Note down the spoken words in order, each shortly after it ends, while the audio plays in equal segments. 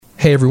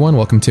Hey everyone,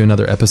 welcome to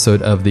another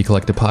episode of the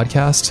Collective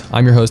Podcast.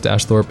 I'm your host,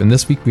 Ash Thorpe, and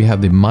this week we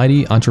have the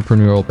mighty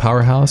entrepreneurial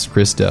powerhouse,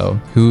 Chris Do,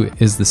 who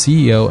is the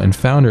CEO and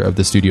founder of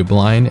the studio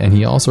Blind, and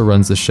he also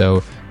runs the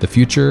show The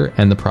Future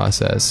and the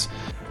Process.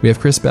 We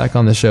have Chris back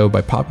on the show by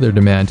popular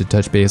demand to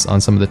touch base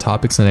on some of the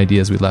topics and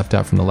ideas we left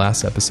out from the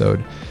last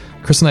episode.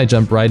 Chris and I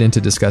jump right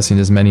into discussing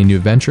his many new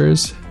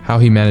ventures, how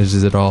he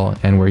manages it all,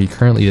 and where he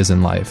currently is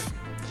in life.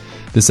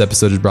 This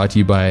episode is brought to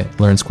you by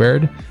Learn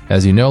Squared.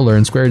 As you know,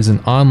 Learn Squared is an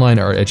online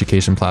art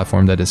education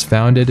platform that is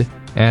founded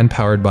and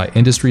powered by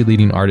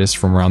industry-leading artists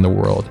from around the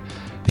world.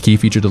 The key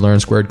feature to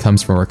Learn Squared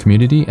comes from our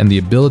community and the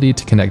ability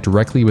to connect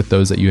directly with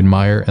those that you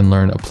admire and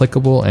learn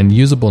applicable and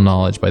usable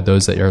knowledge by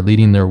those that are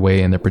leading their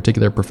way in their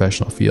particular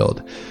professional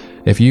field.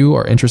 If you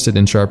are interested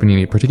in sharpening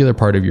a particular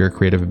part of your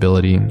creative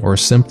ability or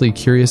simply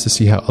curious to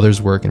see how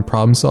others work and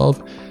problem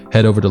solve,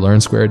 head over to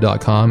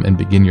learnsquared.com and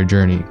begin your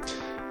journey.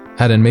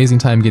 Had an amazing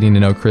time getting to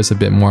know Chris a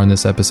bit more on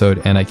this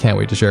episode, and I can't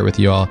wait to share it with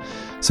you all.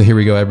 So here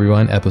we go,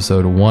 everyone.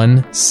 Episode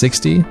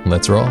 160.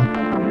 Let's roll.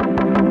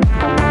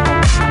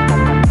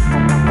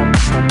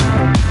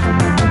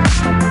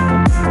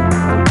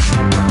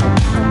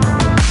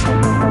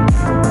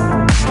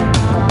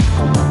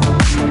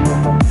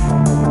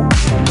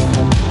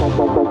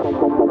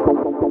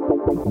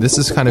 This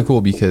is kind of cool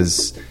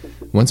because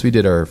once we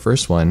did our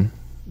first one,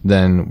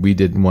 then I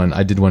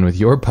did one with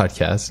your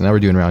podcast, and now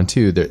we're doing round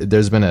two.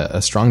 There's been a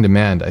strong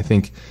demand. I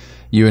think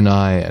you and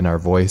I and our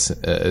voice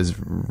is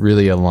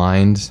really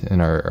aligned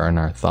in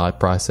our thought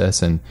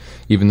process. And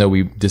even though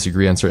we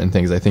disagree on certain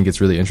things, I think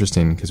it's really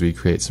interesting because we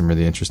create some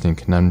really interesting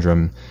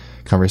conundrum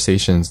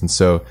conversations. And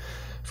so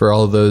for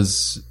all of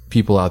those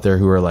people out there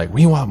who are like,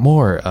 we want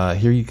more,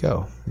 here you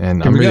go.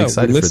 And I'm really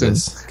excited for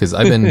this because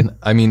I've been,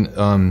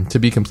 to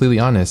be completely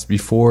honest,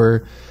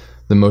 before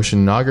the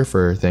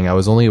motionographer thing, I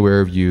was only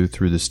aware of you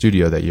through the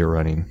studio that you're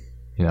running,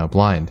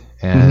 Blind.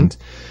 And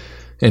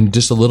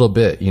just a little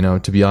bit,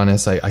 to be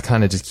honest, I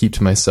kind of just keep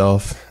to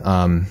myself.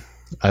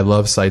 I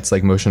love sites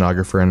like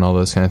Motionographer and all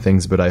those kind of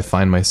things, but I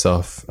find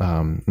myself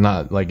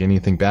not like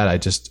anything bad. I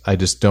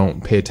just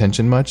don't pay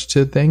attention much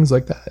to things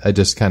like that. I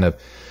just kind of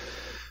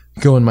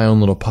go in my own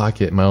little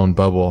pocket, my own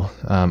bubble.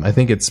 I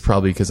think it's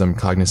probably because I'm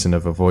cognizant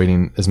of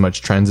avoiding as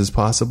much trends as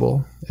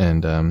possible.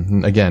 And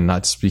again,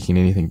 not speaking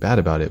anything bad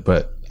about it,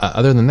 but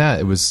other than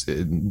that, it was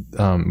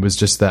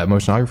just that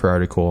Motionographer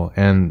article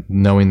and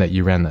knowing that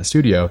you ran that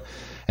studio.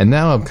 And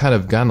now I've kind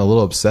of gotten a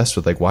little obsessed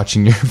with like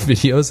watching your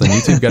videos on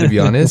YouTube. Got to be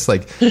honest.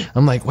 Like,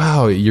 I'm like,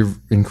 wow, you're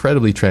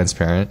incredibly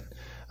transparent.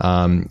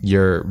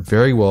 You're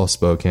very well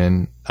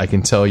spoken. I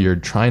can tell you're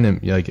trying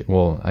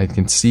to I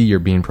can see you're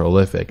being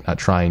prolific, not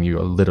trying, you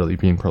are literally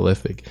being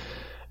prolific.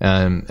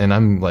 And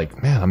I'm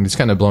like, man, I'm just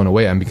kind of blown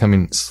away.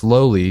 I'm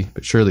slowly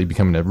but surely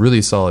becoming a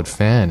really solid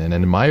fan and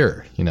an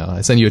admirer.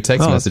 I sent you a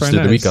text message the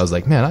other week. I was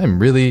like, man, I'm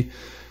really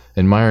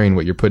admiring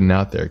what you're putting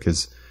out there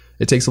because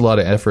it takes a lot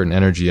of effort and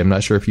energy. I'm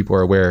not sure if people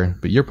are aware,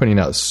 but you're putting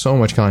out so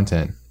much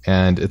content,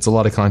 and it's a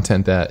lot of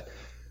content that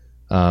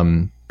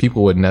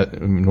people would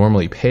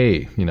normally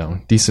pay,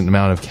 decent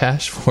amount of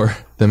cash for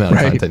the amount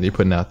of content you're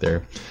putting out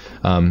there.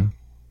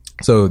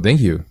 So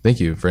thank you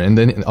and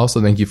then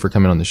also thank you for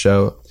coming on the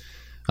show,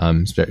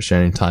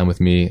 sharing time with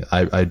me.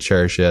 I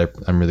cherish it.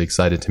 I'm really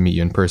excited to meet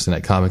you in person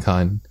at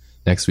Comic-Con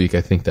next week.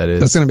 I think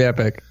that's going to be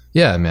epic.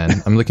 Yeah, man.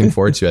 I'm looking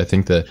forward to it. I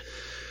think that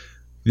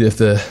if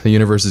the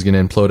universe is going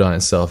to implode on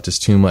itself,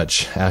 just too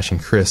much Ash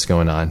and Chris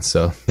going on.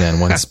 So, man,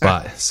 one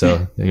spot.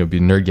 So it'll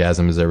be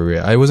nerdgasms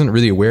everywhere. I wasn't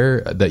really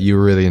aware that you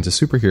were really into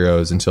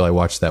superheroes until I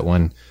watched that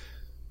one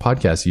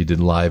podcast you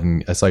did live,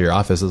 and I saw your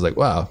office. I was like,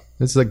 wow,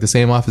 this is like the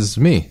same office as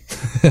me.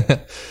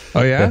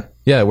 Oh yeah?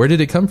 Yeah. Where did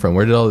it come from?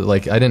 I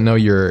didn't know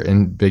you're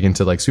big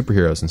into like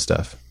superheroes and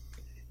stuff.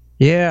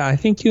 Yeah, I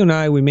think you and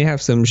I, we may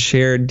have some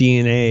shared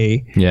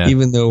DNA,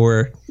 even though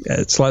we're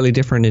slightly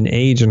different in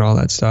age and all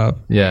that stuff.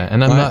 Yeah,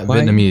 and I'm not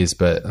Vietnamese,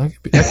 but I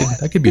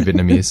could be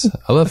Vietnamese.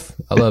 I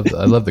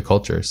love the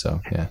culture.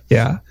 So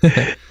yeah.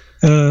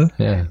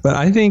 But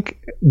I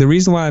think the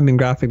reason why I'm in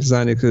graphic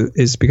design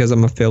is because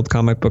I'm a failed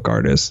comic book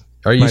artist.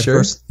 Are you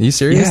sure? Are you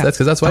serious? Yeah,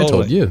 that's why totally.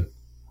 I told you.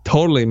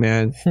 Totally,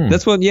 man.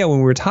 That's what, when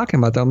we were talking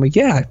about that, I'm like,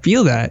 I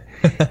feel that.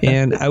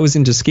 And I was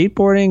into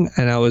skateboarding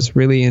and I was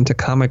really into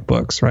comic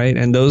books, right?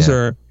 And those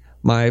are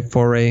my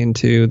foray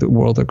into the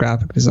world of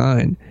graphic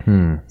design.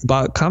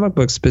 About comic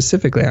books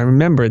specifically, I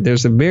remember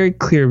there's a very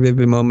clear,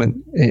 vivid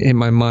moment in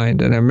my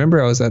mind. And I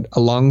remember I was at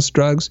Along's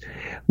Drugs,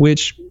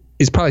 which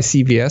is probably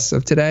CVS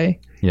of today.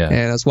 Yeah.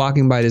 And I was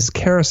walking by this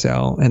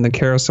carousel, and the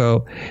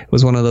carousel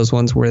was one of those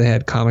ones where they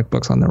had comic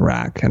books on the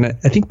rack. And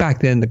I think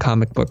back then the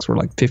comic books were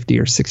like 50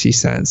 or 60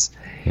 cents.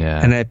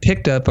 Yeah. And I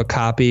picked up a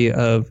copy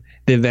of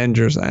The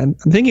Avengers. I'm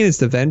thinking it's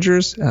The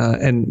Avengers.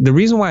 And the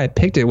reason why I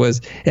picked it was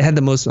it had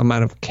the most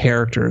amount of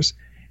characters.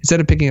 Instead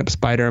of picking up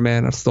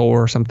Spider-Man or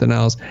Thor or something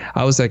else,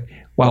 I was like,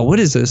 wow, what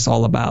is this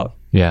all about?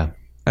 Yeah.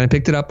 And I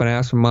picked it up and I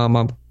asked my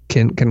mom,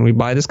 can we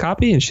buy this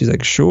copy? And she's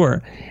like,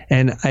 sure.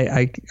 And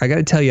I got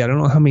to tell you, I don't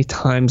know how many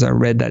times I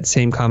read that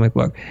same comic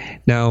book.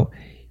 Now,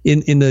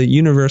 in the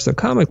universe of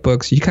comic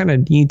books, you kind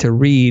of need to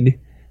read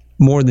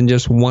more than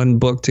just one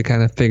book to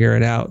kind of figure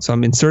it out. So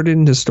I'm inserted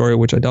into a story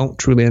which I don't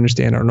truly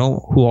understand or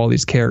know who all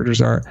these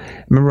characters are.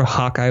 I remember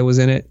Hawkeye was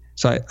in it.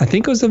 So I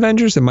think it was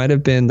Avengers. It might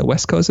have been the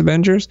West Coast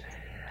Avengers.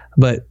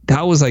 But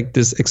that was like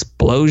this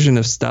explosion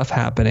of stuff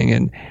happening.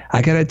 And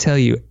I got to tell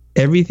you,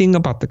 everything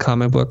about the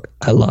comic book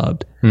I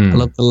loved. I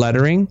loved the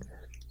lettering.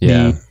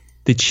 Yeah.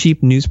 The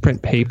cheap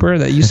newsprint paper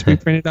that used to be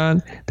printed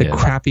on, the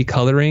crappy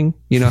coloring,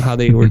 you know, how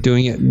they were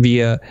doing it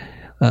via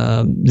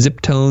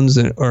zip tones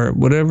or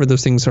whatever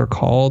those things are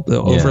called,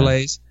 the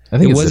overlays. I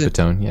think it's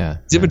Zipatone. Yeah.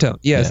 Zipatone.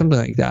 Yeah, something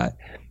like that.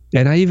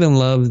 And I even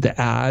loved the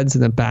ads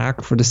in the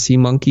back for the sea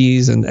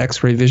monkeys and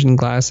X-ray vision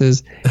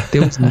glasses.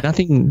 There was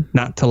nothing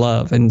not to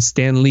love. And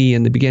Stan Lee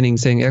in the beginning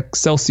saying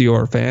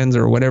Excelsior fans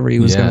or whatever he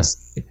was going to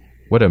say.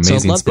 What an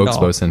amazing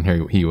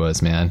spokesperson he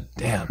was, man.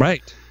 Damn.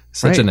 Right.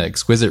 Such an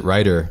exquisite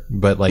writer.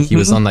 But like he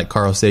was on that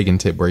Carl Sagan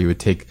tip where he would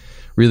take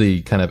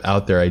really kind of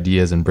out there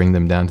ideas and bring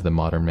them down to the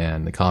modern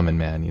man, the common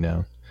man, you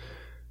know.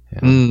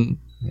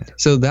 Yeah.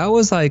 So that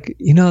was like,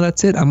 you know,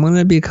 that's it. I'm going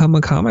to become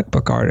a comic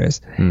book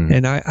artist.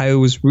 And I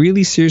was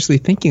really seriously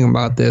thinking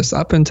about this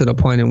up until the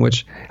point in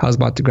which I was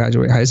about to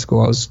graduate high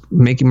school. I was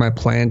making my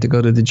plan to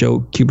go to the Joe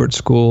Kubert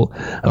School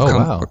of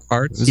Comic Book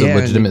Arts. It was a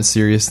legitimate,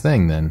 serious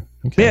thing then.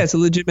 Okay. Yeah, it's a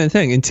legitimate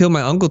thing until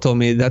my uncle told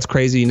me that's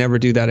crazy. You never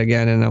do that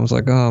again. And I was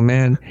like, oh,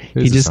 man,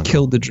 he just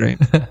killed the dream.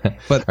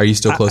 But are you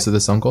still close to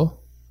this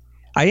uncle?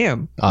 I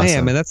am. Awesome. I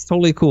am. And that's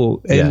totally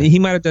cool. And he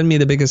might have done me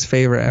the biggest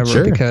favor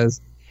ever because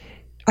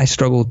I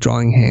struggled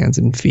drawing hands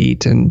and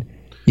feet and,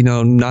 you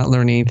know, not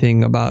learning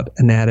anything about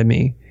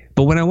anatomy.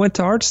 But when I went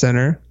to Art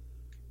Center,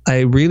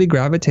 I really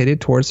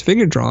gravitated towards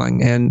figure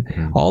drawing,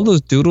 and all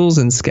those doodles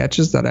and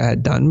sketches that I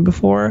had done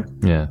before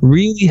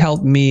really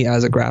helped me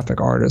as a graphic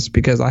artist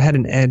because I had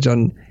an edge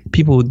on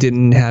people who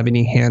didn't have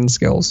any hand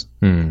skills.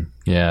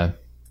 Yeah,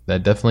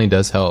 that definitely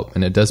does help,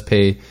 and it does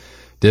pay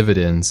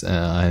dividends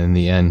in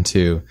the end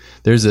too.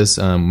 There's this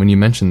when you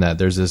mentioned that,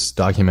 there's this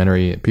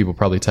documentary. People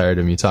probably tired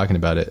of me talking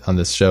about it on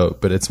this show,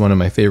 but it's one of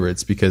my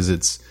favorites because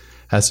it's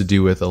has to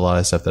do with a lot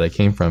of stuff that I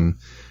came from,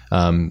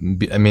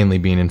 mainly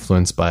being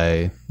influenced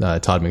by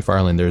Todd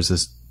McFarlane. There's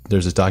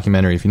this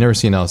documentary. If you've never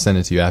seen it, I'll send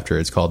it to you after.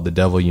 It's called The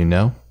Devil You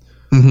Know.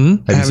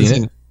 Have you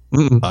seen it?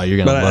 Oh, you're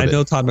gonna love it. I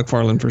know Todd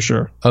McFarlane for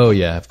sure. Oh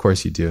yeah, of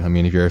course you do. I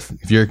mean,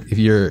 if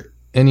you're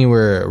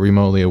anywhere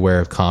remotely aware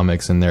of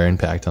comics and their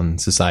impact on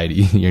society,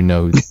 you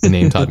know the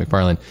name Todd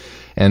McFarlane.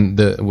 And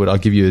what I'll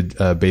give you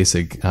a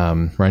basic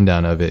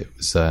rundown of it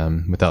was,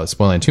 without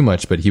spoiling too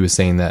much, but he was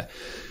saying that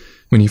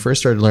when he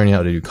first started learning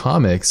how to do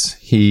comics,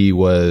 he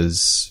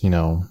was, you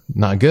know,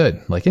 not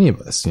good like any of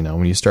us. You know,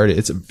 when you started,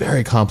 it's a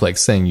very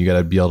complex thing. You got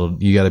to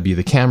be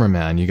the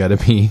cameraman, you got to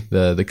be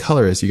the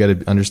colorist, you got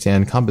to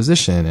understand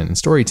composition and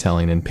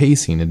storytelling and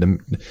pacing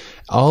and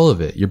all of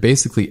it. You're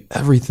basically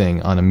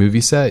everything on a movie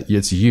set.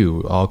 It's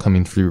you all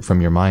coming through from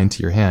your mind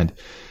to your hand.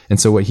 And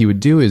so what he would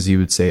do is he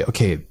would say,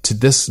 okay, to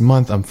this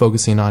month, I'm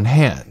focusing on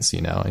hands, you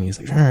know, and he's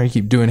like, I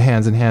keep doing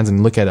hands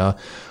and look at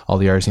all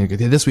the artists. And he'd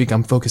go, this week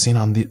I'm focusing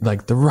on the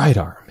right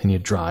arm, and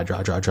he'd draw.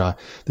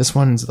 This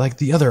one's like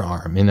the other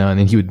arm, you know,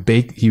 and then he would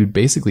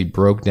basically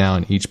broke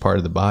down each part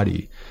of the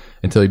body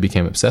until he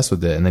became obsessed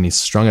with it. And then he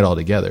strung it all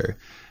together.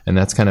 And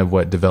that's kind of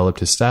what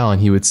developed his style.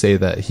 And he would say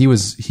that he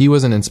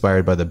wasn't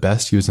inspired by the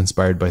best. He was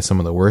inspired by some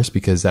of the worst,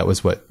 because that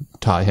was what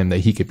taught him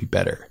that he could be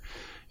better.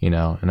 You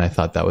know, and I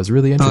thought that was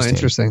really interesting. Oh,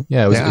 interesting.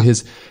 Yeah, it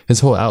was his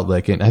whole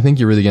outlook, and I think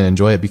you're really going to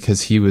enjoy it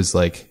because he was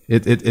like,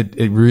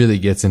 it really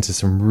gets into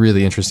some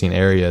really interesting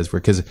areas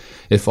because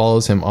it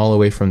follows him all the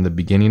way from the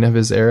beginning of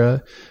his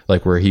era,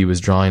 like where he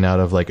was drawing out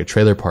of like a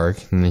trailer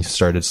park, and he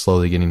started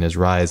slowly getting his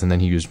rise, and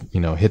then he was, you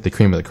know, hit the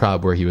cream of the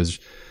crop where he was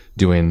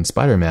doing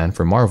Spider-Man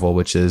for Marvel,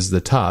 which is the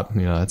top,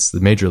 you know, that's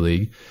the major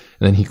league.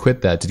 And then he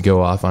quit that to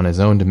go off on his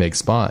own to make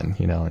Spawn,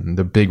 you know, and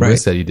the big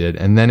risk that he did.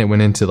 And then it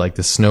went into like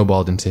this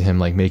snowballed into him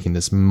like making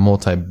this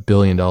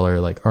multi-million dollar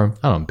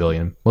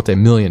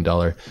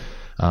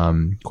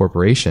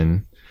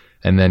corporation.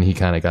 And then he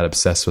kind of got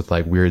obsessed with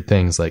like weird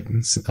things like,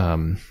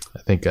 I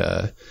think,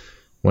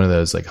 one of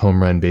those like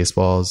home run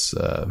baseballs,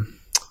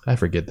 I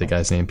forget the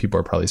guy's name. People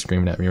are probably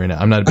screaming at me right now.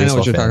 I'm not a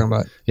baseball fan. I know what you're talking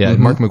about. Yeah,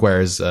 Mark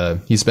McGuire's,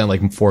 he spent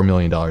like $4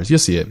 million. You'll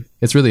see it.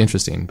 It's really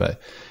interesting, but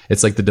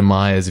it's like the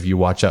demise if you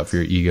watch out for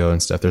your ego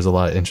and stuff. There's a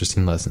lot of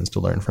interesting lessons to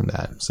learn from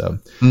that. So,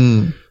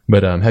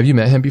 but have you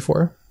met him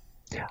before?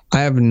 I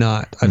have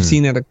not. I've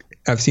seen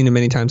it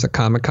many times at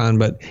Comic-Con,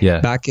 but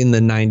back in the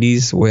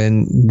 90s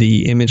when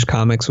the Image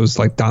Comics was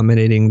like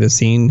dominating the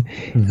scene,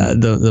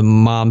 the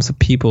mobs of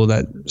people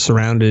that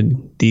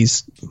surrounded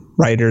these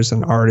writers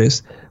and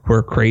artists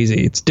were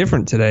crazy. It's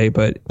different today,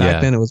 but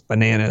back then it was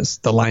bananas.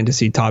 The line to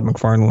see Todd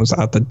McFarlane was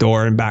out the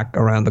door and back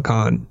around the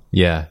con.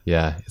 Yeah.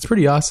 It's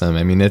pretty awesome.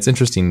 I mean, it's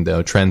interesting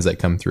though, trends that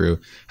come through.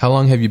 How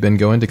long have you been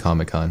going to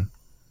Comic-Con?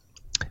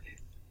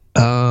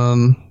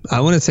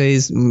 I want to say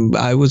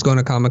I was going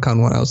to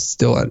Comic-Con when I was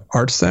still at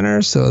Art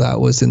Center, so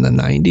that was in the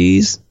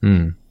 90s,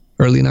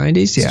 early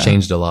 90s. It's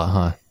changed a lot,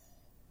 huh?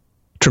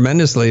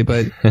 Tremendously,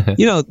 but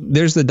you know,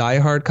 there's the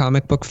diehard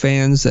comic book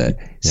fans that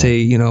say,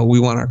 you know, we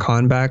want our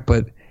con back,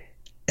 but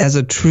as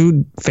a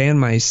true fan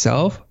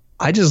myself,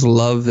 I just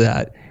love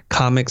that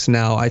comics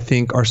now, I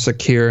think, are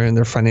secure in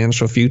their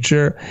financial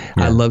future.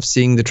 I love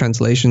seeing the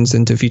translations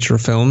into feature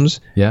films.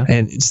 Yeah.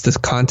 And it's the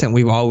content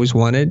we've always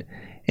wanted.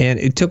 And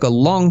it took a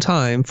long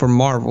time for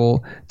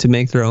Marvel to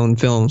make their own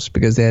films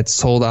because they had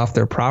sold off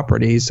their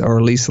properties or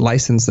at least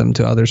licensed them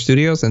to other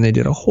studios, and they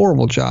did a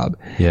horrible job.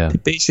 Yeah. They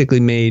basically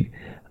made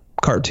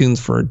cartoons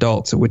for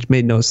adults, which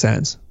made no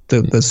sense.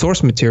 The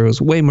source material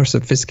is way more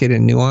sophisticated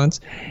and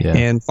nuanced. Yeah.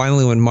 And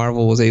finally, when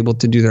Marvel was able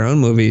to do their own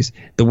movies,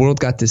 the world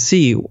got to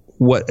see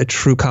what a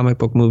true comic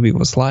book movie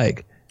was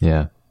like.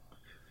 Yeah.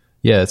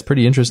 Yeah, it's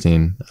pretty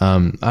interesting.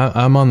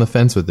 I'm on the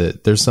fence with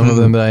it. There's some of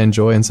them that I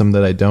enjoy and some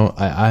that I don't.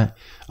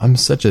 I'm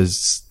such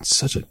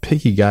a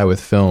picky guy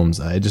with films.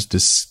 I just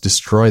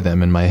destroy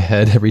them in my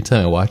head every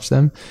time I watch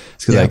them.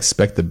 It's because I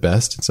expect the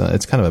best.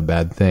 It's kind of a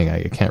bad thing.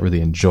 I can't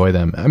really enjoy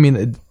them. I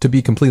mean, to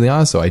be completely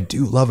honest, though, I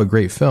do love a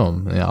great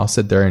film. You know, I'll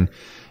sit there and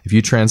if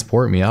you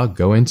transport me, I'll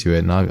go into it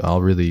and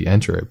I'll really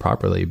enter it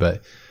properly.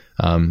 But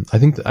I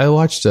think I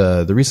watched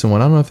the recent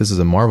one. I don't know if this is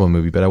a Marvel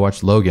movie, but I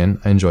watched Logan.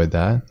 I enjoyed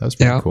that. That was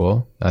pretty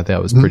cool. I thought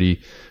it was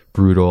pretty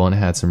brutal and it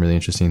had some really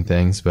interesting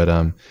things.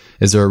 But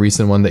is there a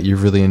recent one that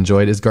you've really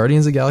enjoyed? Is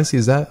Guardians of the Galaxy,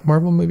 is that a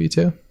Marvel movie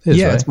too? It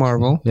is, right? It's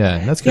Marvel. Yeah,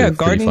 that's good. Yeah,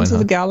 Guardians of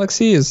the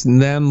Galaxy is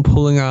them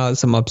pulling out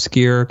some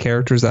obscure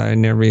characters that I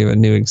never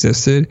even knew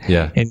existed.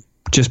 Yeah. And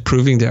just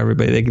proving to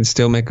everybody they can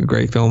still make a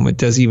great film. It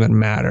doesn't even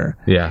matter.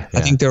 Yeah. I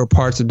think there were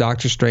parts of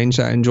Doctor Strange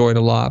that I enjoyed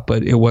a lot,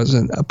 but it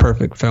wasn't a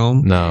perfect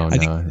film. I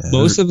think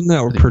most of them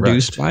that were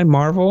produced by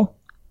Marvel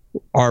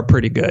are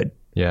pretty good.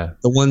 Yeah.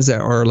 The ones that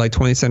are like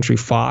 20th Century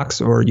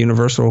Fox or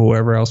Universal or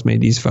whoever else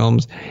made these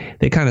films,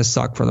 they kind of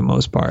suck for the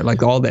most part.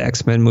 Like all the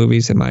X-Men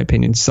movies, in my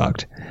opinion,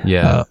 sucked.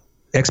 Yeah.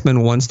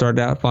 X-Men 1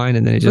 started out fine,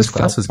 and then it just First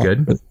Class was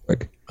good. Really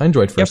quick. I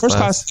enjoyed First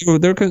Class.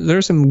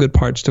 There's some good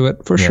parts to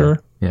it for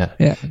sure. Yeah.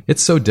 Yeah.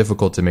 It's so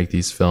difficult to make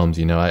these films,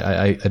 you know.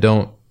 I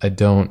don't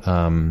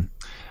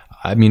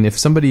I mean, if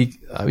somebody,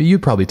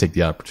 you'd probably take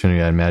the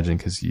opportunity, I imagine,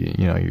 because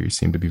you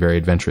seem to be very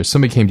adventurous.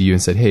 Somebody came to you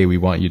and said, "Hey, we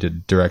want you to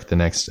direct the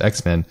next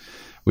X-Men."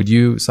 Would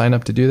you sign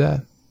up to do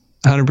that?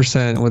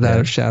 100%, without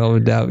a shadow of a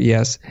doubt,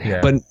 yes.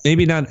 Yeah. But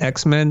maybe not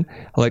X-Men.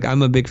 Like,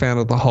 I'm a big fan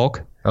of the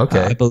Hulk.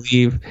 Okay. I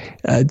believe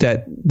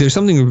that there's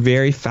something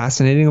very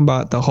fascinating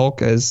about the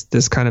Hulk as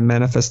this kind of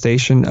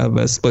manifestation of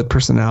a split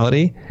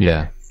personality.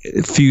 Yeah.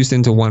 Fused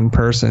into one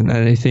person.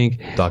 And I think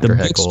Dr.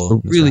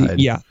 Heckle really, inside.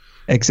 yeah,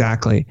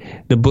 exactly.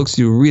 The books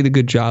do a really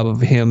good job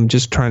of him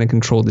just trying to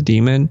control the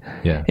demon.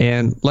 Yeah.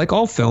 And like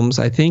all films,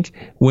 I think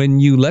when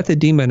you let the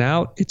demon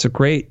out, it's a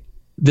great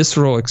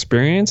visceral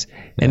experience.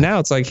 And now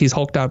it's like he's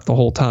hulked out the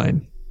whole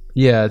time.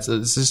 Yeah,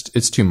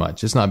 it's too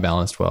much. It's not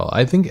balanced well.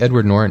 I think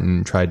Edward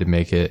Norton tried to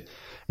make it,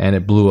 and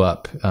it blew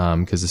up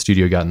because the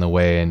studio got in the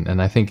way.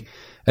 And I think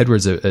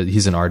Edward's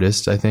he's an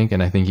artist, I think,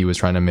 and I think he was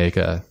trying to make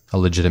a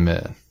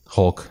legitimate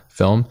Hulk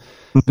film.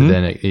 But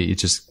then it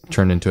just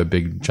turned into a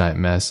big giant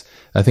mess.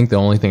 I think the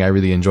only thing I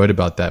really enjoyed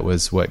about that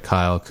was what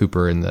Kyle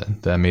Cooper and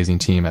the amazing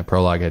team at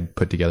Prologue had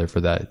put together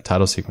for that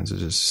title sequence. It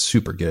was just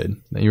super good.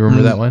 You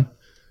remember that one?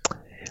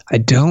 I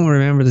don't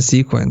remember the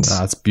sequence.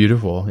 It's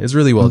beautiful. It's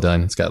really well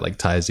done. It's got like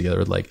ties together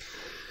with like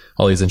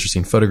all these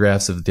interesting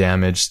photographs of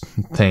damaged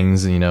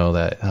things,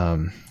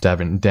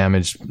 that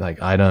damaged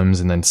like items,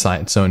 and then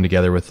sewn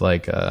together with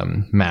like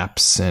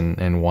maps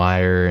and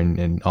wire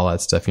and all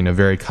that stuff.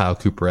 Very Kyle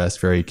Cooper-esque,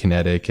 very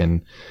kinetic,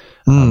 and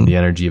the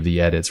energy of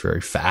the edit's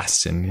very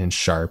fast and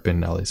sharp,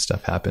 and all this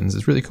stuff happens.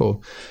 It's really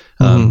cool.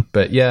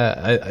 But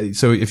yeah,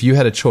 so if you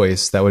had a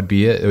choice, that would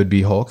be it. It would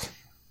be Hulk.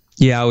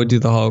 Yeah, I would do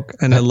the Hulk.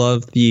 And I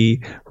love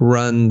the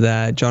run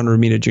that John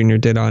Romita Jr.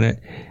 did on it.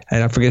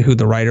 And I forget who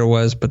the writer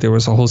was, but there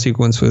was a whole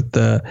sequence with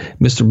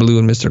Mr. Blue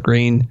and Mr.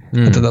 Green.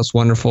 I thought that was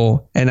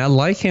wonderful. And I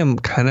like him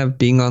kind of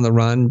being on the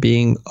run,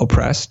 being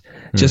oppressed.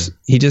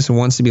 He just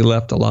wants to be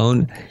left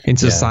alone. And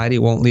society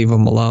won't leave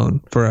him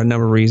alone for a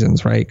number of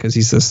reasons, right? Because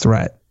he's this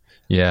threat.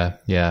 Yeah,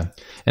 yeah.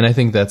 And I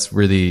think that's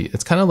really,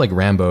 it's kind of like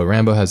Rambo.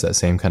 Rambo has that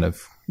same kind of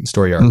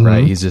story arc,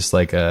 right? He's just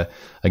like a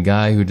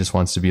guy who just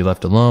wants to be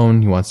left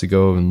alone. He wants to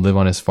go and live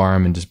on his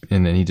farm, and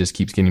then he just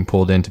keeps getting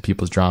pulled into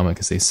people's drama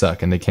because they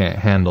suck and they can't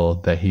handle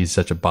that he's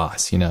such a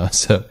boss,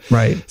 So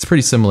right. It's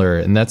pretty similar,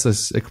 and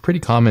that's a pretty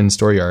common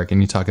story arc.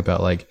 And you talk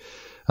about like,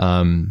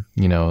 that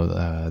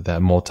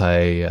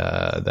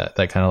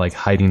that kind of like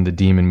hiding the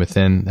demon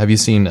within. Have you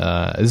seen,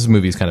 this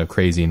movie is kind of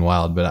crazy and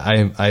wild, but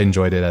I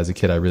enjoyed it as a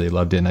kid. I really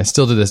loved it. And I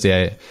still to this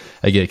day,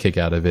 I get a kick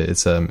out of it.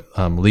 It's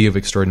League of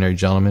Extraordinary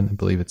Gentlemen. I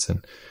believe it's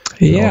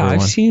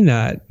I've seen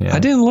that. Yeah. I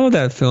didn't love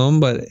that film,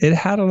 but it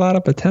had a lot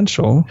of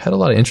potential. Had a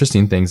lot of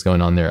interesting things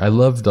going on there. I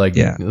loved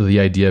the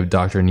idea of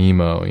Dr.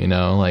 Nemo,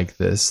 like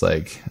this,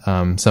 like,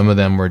 some of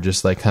them were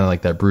just like kind of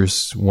like that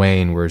Bruce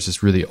Wayne, where it's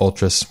just really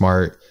ultra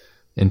smart,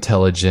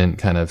 intelligent,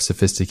 kind of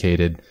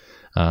sophisticated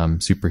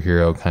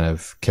superhero kind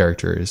of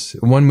characters.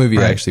 One movie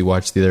I actually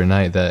watched the other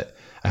night that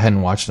I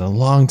hadn't watched in a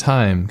long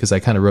time, because I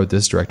kind of wrote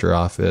this director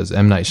off, as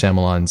M. Night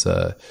Shyamalan's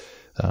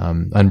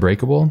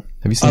Unbreakable.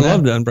 Have you seen that? I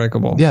loved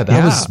Unbreakable. Yeah,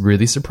 that was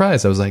really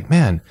surprised. I was like,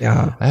 man,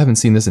 I haven't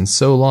seen this in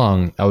so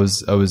long. I was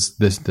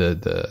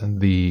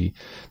the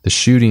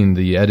shooting,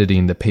 the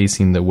editing, the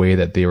pacing, the way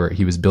that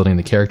he was building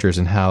the characters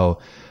and how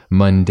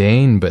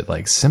mundane but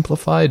like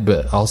simplified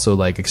but also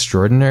like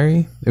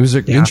extraordinary. It was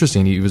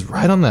interesting. He was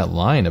right on that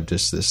line of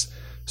just this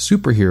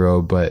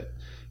superhero, but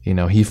you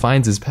know, he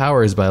finds his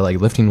powers by like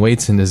lifting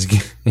weights in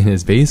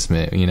his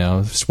basement, you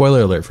know.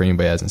 Spoiler alert for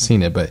anybody who hasn't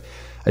seen it, but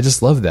I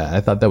just love that.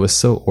 I thought that was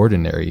so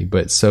ordinary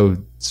but so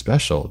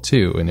special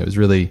too, and it was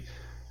really,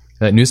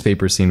 that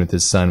newspaper scene with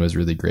his son was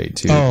really great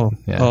too. Oh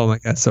my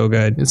god, so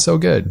good. It's so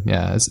good.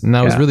 Yeah. And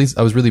I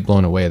was really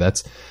blown away.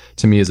 That's,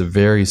 to me, is a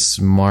very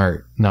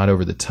smart, not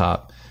over the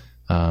top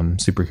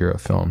superhero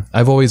film.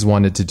 I've always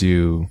wanted to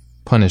do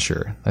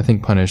Punisher. I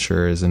think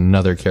Punisher is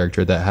another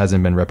character that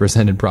hasn't been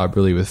represented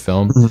properly with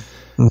film.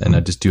 Mm-hmm. And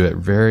I just do it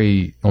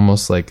very,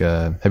 almost like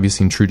have you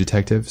seen True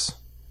Detectives?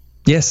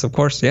 Yes, of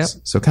course. Yeah.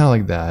 So kind of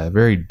like that,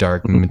 very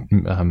dark,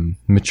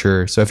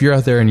 mature. So if you're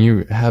out there and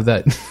you have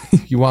that,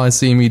 you want to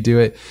see me do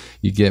it,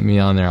 you get me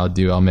on there.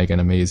 I'll make an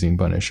amazing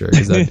Punisher,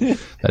 because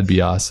that'd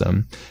be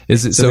awesome.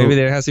 So maybe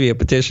there has to be a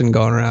petition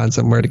going around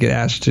somewhere to get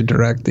asked to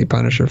direct the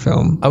Punisher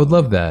film. I would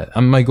love that.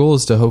 My goal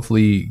is to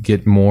hopefully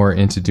get more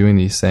into doing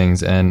these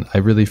things, and I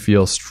really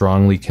feel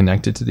strongly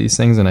connected to these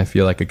things, and I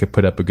feel like I could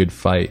put up a good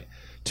fight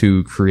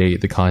to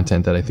create the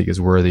content that I think is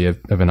worthy of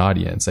an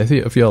audience. I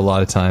feel a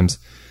lot of times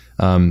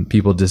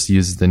people just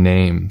use the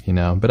name, you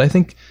know, but I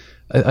think,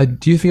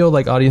 do you feel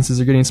like audiences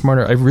are getting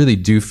smarter? I really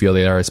do feel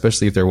they are,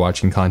 especially if they're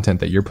watching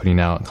content that you're putting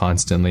out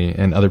constantly,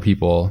 and other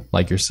people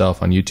like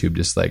yourself on YouTube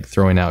just like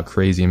throwing out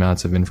crazy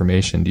amounts of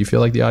information. Do you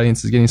feel like the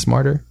audience is getting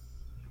smarter?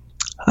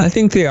 I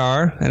think they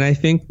are, and I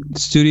think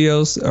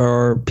studios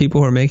or people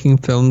who are making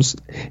films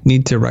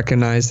need to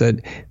recognize that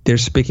they're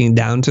speaking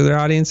down to their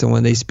audience, and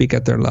when they speak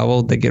at their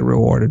level, they get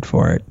rewarded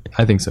for it.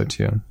 I think so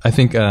too. I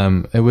think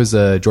it was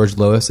George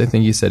Lois. I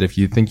think he said, if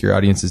you think your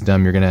audience is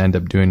dumb, you're going to end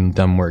up doing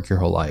dumb work your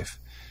whole life.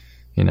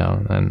 You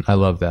know, and I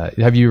love that.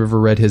 Have you ever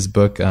read his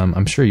book?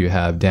 I'm sure you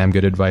have. Damn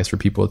Good Advice for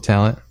People with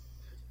Talent.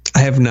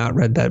 I have not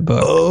read that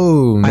book.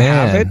 Oh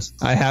man,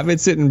 I have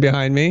it sitting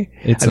behind me.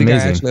 It's I think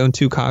amazing. I actually own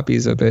 2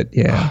 copies of it.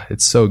 Yeah,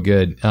 it's so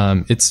good.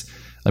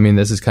 I mean,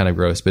 this is kind of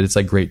gross, but it's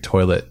like great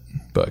toilet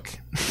book,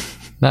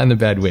 not in a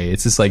bad way.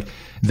 It's just like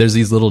there's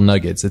these little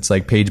nuggets. It's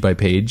like page by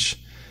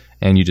page,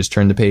 and you just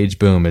turn the page,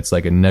 boom, it's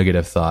like a nugget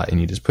of thought,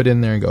 and you just put it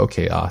in there and go,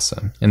 okay,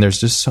 awesome. And there's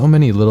just so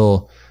many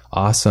little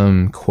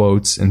awesome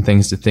quotes and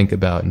things to think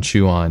about and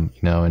chew on,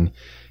 you know. And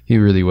he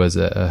really was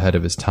ahead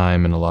of his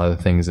time, and a lot of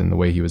the things and the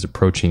way he was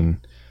approaching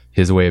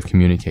his way of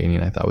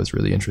communicating, I thought was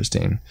really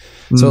interesting.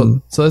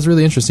 So that's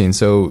really interesting.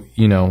 So,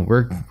 you know,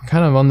 we're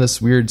kind of on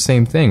this weird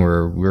same thing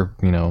where we're,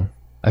 you know,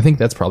 I think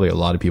that's probably a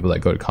lot of people that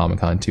go to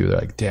Comic-Con too. They're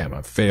like, damn, I'm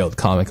a failed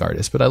comic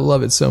artist, but I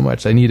love it so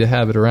much. I need to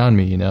have it around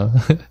me, you know?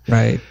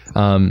 Right.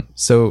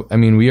 So, I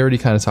mean, we already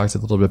kind of talked a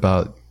little bit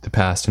about the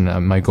past,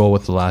 and my goal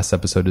with the last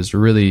episode is to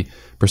really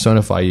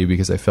personify you,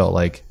 because I felt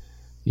like,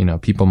 you know,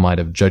 people might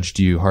have judged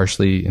you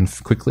harshly and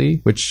quickly,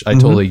 which I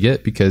totally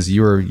get, because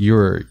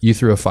you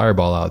threw a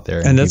fireball out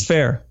there, and that's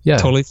fair. Yeah,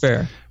 totally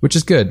fair. Which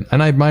is good,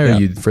 and I admire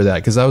you for that,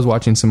 because I was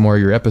watching some more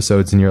of your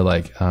episodes, and you're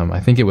like,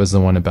 I think it was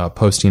the one about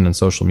posting on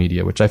social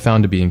media, which I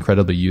found to be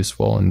incredibly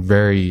useful and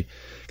very,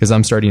 because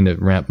I'm starting to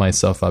ramp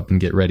myself up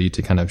and get ready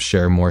to kind of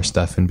share more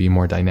stuff and be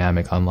more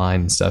dynamic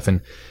online and stuff,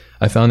 and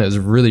I found it was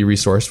really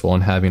resourceful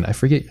in having, I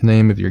forget the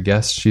name of your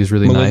guest. She's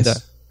really Melinda.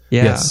 Nice.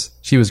 Yeah. Yes,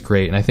 she was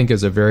great, and I think it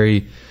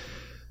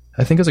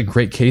was a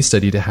great case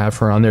study to have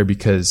her on there,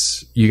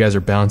 because you guys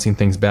are bouncing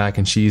things back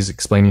and she's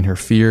explaining her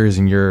fears,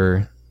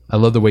 and I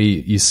love the way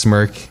you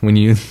smirk when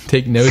you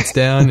take notes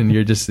down, and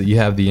you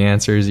have the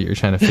answers that you're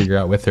trying to figure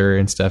out with her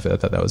and stuff. I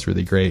thought that was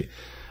really great.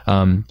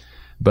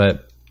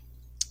 But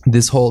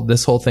this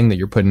whole thing that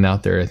you're putting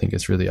out there, I think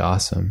is really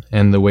awesome.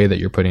 And the way that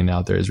you're putting it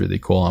out there is really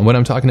cool. And what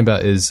I'm talking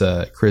about is,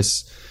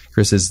 Chris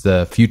is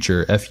the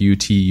Futur,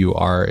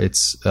 Futur.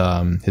 It's,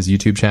 his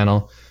YouTube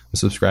channel.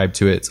 Subscribe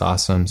to it. It's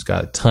awesome. It's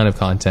got a ton of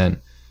content.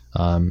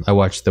 I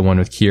watched the one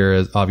with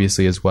Kira,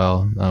 obviously, as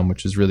well,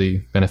 which is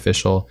really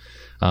beneficial.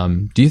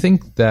 Do you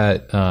think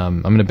that,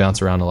 I'm going to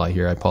bounce around a lot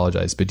here, I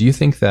apologize, but do you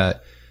think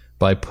that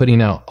by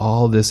putting out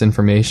all this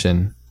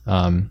information,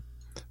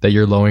 that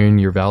you're lowering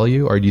your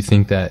value, or do you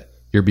think that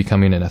you're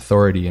becoming an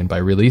authority, and by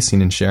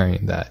releasing and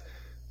sharing that,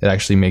 it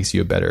actually makes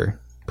you a better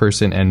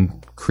person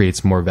and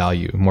creates more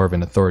value, more of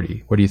an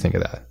authority? What do you think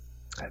of that?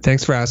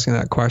 Thanks for asking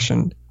that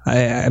question.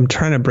 I'm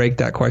trying to break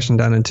that question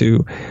down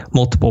into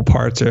multiple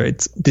parts, or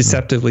it's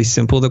deceptively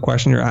simple, the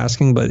question you're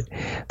asking, but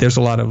there's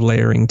a lot of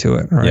layering to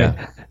it, right?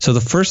 Yeah. So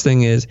the first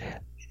thing is,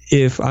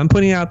 if I'm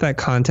putting out that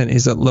content,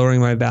 is it lowering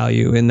my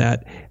value in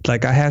that,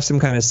 like, I have some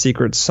kind of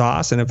secret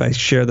sauce, and if I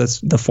share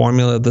the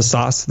formula of the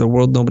sauce to the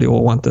world, nobody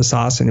will want the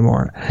sauce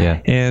anymore.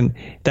 Yeah. And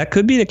that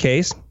could be the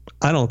case.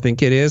 I don't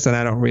think it is, and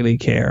I don't really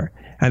care.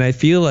 And I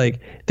feel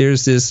like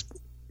there's this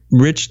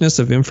richness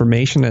of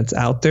information that's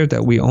out there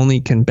that we only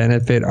can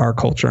benefit our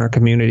culture, our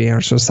community, and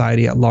our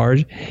society at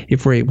large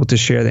if we're able to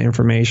share the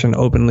information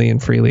openly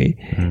and freely.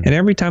 And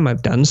every time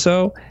I've done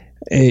so,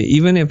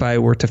 even if I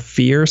were to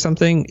fear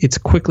something, it's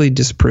quickly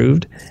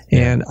disproved.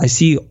 And I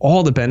see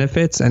all the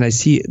benefits, and I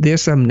see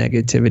there's some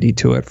negativity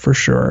to it for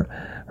sure,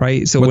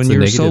 right? So what's when the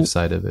you're negative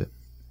side of it?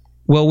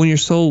 Well, when you're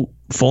so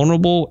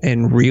vulnerable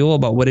and real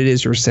about what it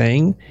is you're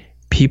saying,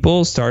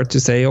 people start to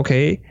say,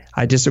 okay,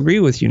 I disagree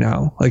with you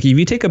now. Like if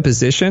you take a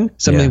position,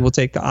 somebody will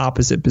take the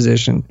opposite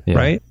position,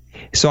 right?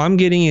 So I'm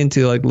getting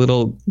into like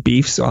little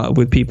beefs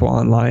with people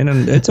online,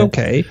 and it's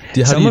okay.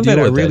 Some of it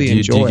I really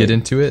enjoy. Do you get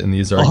into it in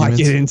these arguments?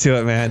 I get into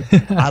it, man.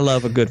 I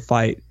love a good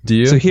fight. Do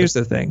you? So here's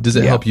the thing. Does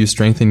it help you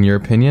strengthen your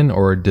opinion,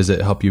 or does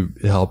it help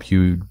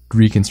you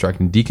reconstruct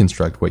and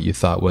deconstruct what you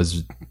thought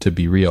was to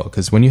be real?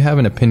 Because when you have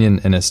an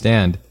opinion and a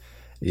stand,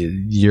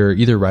 you're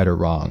either right or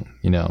wrong,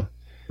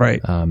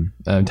 Right.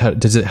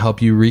 Does it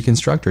help you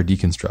reconstruct or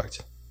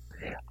deconstruct?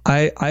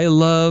 I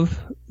love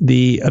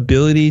the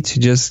ability to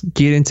just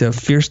get into a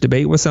fierce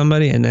debate with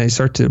somebody, and I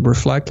start to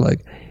reflect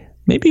like,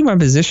 maybe my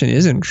position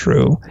isn't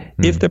true.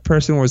 If the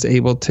person was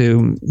able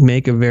to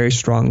make a very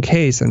strong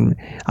case, and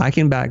I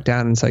can back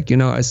down, and it's like,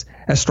 as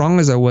strong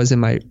as I was in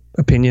my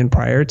opinion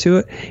prior to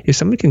it, if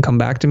somebody can come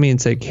back to me and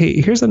say,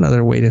 hey, here's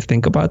another way to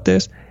think about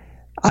this,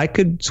 I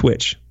could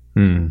switch.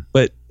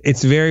 But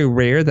it's very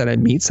rare that I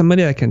meet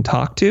somebody I can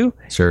talk to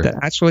that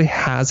actually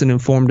has an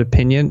informed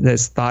opinion,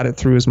 that's thought it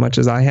through as much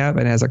as I have,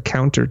 and has a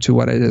counter to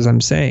what it is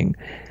I'm saying.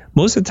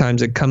 Most of the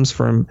times it comes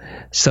from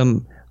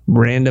some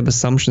random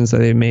assumptions that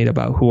they've made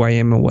about who I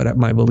am and what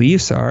my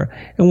beliefs are,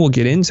 and we'll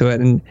get into it.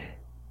 And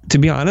to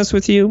be honest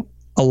with you,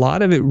 a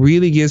lot of it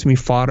really gives me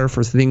fodder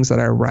for things that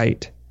I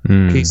write.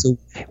 Okay, so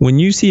when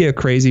you see a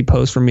crazy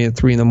post from me at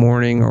 3 a.m.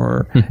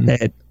 or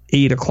at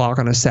 8 o'clock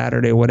on a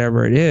Saturday,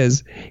 whatever it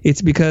is,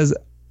 it's because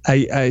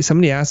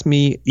somebody asked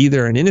me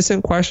either an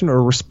innocent question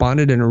or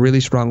responded in a really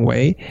strong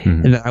way,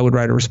 and then I would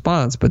write a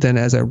response. But then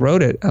as I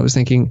wrote it, I was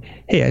thinking,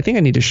 hey, I think I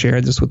need to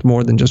share this with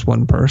more than just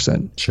one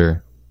person.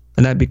 Sure.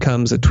 And that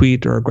becomes a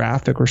tweet or a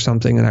graphic or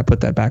something, and I put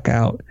that back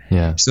out.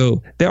 Yeah.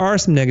 So there are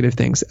some negative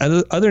things.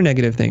 Other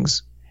negative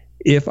things.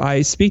 If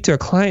I speak to a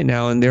client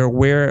now and they're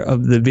aware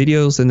of the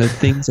videos and the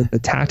things and the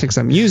tactics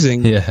I'm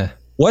using,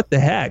 what the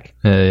heck?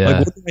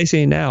 Like, what do I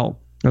say now?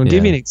 I'll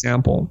give you an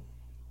example.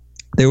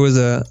 There was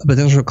a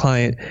potential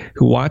client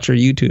who watched our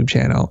YouTube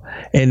channel,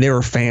 and they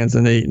were fans,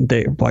 and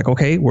they were like,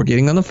 okay, we're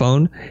getting on the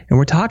phone and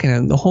we're talking.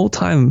 And the whole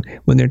time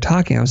when they're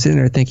talking, I'm sitting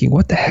there thinking,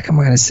 what the heck am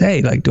I going to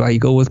say? Like, do I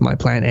go with my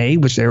plan A,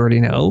 which they already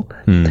know?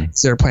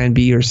 Is there a plan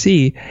B or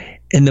C?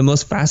 And the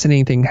most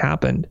fascinating thing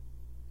happened.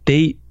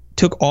 They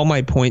took all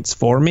my points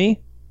for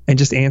me and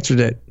just answered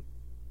it.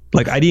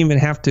 Like, I didn't even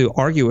have to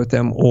argue with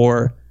them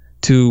or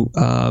to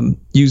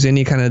use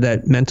any kind of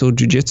that mental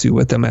jujitsu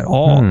with them at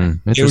all.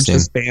 They were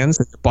just fans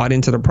that bought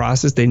into the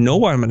process. They know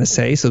what I'm going to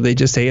say, so they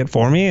just say it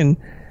for me. And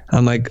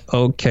I'm like,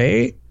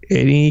 okay,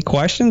 any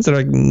questions? They're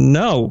like,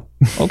 no.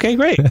 Okay,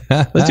 great.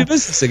 Let's do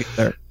business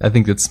together. I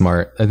think that's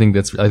smart. I think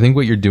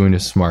what you're doing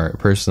is smart.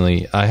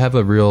 Personally, I have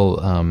a real,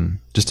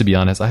 just to be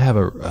honest,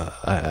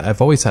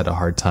 I've always had a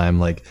hard time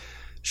like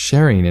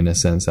sharing in a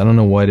sense. I don't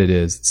know what it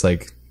is. It's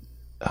like,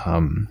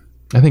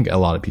 I think a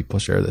lot of people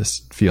share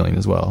this feeling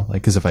as well.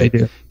 Like, because if I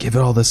give it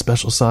all this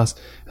special sauce,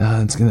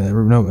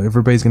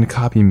 everybody's gonna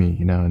copy me,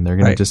 and they're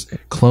gonna just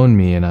clone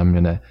me, and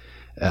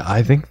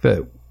I think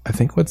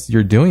what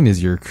you're doing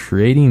is you're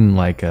creating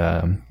like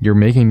you're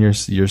making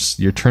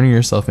you're turning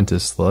yourself into a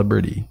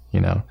celebrity,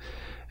 and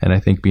I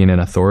think being an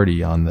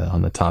authority on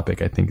the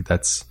topic, I think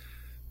that's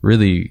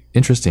really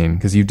interesting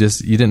because you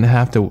didn't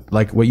have to,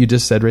 like what you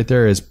just said right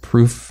there is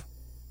proof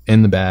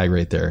in the bag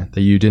right there,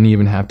 that you didn't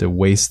even have to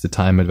waste the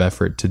time and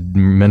effort to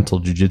mental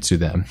jujitsu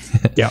them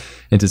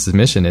into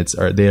submission.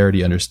 They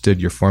already understood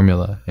your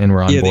formula and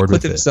were on board with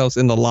it. They put themselves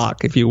in the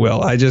lock, if you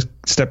will. I just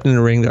stepped in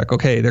the ring, like,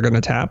 okay, they're going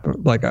to tap.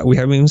 Like, we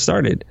haven't even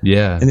started.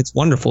 Yeah. And it's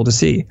wonderful to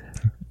see.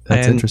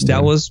 That's interesting.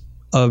 That was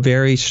a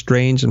very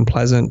strange and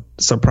pleasant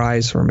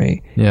surprise for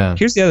me. Yeah.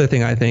 Here's the other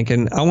thing I think,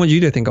 and I want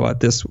you to think about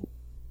this,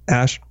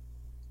 Ash.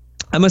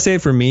 I'm going to say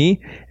it for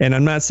me, and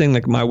I'm not saying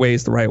like my way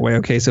is the right way.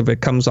 Okay. So if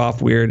it comes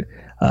off weird,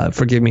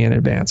 forgive me in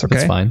advance. Okay.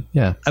 That's fine.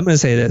 Yeah. I'm going to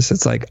say this.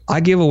 It's like,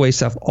 I give away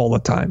stuff all the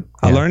time.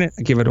 I learn it,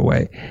 I give it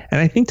away. And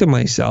I think to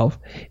myself,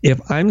 if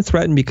I'm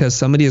threatened because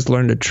somebody has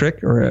learned a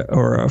trick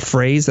or a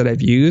phrase that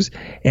I've used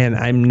and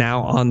I'm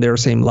now on their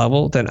same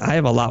level, then I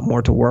have a lot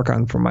more to work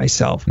on for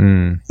myself.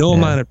 No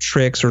amount of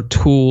tricks or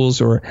tools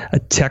or a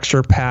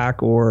texture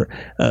pack or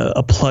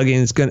a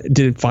plugin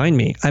did find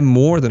me. I'm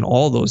more than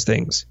all those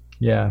things.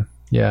 Yeah.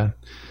 Yeah.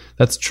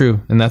 That's true.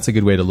 And that's a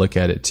good way to look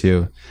at it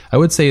too. I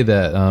would say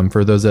that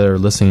for those that are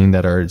listening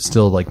that are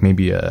still like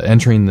maybe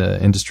entering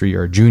the industry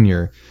or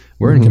junior,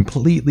 we're in a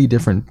completely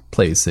different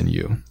place than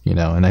you,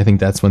 and I think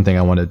that's one thing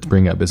I wanted to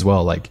bring up as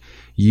well. Like,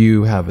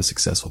 you have a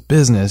successful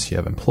business, you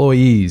have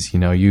employees,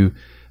 you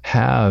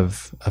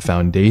have a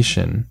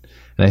foundation.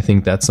 And I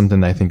think that's something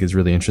that I think is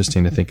really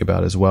interesting to think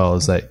about as well,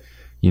 is that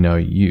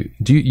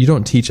you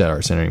don't teach at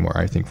Art Center anymore,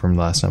 I think, from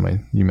the last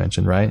time you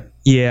mentioned, right?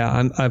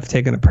 Yeah, I've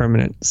taken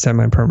a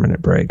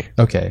semi-permanent break.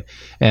 Okay.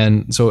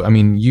 And so, I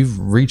mean, you've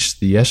reached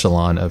the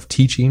echelon of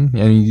teaching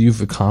and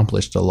you've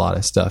accomplished a lot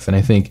of stuff. And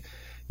I think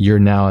you're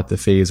now at the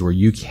phase where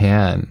you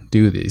can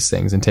do these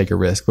things and take a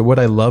risk. But what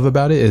I love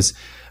about it is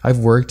I've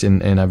worked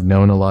and I've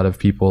known a lot of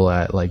people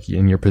at like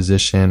in your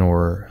position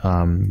or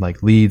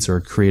like leads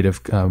or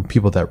creative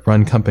people that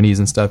run companies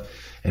and stuff.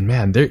 And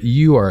man,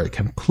 you are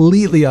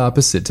completely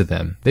opposite to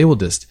them. They will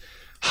just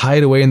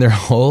hide away in their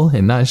hole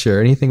and not share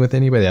anything with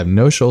anybody. They have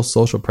no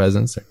social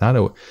presence.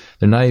 They're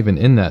not even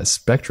in that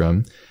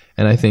spectrum.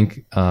 And I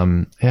think,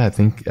 I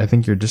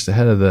think you're just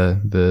ahead of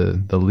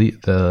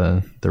the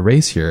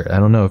race here. I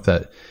don't know if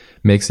that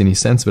makes any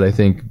sense, but I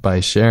think by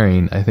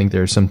sharing, I think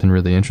there's something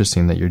really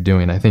interesting that you're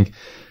doing. I think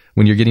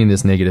when you're getting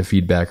this negative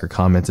feedback or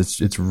comments, I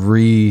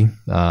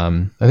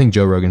think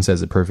Joe Rogan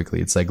says it perfectly.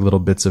 It's like little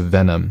bits of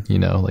venom,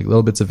 like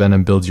little bits of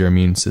venom builds your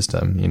immune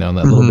system, and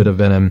that little bit of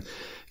venom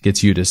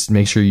gets you to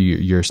make sure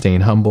you're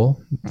staying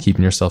humble,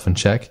 keeping yourself in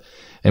check.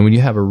 And when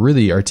you have a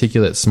really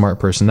articulate, smart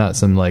person, not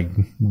some like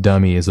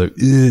dummy is like,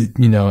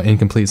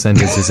 incomplete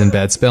sentences and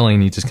bad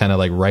spelling, you just kind of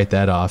like write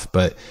that off,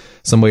 but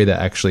somebody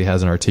that actually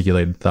has an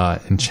articulated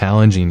thought and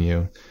challenging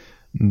you,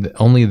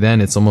 only then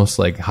it's almost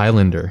like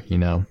Highlander,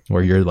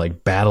 where you're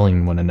like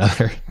battling one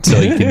another so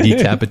you can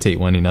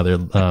decapitate one another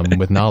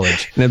with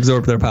knowledge and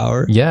absorb their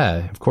power.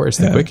 Yeah, of course.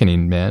 The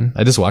Quickening, man.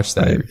 I just watched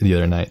that the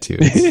other night too.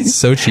 It's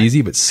so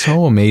cheesy, but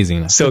so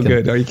amazing. So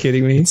good. Are you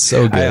kidding me? It's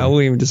so good. I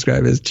won't even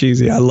describe it as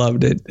cheesy. I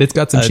loved it. It's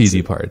got some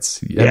cheesy parts.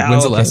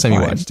 When's the last time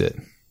you watched it?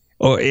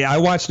 Oh, yeah, I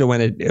watched it when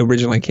it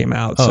originally came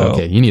out. Oh,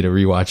 okay. You need to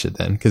rewatch it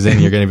then, because then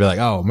you're going to be like,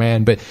 oh,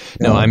 man. But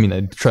no, I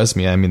mean, trust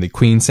me. I mean, the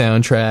Queen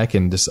soundtrack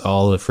and just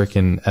all the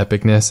freaking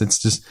epicness. It's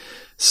just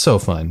so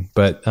fun.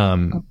 But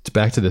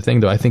back to the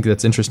thing, though, I think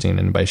that's interesting.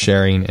 And by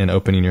sharing and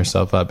opening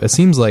yourself up, it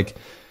seems like,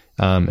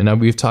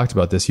 and we've talked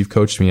about this, you've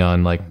coached me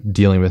on like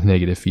dealing with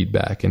negative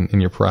feedback and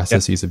your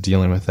processes of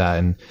dealing with that.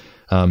 And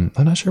I'm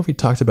not sure if we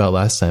talked about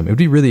last time. It would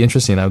be really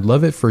interesting. I would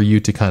love it for you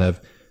to kind of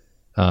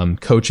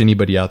coach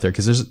anybody out there,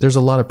 because there's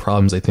a lot of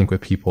problems I think with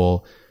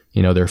people,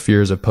 their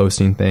fears of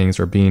posting things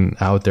or being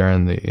out there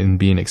and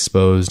being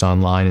exposed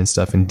online and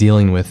stuff, and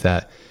dealing with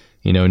that,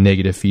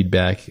 negative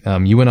feedback.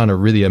 You went on a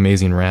really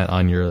amazing rant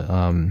on your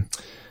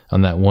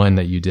on that one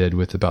that you did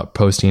with about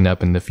posting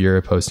up and the fear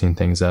of posting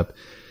things up,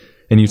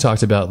 and you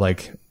talked about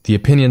like the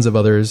opinions of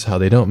others, how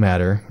they don't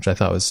matter, which I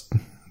thought was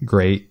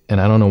great, and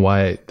I don't know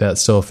why that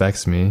still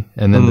affects me.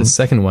 And then the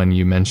second one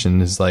you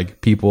mentioned is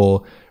like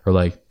people or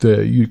like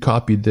you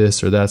copied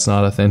this or that's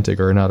not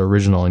authentic or not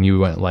original, and you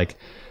went like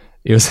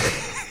it was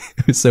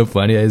it was so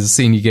funny. I was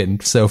seeing you getting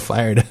so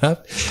fired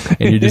up,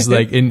 and you're just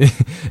like and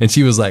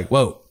she was like,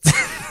 whoa.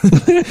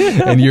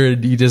 And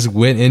you just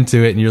went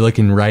into it, and you're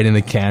looking right in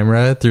the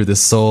camera through the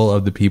soul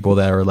of the people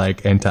that were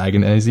like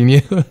antagonizing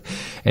you,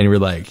 and you were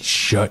like,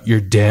 shut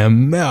your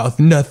damn mouth,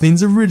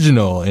 nothing's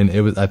original. And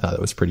I thought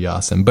it was pretty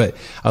awesome. But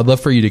I'd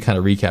love for you to kind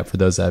of recap for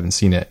those that haven't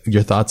seen it,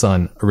 your thoughts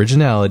on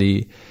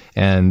originality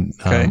and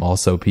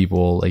also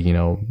people like,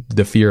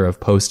 the fear of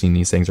posting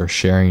these things or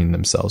sharing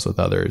themselves with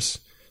others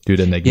due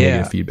to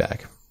negative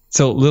feedback.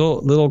 So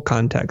little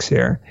context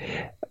here.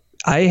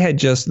 I had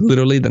just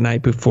literally the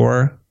night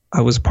before,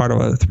 I was part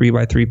of a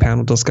 3x3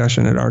 panel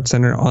discussion at Art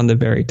Center on the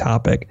very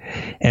topic.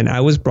 And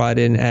I was brought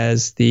in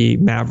as the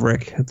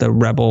maverick, the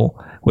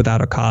rebel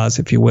without a cause,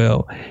 if you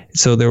will.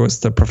 So there was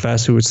the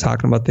professor who was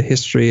talking about the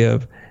history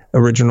of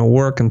original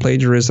work and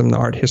plagiarism, the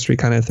art history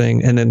kind of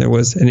thing. And then there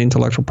was an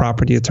intellectual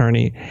property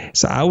attorney.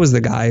 So I was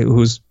the guy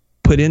who's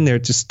put in there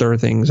to stir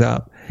things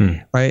up.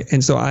 Right.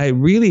 And so I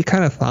really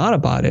kind of thought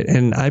about it,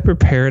 and I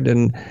prepared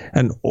an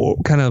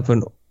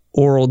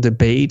oral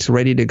debate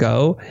ready to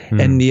go.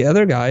 And the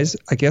other guys,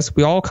 I guess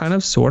we all kind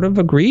of sort of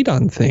agreed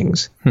on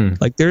things.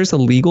 Like there's a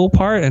legal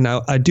part. And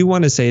I do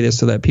want to say this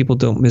so that people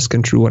don't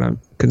misconstrue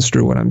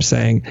what I'm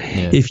saying.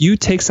 Yeah. If you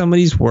take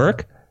somebody's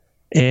work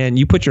and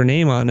you put your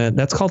name on it,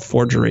 that's called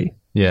forgery.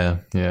 Yeah.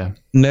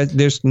 And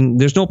there's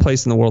no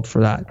place in the world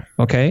for that.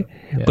 Okay.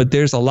 Yeah. But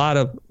there's a lot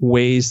of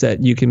ways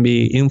that you can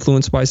be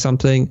influenced by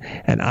something.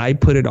 And I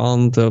put it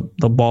on the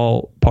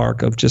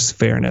ballpark of just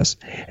fairness.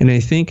 And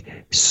I think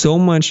so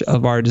much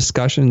of our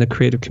discussion in the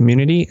creative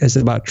community is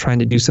about trying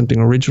to do something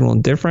original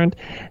and different,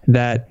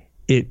 that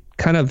it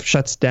kind of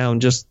shuts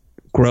down just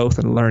growth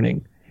and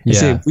learning. Yeah.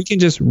 So if we can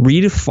just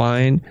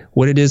redefine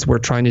what it is we're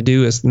trying to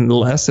do, is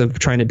less of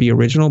trying to be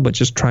original, but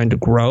just trying to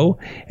grow.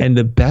 And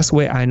the best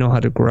way I know how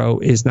to grow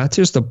is not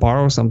just to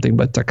borrow something,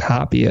 but to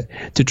copy it,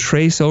 to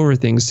trace over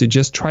things, to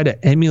just try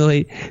to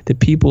emulate the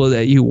people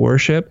that you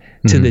worship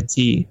to the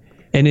T.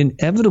 And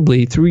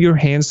inevitably, through your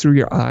hands, through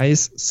your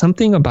eyes,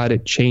 something about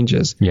it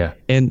changes. Yeah.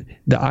 And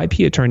the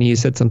IP attorney, he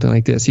said something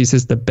like this. He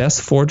says the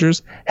best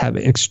forgers have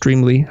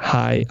extremely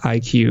high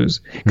IQs,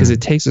 because it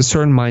takes a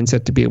certain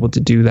mindset to be able to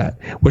do that.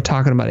 We're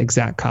talking about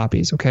exact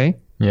copies, okay?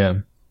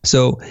 Yeah.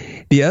 So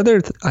the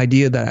other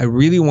idea that I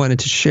really wanted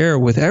to share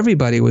with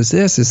everybody was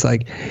this, is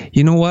like,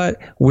 you know what?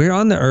 We're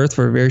on the earth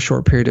for a very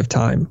short period of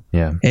time.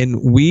 Yeah.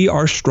 And we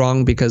are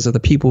strong because of the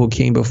people who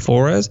came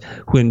before us,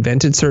 who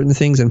invented certain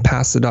things and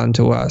passed it on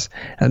to us.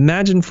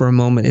 Imagine for a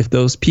moment if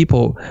those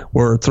people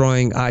were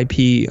throwing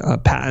IP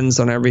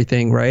patents on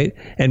everything, right?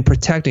 And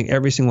protecting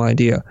every single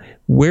idea.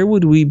 Where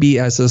would we be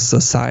as a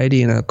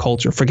society and a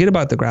culture? Forget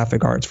about the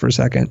graphic arts for a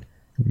second.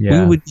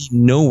 Yeah. We would be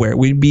nowhere.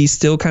 We'd be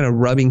still kind of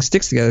rubbing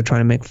sticks together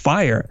trying to make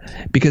fire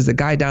because the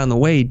guy down the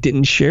way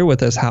didn't share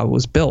with us how it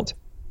was built.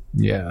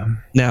 Yeah.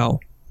 Now,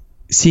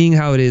 seeing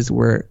how it is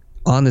we're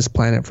on this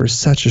planet for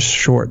such a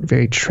short,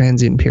 very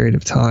transient period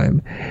of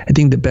time, I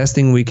think the best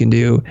thing we can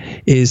do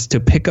is to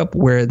pick up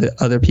where the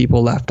other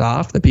people left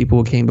off, the people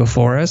who came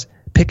before us,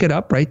 pick it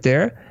up right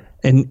there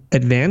and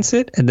advance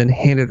it and then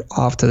hand it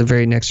off to the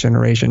very next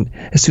generation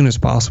as soon as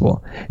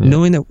possible,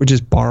 knowing that we're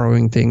just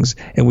borrowing things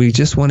and we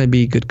just want to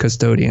be good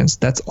custodians.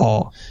 That's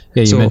all.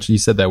 Yeah, you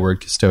said that word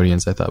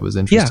custodians. I thought was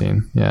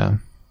interesting. Yeah.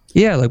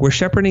 Yeah, like we're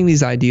shepherding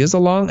these ideas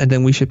along and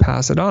then we should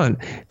pass it on.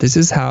 This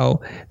is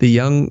how the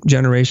young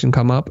generation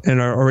come up and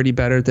are already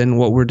better than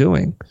what we're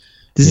doing.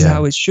 This is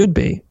how it should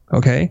be.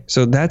 Okay,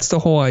 so that's the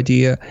whole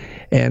idea,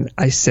 and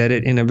I said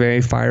it in a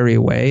very fiery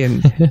way,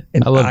 and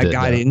I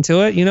got into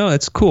it. You know,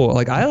 it's cool.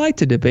 Like I like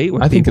to debate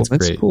with people. I think it's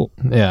great. Cool.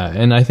 Yeah,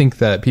 and I think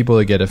that people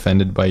that get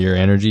offended by your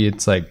energy,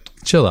 it's like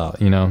chill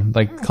out. You know,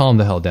 like calm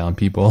the hell down,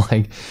 people.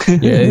 Like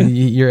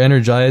you're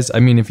energized.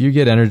 I mean, if you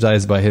get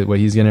energized by what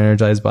he's getting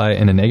energized by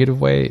in a negative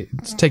way,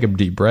 just take a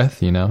deep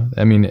breath. You know,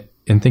 I mean.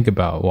 And think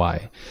about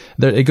why.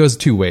 It goes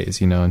two ways,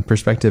 you know, and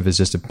perspective is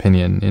just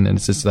opinion, and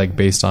it's just like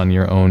based on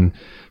your own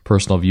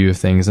personal view of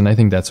things. And I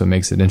think that's what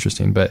makes it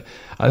interesting. But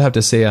I'd have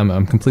to say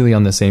I'm completely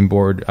on the same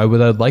board. I'd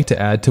like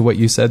to add to what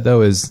you said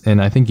though is,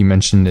 and I think you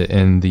mentioned it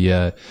in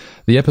the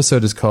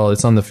episode is called,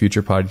 it's on the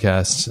Future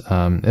podcast.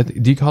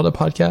 Do you call it a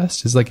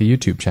podcast? It's like a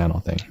YouTube channel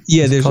thing.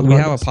 Yeah, we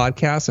have a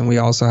podcast and we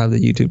also have the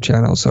YouTube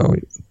channel. So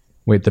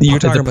wait, the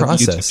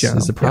process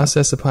is the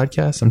process a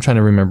podcast? I'm trying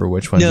to remember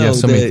which one. No, you have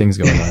so many things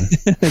going on.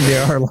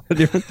 There are a lot of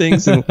different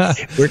things, and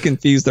we're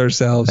confused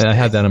ourselves. And I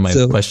had that on my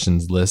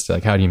questions list.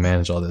 Like, how do you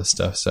manage all this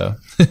stuff? So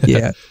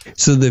yeah.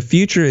 So the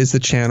Future is the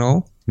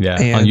channel. Yeah,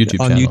 on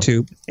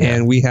YouTube.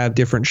 And we have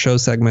different show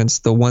segments.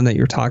 The one that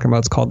you're talking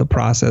about is called The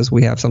Process.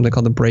 We have something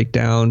called The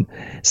Breakdown,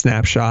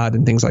 Snapshot,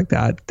 and things like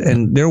that.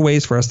 And there are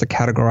ways for us to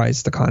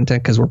categorize the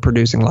content because we're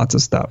producing lots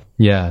of stuff.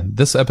 Yeah,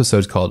 this episode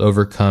is called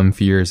Overcome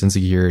Fears,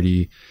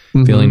 Insecurity,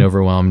 Feeling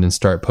Overwhelmed, and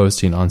Start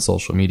Posting on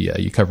Social Media.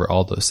 You cover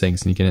all those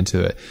things and you get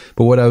into it.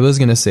 But what I was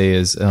going to say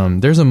is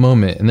there's a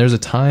moment and there's a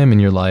time in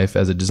your life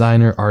as a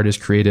designer,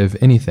 artist, creative,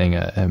 anything,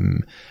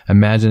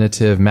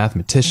 imaginative,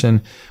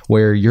 mathematician,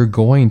 where you're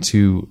going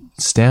to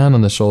stand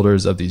on the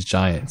shoulders of these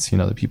giants, you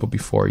know, the people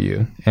before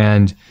you,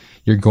 and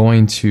you're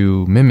going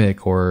to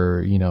mimic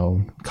or, you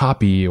know,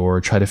 copy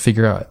or try to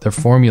figure out their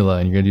formula,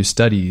 and you're going to do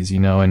studies, you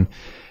know,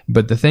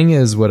 but the thing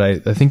is, what I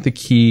think the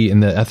key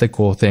and the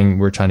ethical thing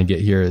we're trying to get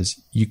here is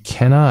you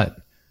cannot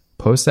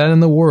post that in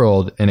the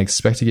world and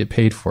expect to get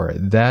paid for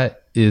it.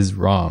 That is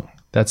wrong.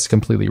 That's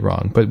completely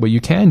wrong. But what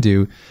you can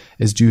do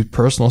is do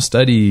personal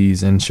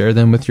studies and share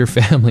them with your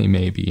family,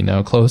 maybe, you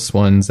know, close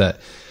ones that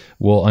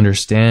will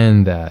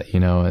understand that, you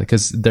know,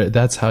 because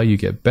that's how you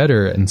get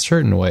better in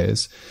certain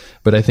ways.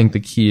 But I think the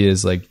key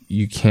is like,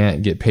 you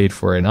can't get paid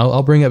for it. And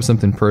I'll bring up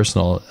something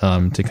personal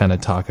to kind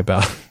of talk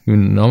about. You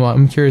know,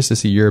 I'm curious to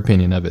see your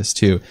opinion of this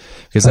too,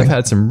 because I've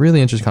had some really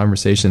interesting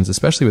conversations,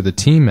 especially with the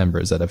team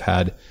members that I've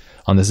had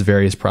on this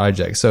various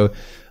project. So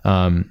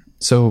I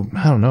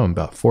don't know,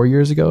 about 3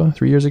 years ago,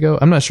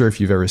 I'm not sure if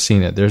you've ever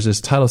seen it. There's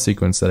this title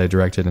sequence that I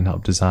directed and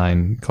helped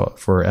design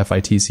for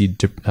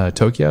FITC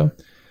Tokyo.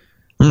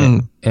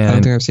 And I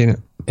don't think I've seen it.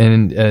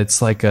 And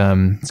it's like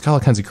it's got all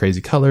kinds of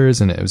crazy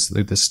colors, and it was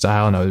like the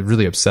style, and I was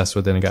really obsessed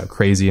with it, and it got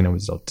crazy, and it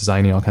was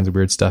designing all kinds of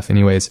weird stuff.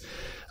 Anyways,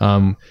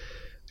 it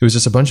was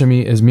just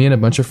it was me and a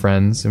bunch of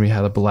friends, and we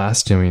had a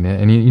blast doing it.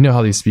 And you know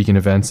how these speaking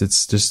events,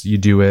 it's just you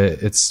do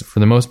it. It's for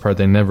the most part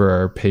they never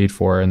are paid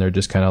for, and they're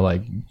just kind of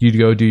like you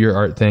go do your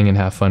art thing and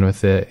have fun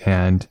with it,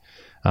 and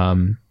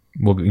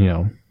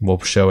we'll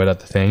show it at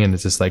the thing, and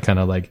it's just like kind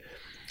of like.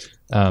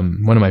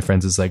 One of my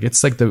friends is like,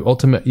 it's like the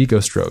ultimate ego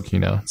stroke, you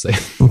know, it's like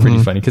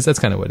pretty funny because that's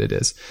kind of what it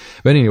is.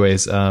 But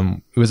anyways,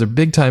 it was a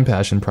big time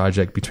passion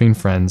project between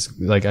friends.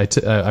 Like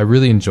I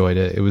really enjoyed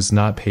it. It was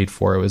not paid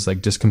for. It was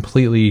like just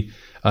completely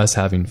us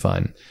having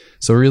fun.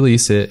 So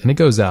release it and it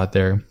goes out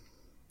there.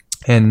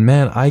 And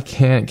man, I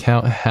can't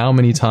count how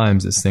many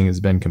times this thing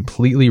has been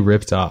completely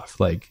ripped off,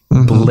 like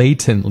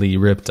blatantly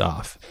ripped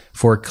off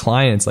for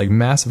clients, like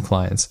massive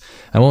clients.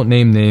 I won't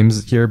name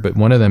names here, but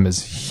one of them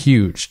is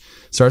huge.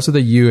 Starts with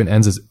a U and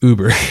ends as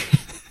Uber.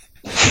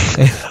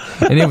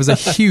 and it was a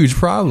huge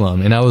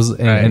problem. And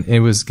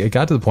it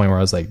got to the point where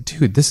I was like,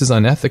 dude, this is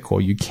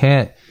unethical. You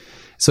can't.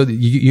 So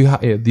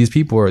these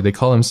people they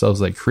call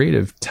themselves like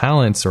creative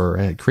talents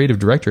or creative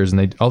directors,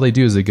 and all they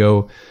do is they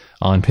go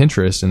on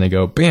Pinterest and they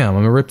go, bam, I'm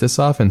gonna rip this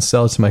off and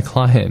sell it to my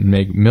client and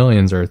make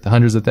millions or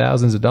hundreds of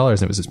thousands of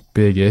dollars. And it was this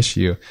big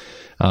issue.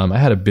 I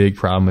had a big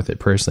problem with it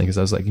personally because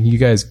I was like, you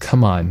guys,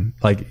 come on.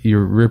 Like,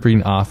 you're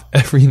ripping off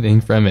everything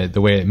from it. The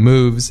way it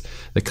moves,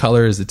 the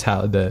colors, the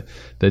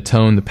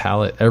tone, the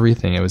palette,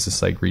 everything. It was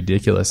just like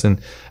ridiculous.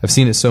 And I've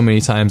seen it so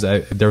many times.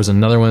 There was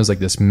another one, it was like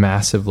this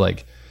massive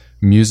like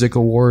music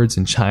awards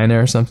in China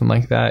or something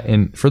like that.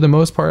 And for the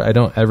most part, I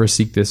don't ever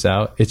seek this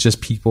out. It's just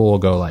people will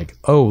go like,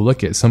 oh,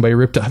 look it, somebody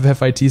ripped off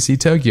FITC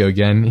Tokyo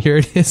again. Here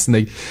it is. And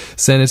they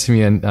send it to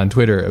me on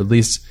Twitter, at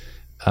least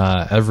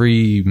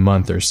every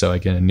month or so. I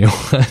get a new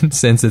one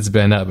since it's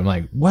been up. I'm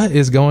like, what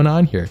is going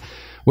on here?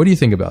 What do you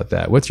think about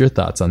that? What's your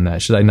thoughts on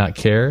that? Should I not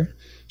care?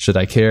 Should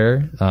I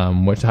care? I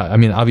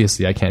mean,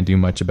 obviously I can't do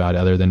much about it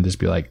other than just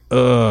be like,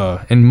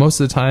 ugh. And most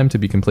of the time, to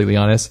be completely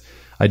honest,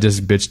 I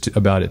just bitched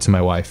about it to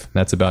my wife.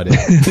 That's about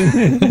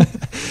it.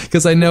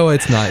 Because I know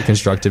it's not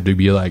constructive to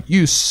be like,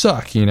 you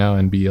suck,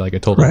 and be like a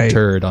total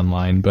turd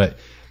online. But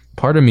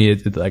part of me,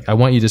 I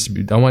want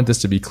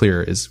this to be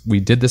clear, is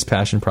we did this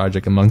passion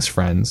project amongst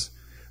friends.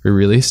 We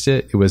released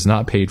it. It was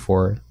not paid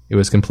for. It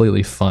was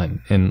completely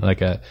fun and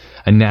like a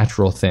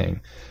natural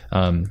thing.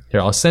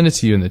 Here, I'll send it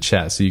to you in the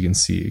chat so you can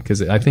see,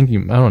 because I think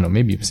I don't know,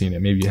 maybe you've seen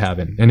it, maybe you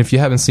haven't. And if you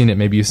haven't seen it,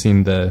 maybe you've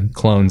seen the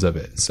clones of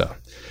it. So,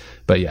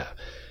 but yeah.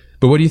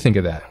 But what do you think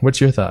of that? What's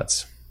your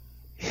thoughts?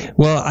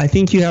 Well, I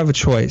think you have a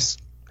choice.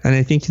 And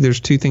I think there's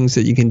two things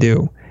that you can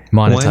do.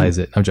 Monetize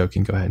it. I'm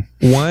joking. Go ahead.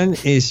 One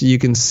is you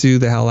can sue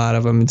the hell out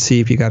of them and see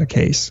if you got a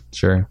case.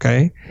 Sure.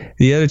 Okay.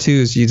 The other two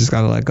is you just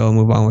got to let go and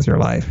move on with your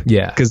life.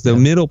 Yeah. Because the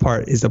middle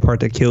part is the part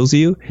that kills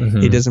you. Mm-hmm.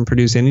 It doesn't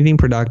produce anything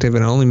productive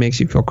and it only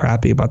makes you feel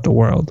crappy about the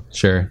world.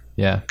 Sure.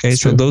 Yeah. Okay.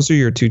 So those are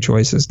your two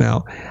choices.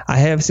 Now, I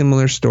have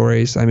similar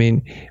stories. I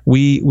mean,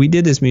 we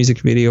did this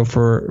music video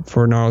for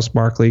Gnarls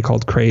Barkley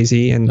called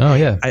Crazy. And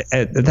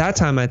at that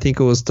time, I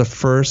think it was the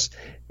first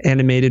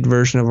animated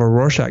version of a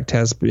Rorschach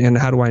test. And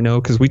how do I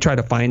know? Because we tried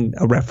to find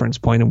a reference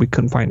point and we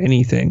couldn't find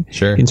anything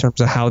in terms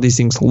of how these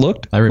things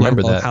looked. I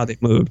remember that. How they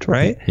moved,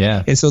 right?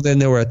 Yeah. And so then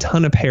there were a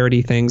ton of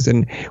parody things,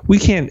 and we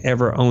can't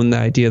ever own the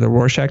idea of the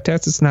Rorschach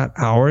test. It's not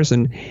ours.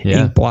 And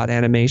ink blot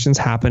animations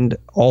happened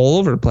all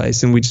over the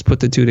place, and we just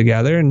put the two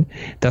together, and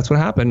that's what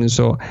happened. And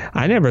so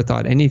I never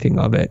thought anything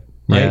of it.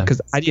 Right,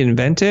 because I didn't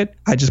invent it.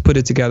 I just put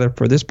it together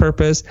for this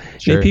purpose.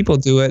 Sure. Maybe people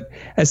do it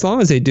as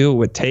long as they do it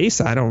with taste.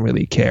 I don't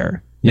really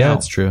care. Yeah,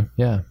 that's true.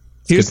 Yeah.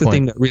 Here's the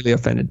thing that really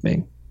offended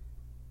me.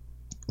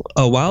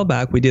 A while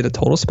back, we did a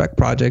total spec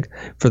project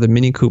for the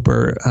Mini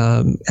Cooper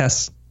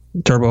S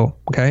Turbo.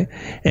 Okay,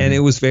 and it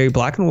was very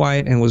black and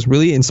white and was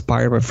really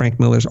inspired by Frank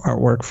Miller's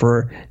artwork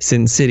for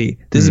Sin City.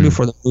 This is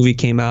before the movie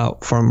came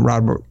out from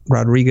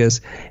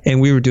Rodriguez,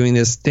 and we were doing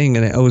this thing,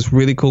 and it was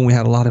really cool. And we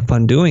had a lot of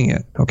fun doing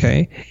it.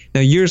 Okay,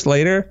 now years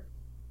later,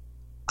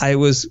 I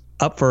was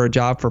up for a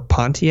job for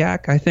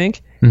Pontiac, I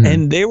think.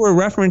 And they were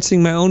referencing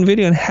my own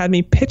video and had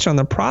me pitch on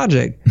the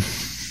project.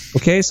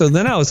 Okay, so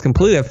then I was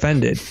completely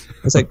offended. I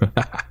was like,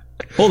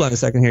 hold on a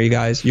second here, you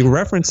guys. You're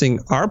referencing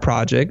our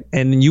project,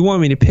 and you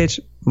want me to pitch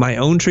my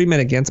own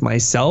treatment against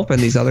myself and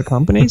these other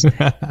companies?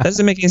 That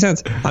doesn't make any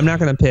sense. I'm not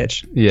going to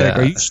pitch. Yeah. Like,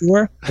 are you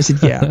sure? I said,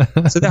 yeah.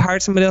 So they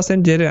hired somebody else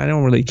and did it. I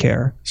don't really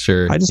care.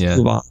 Sure. I just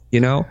move on,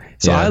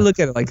 So I look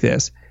at it like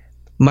this.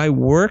 My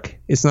work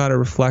is not a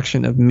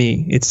reflection of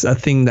me. It's a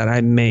thing that I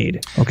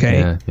made.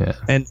 Okay. Yeah.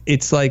 And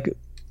it's like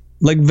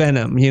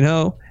Venom,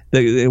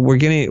 we're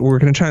going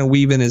to try and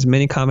weave in as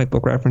many comic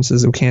book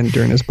references as we can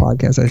during this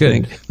podcast. I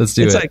think. Let's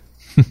do it. Like,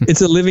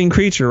 it's a living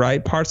creature,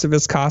 right? Parts of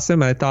its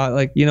costume. I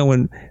thought,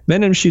 when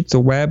Venom shoots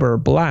a web or a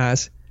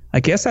blast, I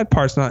guess that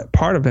part's not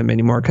part of him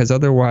anymore, because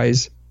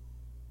otherwise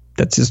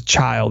that's his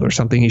child or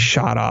something he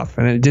shot off,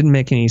 and it didn't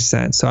make any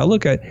sense. So I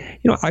look at,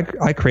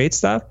 I create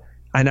stuff,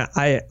 and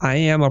I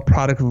am a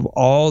product of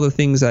all the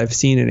things I've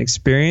seen and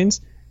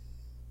experienced.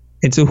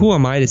 And so who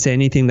am I to say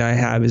anything that I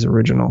have is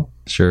original?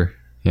 Sure.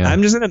 Yeah.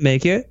 I'm just going to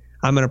make it.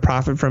 I'm going to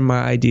profit from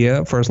my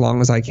idea for as long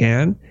as I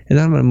can, and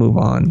then I'm going to move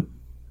on.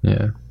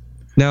 Yeah.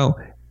 Now,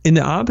 in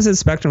the opposite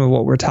spectrum of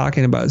what we're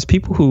talking about is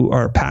people who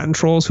are patent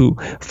trolls who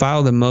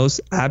file the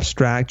most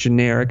abstract,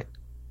 generic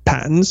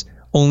patents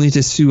only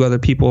to sue other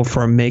people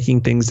for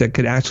making things that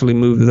could actually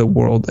move the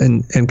world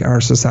and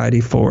our society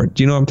forward.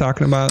 Do you know what I'm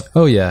talking about?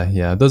 Oh,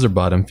 yeah. Those are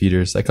bottom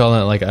feeders. I call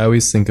it, I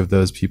always think of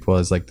those people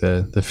as like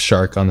the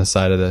shark on the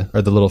side of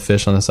or the little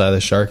fish on the side of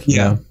the shark.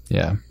 Yeah.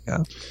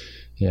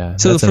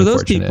 So for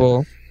those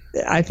people,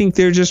 I think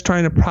they're just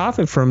trying to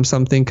profit from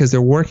something because they're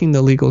working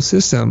the legal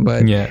system.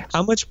 But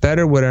how much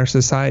better would our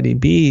society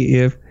be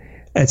if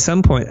at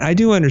some point, I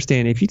do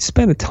understand if you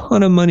spend a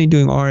ton of money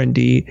doing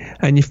R&D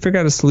and you figure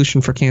out a solution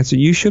for cancer,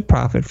 you should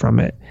profit from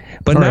it.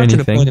 But not to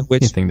the point at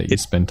which anything that you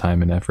spend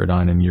time and effort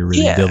on and you're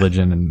really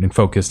diligent and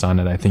focused on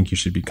it, I think you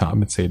should be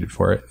compensated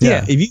for it.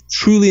 Yeah. If you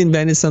truly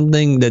invented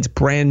something that's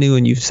brand new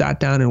and you've sat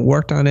down and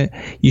worked on it,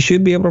 you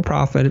should be able to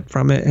profit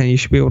from it and you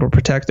should be able to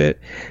protect it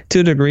to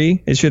a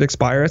degree. It should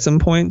expire at some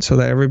point so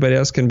that everybody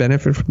else can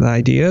benefit from the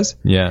ideas.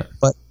 Yeah.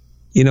 But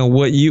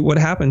what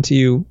happened to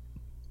you.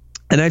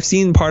 And I've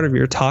seen part of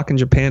your talk in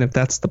Japan, if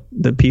that's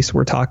the piece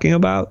we're talking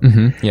about.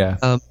 Mm-hmm.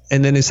 Yeah.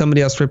 And then if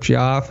somebody else rips you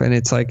off and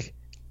it's like,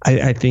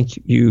 I think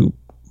you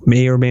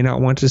may or may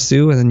not want to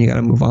sue, and then you got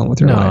to move on with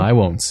your life. No, I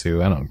won't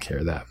sue. I don't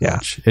care that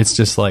much. It's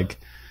just like,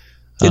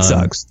 it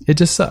sucks. It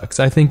just sucks.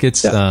 I think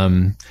it's,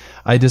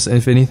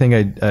 if anything,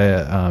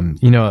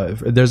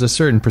 there's a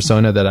certain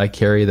persona that I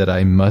carry that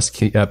I must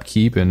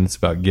keep, and it's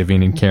about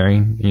giving and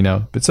caring,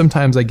 but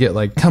sometimes I get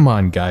like, come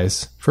on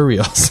guys, for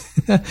reals.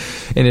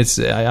 And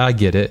I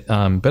get it.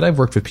 But I've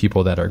worked with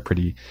people that are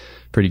pretty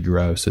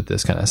gross with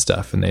this kind of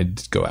stuff, and they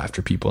go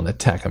after people and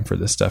attack them for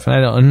this stuff. And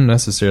I don't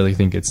necessarily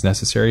think it's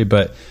necessary,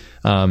 but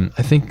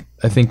I think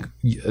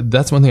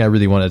that's one thing I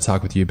really wanted to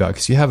talk with you about,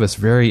 because you have this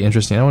very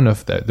interesting, I don't know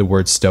if the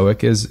word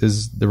stoic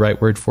is the right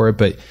word for it,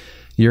 but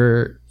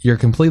you're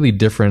completely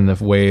different in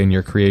the way in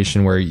your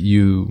creation where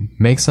you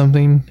make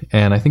something.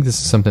 And I think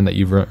this is something that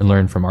you've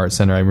learned from Art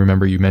Center. I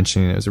remember you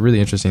mentioning it was a really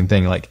interesting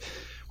thing. Like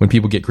when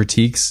people get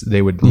critiques,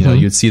 they would,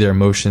 you'd see their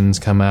emotions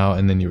come out,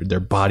 and then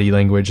their body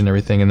language and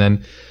everything. And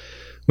then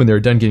when they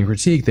were done getting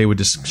critiqued, they would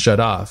just shut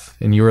off.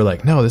 And you were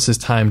like, no, this is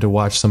time to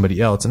watch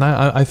somebody else. And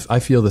I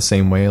feel the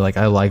same way. Like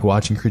I like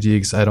watching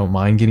critiques. I don't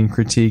mind getting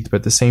critiqued, but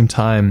at the same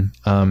time,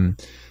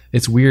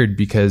 it's weird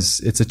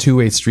because it's a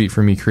two-way street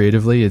for me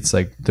creatively. It's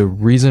like the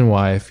reason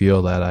why I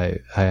feel that I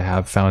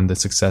have found the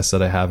success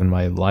that I have in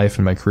my life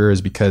and my career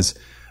is because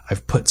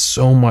I've put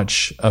so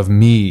much of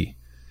me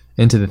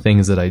into the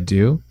things that I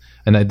do.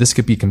 And this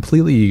could be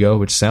completely ego,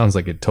 which sounds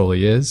like it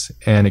totally is.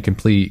 And it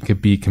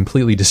could be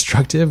completely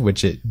destructive,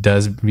 which it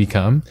does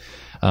become.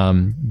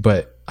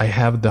 But I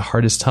have the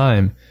hardest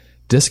time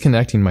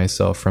disconnecting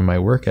myself from my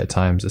work at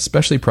times,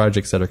 especially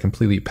projects that are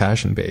completely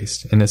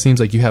passion-based. And it seems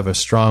like you have a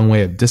strong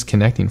way of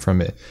disconnecting from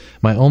it.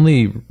 The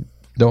only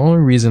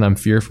reason I'm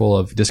fearful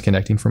of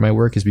disconnecting from my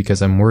work is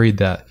because I'm worried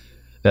that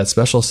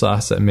special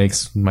sauce that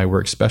makes my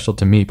work special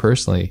to me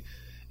personally,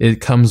 it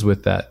comes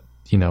with that,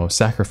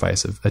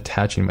 sacrifice of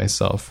attaching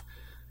myself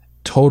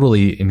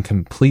totally and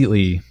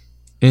completely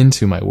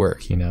into my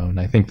work, and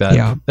I think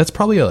that that's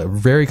probably a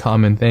very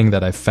common thing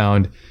that I've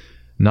found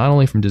not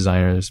only from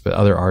designers, but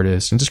other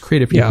artists and just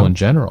creative people in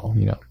general,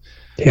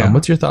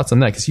 what's your thoughts on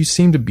that? Because you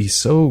seem to be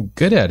so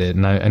good at it,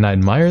 and I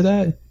admire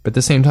that, but at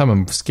the same time,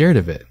 I'm scared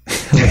of it.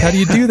 Like, how do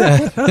you do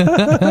that?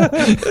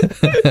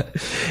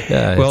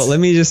 Well, let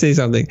me just say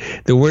something.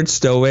 The word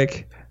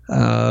stoic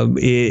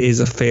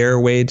is a fair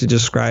way to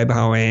describe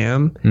how I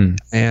am,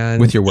 and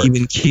with your work,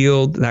 even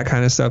keeled, that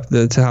kind of stuff,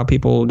 to how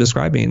people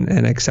describe me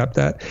and accept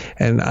that.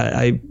 And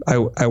I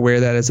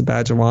wear that as a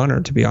badge of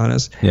honor, to be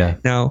honest. Yeah.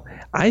 Now,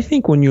 I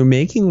think when you're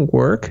making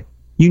work,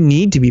 you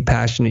need to be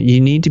passionate. You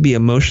need to be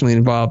emotionally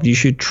involved. You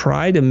should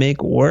try to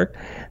make work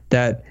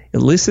that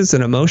elicits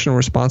an emotional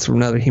response from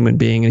another human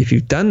being. And if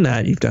you've done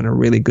that, you've done a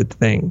really good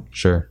thing.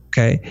 Sure.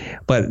 Okay.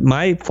 But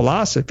my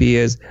philosophy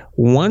is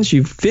once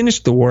you've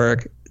finished the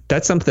work,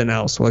 that's something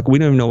else. Like, we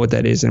don't even know what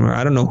that is anymore.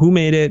 I don't know who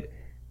made it.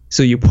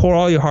 So you pour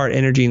all your heart,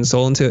 energy, and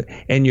soul into it,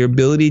 and your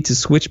ability to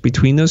switch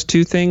between those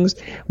two things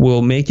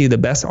will make you the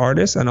best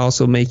artist and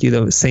also make you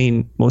the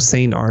most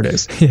sane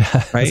artist. Yeah,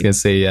 right? I was gonna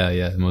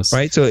say most.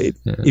 Right. So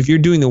if you're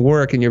doing the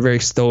work and you're very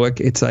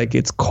stoic, it's like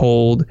it's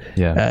cold.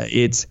 Yeah.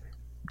 It's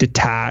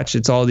detached.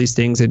 It's all these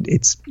things.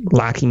 It's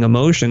lacking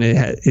emotion.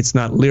 It's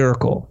not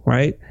lyrical.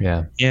 Right.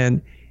 Yeah.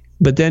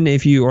 But then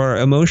if you are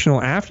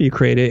emotional after you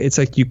create it, it's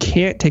like you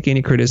can't take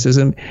any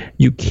criticism.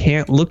 You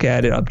can't look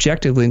at it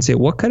objectively and say,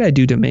 what could I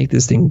do to make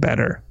this thing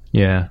better?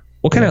 Yeah.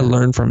 What can I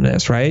learn from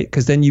this, right?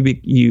 Because then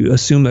you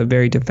assume a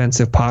very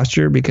defensive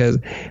posture because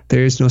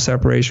there is no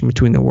separation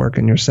between the work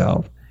and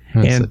yourself.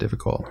 That's so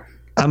difficult.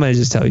 I'm going to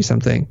just tell you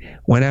something.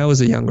 When I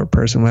was a younger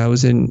person, when I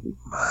was in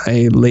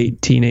my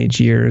late teenage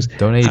years.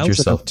 Don't age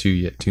yourself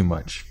too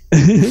much.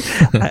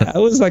 I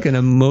was like an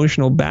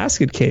emotional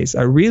basket case.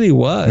 I really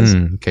was.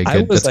 Okay,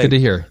 good. That's good to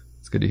hear.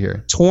 It's good to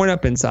hear. Torn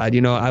up inside.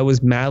 I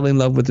was madly in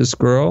love with this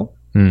girl.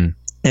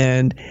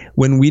 And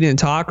when we didn't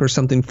talk or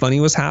something funny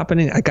was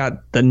happening, I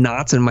got the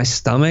knots in my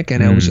stomach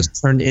and I was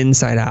just turned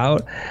inside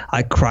out.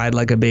 I cried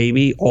like a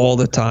baby all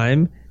the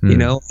time,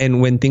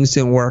 and when things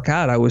didn't work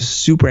out, I was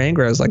super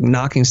angry. I was like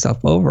knocking stuff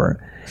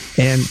over.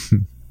 And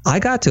I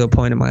got to a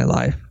point in my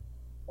life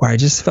where I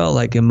just felt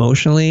like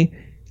emotionally,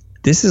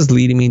 this is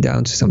leading me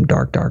down to some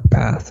dark, dark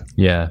path.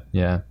 Yeah.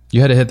 Yeah.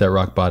 You had to hit that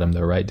rock bottom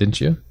though, right?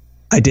 Didn't you?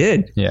 I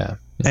did. Yeah.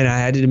 And I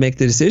had to make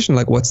the decision,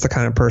 like, what's the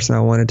kind of person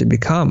I wanted to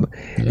become?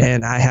 Yeah.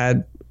 And I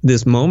had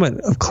this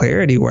moment of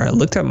clarity where I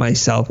looked at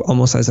myself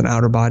almost as an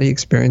outer body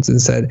experience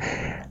and said,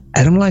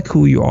 I don't like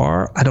who you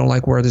are. I don't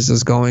like where this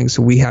is going.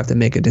 So we have to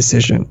make a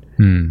decision.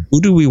 Who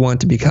do we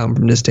want to become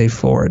from this day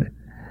forward?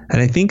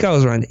 And I think I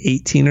was around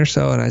 18 or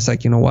so. And I was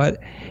like, you know what?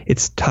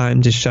 It's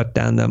time to shut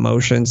down the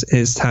emotions.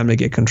 It's time to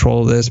get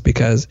control of this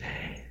because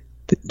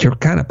you're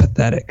kind of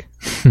pathetic.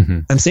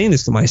 I'm saying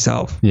this to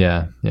myself.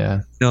 Yeah.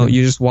 Yeah.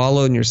 You just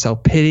wallow in your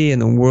self-pity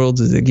and the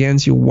world is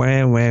against you.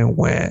 Wah, wah,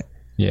 wah.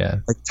 Yeah.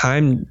 Like,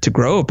 time to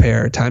grow a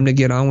pair, time to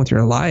get on with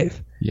your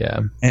life.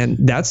 Yeah. And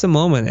that's the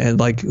moment. And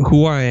like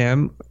who I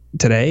am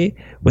today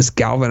was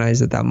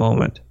galvanized at that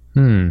moment.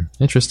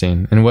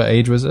 Interesting. And what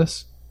age was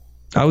this?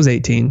 I was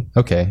 18.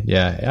 Okay,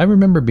 yeah, I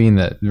remember being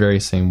that very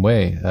same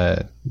way.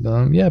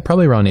 Yeah,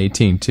 probably around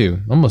 18 too.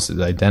 Almost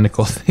an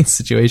identical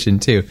situation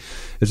too.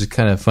 It's just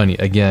kind of funny.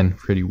 Again,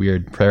 pretty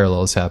weird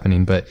parallels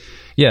happening, but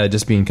yeah,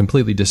 just being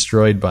completely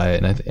destroyed by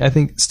it. And I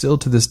think still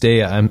to this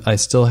day, I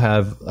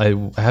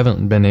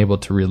haven't been able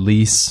to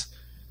release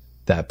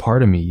that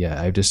part of me yet.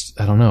 I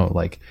don't know.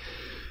 Like,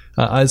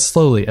 I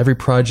slowly, every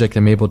project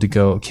I'm able to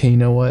go, okay, you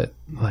know what?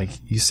 Like,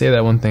 you say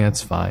that one thing,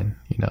 that's fine.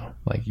 You know,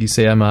 like, you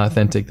say I'm not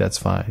authentic, that's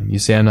fine. You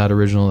say I'm not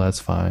original, that's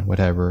fine.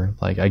 Whatever.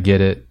 Like, I get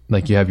it.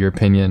 Like, you have your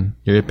opinion.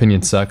 Your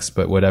opinion sucks,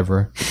 but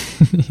whatever.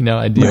 You know,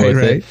 I deal with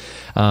it.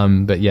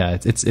 But yeah,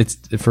 it's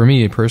for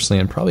me personally,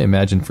 and probably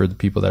imagine for the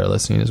people that are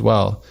listening as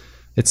well,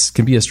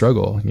 can be a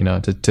struggle, you know,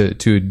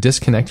 to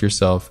disconnect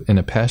yourself in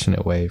a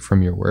passionate way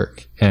from your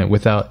work, and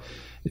without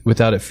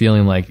it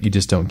feeling like you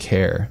just don't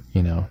care,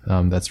 you know.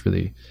 That's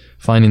really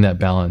finding that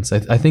balance.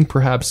 I think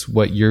perhaps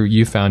what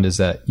you found is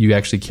that you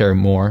actually care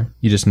more.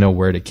 You just know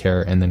where to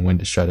care and then when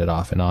to shut it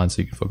off and on,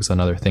 so you can focus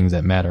on other things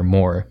that matter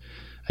more,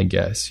 I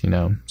guess, you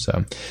know.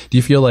 So do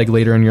you feel like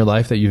later in your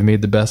life that you've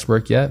made the best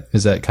work yet?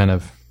 Is that kind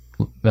of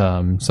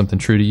something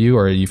true to you,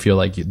 or do you feel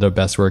like the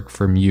best work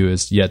from you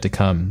is yet to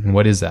come? And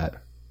what is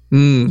that?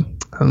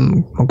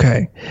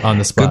 Okay. On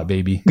the spot,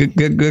 baby.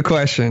 Good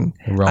question.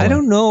 I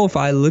don't know if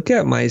I look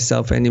at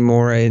myself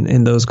anymore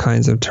in those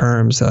kinds of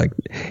terms. Like,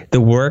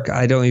 the work,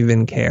 I don't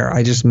even care.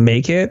 I just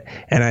make it,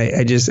 and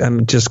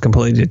I'm just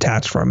completely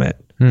detached from it.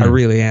 I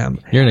really am.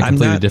 You're in a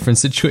completely different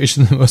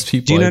situation than most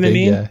people. Do you know what I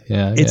mean?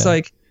 Yeah. It's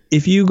like,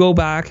 if you go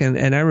back,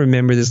 and I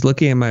remember this,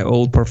 looking at my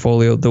old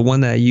portfolio, the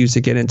one that I used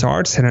to get into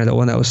Art Center, the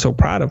one that I was so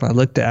proud of, I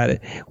looked at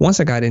it.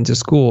 Once I got into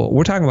school,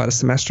 we're talking about a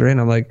semester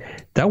in, I'm like,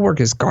 that work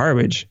is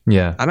garbage.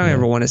 Yeah. I don't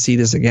ever want to see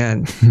this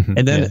again.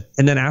 And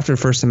then after the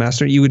first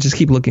semester, you would just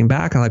keep looking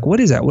back. I'm like, what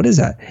is that? What is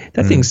that?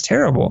 That thing's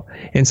terrible.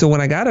 And so when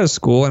I got out of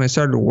school and I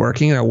started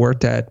working, I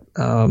worked at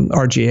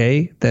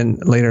RGA, then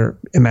later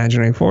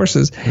Imaginary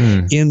Forces.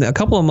 In a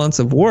couple of months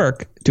of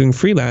work doing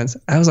freelance,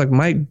 I was like,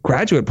 my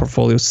graduate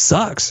portfolio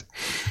sucks.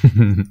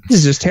 This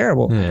is just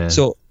terrible. Yeah.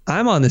 So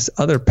I'm on this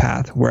other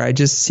path where I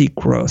just seek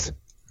growth.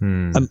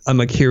 I'm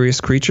a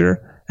curious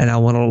creature, and I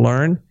want to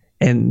learn.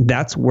 And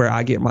that's where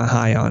I get my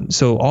high on.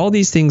 So all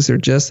these things are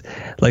just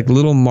like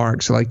little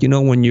marks. Like, you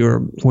know, when you're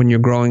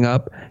growing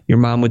up, your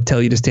mom would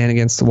tell you to stand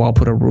against the wall,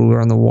 put a ruler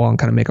on the wall, and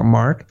kind of make a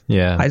mark.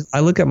 Yeah. I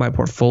look at my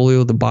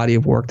portfolio, the body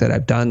of work that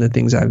I've done, the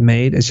things I've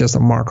made. It's just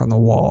a mark on the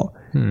wall.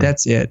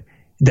 That's it.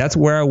 That's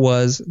where I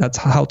was. That's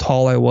how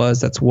tall I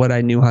was. That's what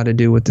I knew how to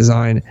do with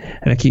design.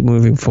 And I keep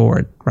moving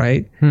forward,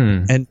 right?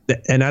 And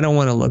I don't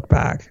want to look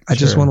back. I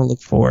just want to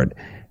look forward.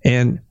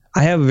 And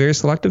I have a very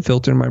selective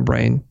filter in my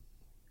brain.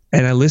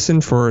 And I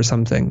listen for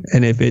something.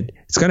 And if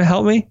it's going to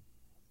help me,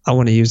 I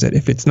want to use it.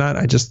 If it's not,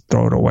 I just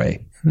throw it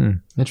away.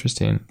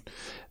 Interesting.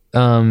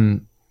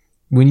 When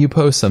you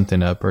post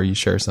something up or you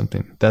share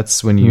something,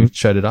 that's when you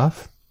shut it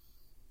off?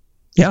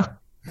 Yeah.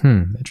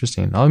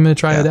 Interesting. I'm going to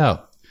try it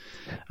out.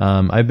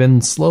 I've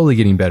been slowly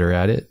getting better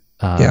at it.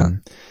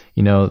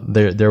 You know,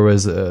 there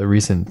was a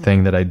recent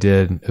thing that I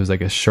did. It was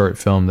like a short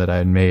film that I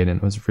had made, and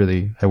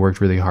I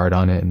worked really hard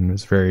on it, and it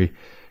was very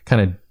kind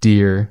of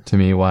dear to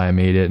me why I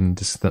made it, and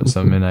just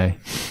something. I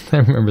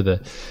remember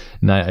the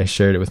night I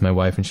shared it with my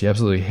wife, and she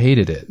absolutely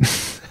hated it.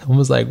 I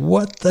was like,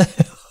 what the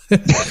hell?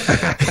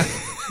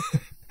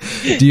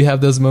 Do you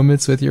have those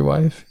moments with your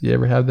wife? You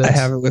ever have that? I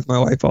have it with my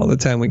wife all the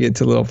time. We get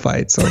into little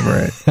fights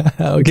over it.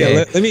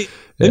 Okay.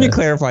 Let me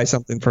clarify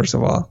something first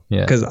of all,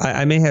 because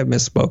I may have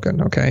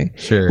misspoken. Okay.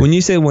 Sure. When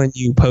you say when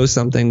you post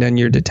something, then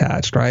you're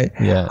detached, right?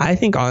 Yeah. I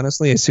think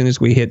honestly, as soon as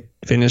we hit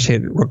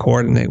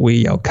record, and we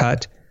yell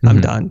cut,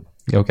 I'm done.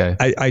 Okay.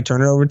 I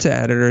turn it over to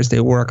editors.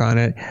 They work on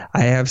it.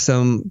 I have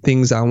some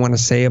things I want to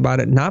say about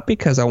it, not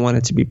because I want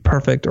it to be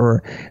perfect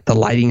or the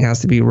lighting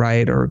has to be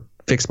right or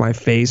fix my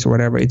face or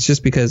whatever. It's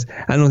just because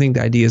I don't think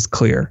the idea is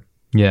clear.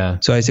 Yeah.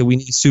 So I say we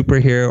need super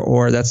here,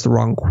 or that's the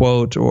wrong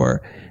quote,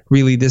 or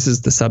really this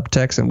is the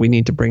subtext and we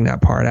need to bring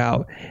that part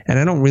out. And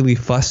I don't really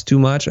fuss too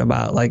much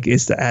about like,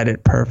 is the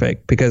edit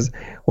perfect? Because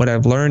what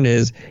I've learned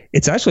is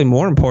it's actually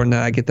more important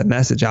that I get the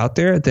message out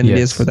there than it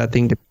is for that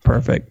thing to be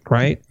perfect,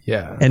 right?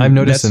 Yeah. And I've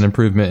noticed an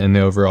improvement in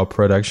the overall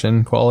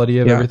production quality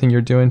of everything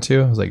you're doing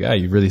too. I was like,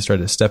 you really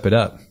started to step it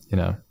up, you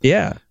know?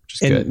 Yeah.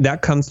 And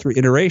that comes through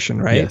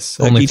iteration, right? Yes.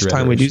 Like each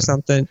time we do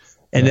something.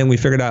 And then we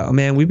figured out, oh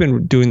man, we've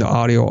been doing the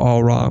audio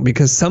all wrong,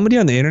 because somebody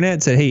on the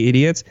internet said, hey,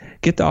 idiots,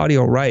 get the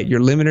audio right.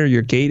 Your limiter,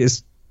 your gate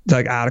is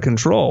like out of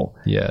control.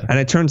 Yeah. And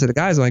I turned to the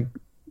guys, I'm like,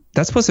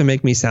 that's supposed to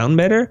make me sound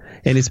better,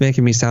 and it's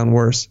making me sound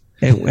worse.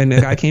 And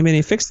the guy came in and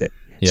he fixed it.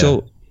 Yeah.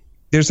 So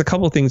there's a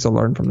couple of things to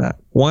learn from that.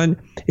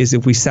 One is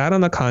if we sat on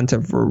the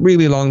content for a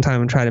really long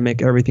time and try to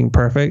make everything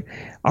perfect,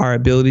 our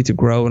ability to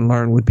grow and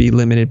learn would be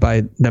limited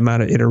by the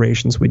amount of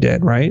iterations we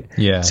did, right?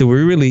 Yeah. So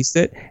we released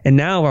it. And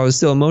now if I was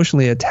still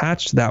emotionally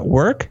attached to that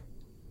work,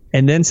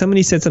 And then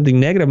somebody said something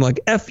negative. I'm like,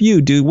 F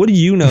you, dude. What do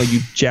you know, you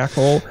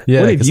jackhole?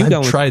 Yeah, what have because you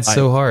done I've tried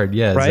so hard.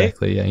 Yeah, right?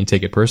 exactly. Yeah, you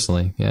take it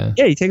personally. Yeah.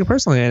 Yeah, you take it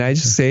personally. And I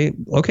just say,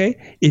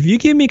 okay, if you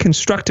give me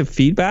constructive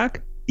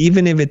feedback,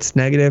 even if it's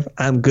negative,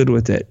 I'm good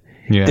with it.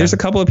 Yeah. There's a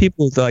couple of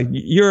people that like,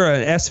 you're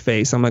an S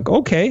face. I'm like,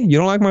 okay, you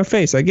don't like my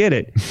face. I get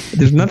it.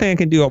 There's nothing I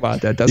can do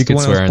about that. That's you the can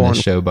one swear I was on born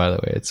this show, by the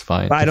way. It's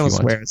fine. I don't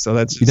swear, so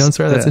that's you don't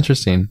swear. That's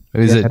interesting.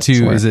 Is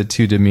it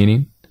too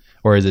demeaning,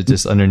 or is it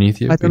just underneath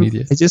you? Beneath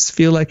you? I just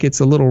feel like it's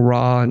a little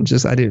raw, and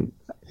just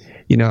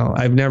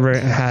I've never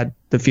had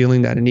the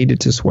feeling that I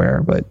needed to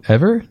swear, but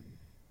ever.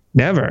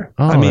 Never.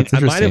 Oh, I mean, that's I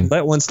might interesting. have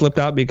let one slip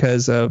out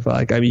because of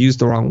like I used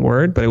the wrong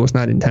word, but it was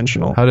not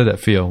intentional. How did that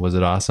feel? Was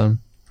it awesome,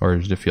 or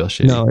did it feel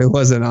shitty? No, it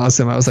wasn't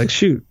awesome. I was like,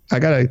 shoot, I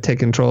gotta take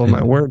control of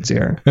my words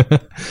here.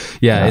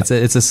 Yeah, it's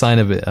a sign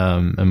of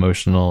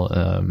emotional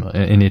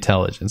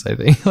intelligence. I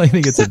think. I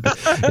think it's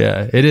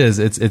yeah, it is.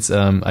 It's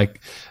like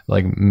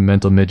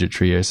mental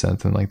midgetry or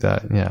something like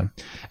that. Yeah,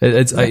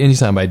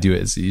 anytime I do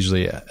it, it's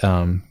usually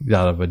out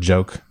of a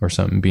joke or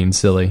something being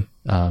silly.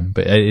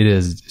 But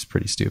it's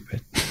pretty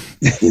stupid.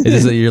 It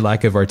is your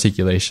lack of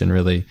articulation,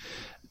 really.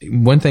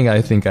 One thing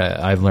I think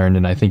I've learned,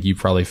 and I think you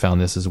probably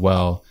found this as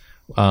well,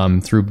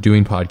 through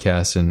doing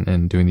podcasts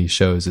and doing these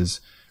shows,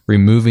 is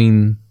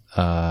removing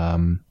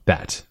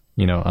that,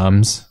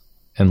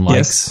 and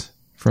likes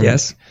from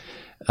yes.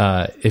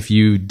 If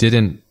you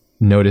didn't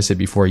notice it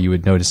before, you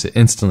would notice it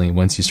instantly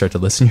once you start to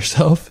listen to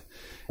yourself.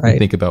 Right. And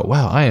think about,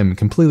 wow, I am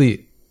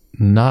completely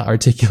not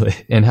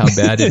articulate and how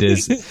bad it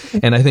is.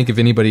 And I think if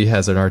anybody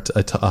has a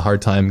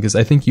hard time, because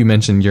I think you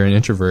mentioned you're an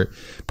introvert,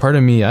 part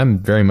of me, I'm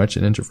very much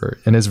an introvert,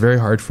 and it's very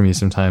hard for me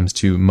sometimes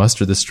to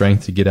muster the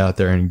strength to get out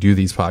there and do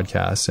these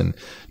podcasts and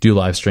do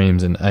live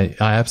streams. And I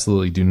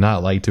absolutely do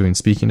not like doing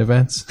speaking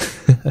events.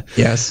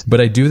 Yes. But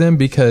I do them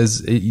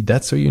because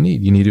that's what you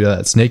need. You need to do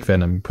that snake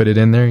venom. Put it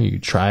in there. You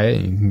try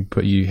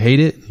it. You hate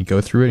it. You go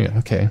through it.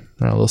 Okay,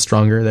 a little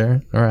stronger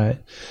there. All right.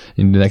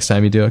 And the next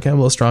time you do, okay, I'm a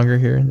little stronger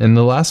here. And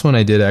the last one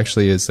I did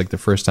actually is like the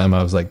first time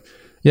I was like,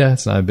 yeah,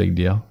 it's not a big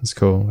deal. It's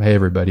cool. Hey,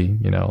 everybody,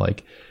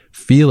 like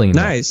feeling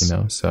nice.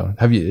 That, so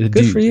have you?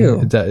 Good for you.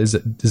 Is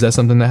that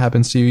something that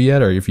happens to you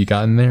yet, or have you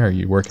gotten there? Or are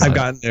you working? I've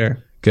gotten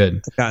there.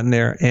 Good. I've gotten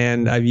there,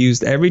 and I've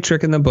used every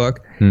trick in the book,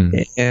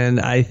 and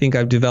I think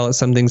I've developed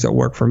some things that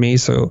work for me.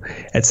 So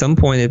at some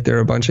point, if there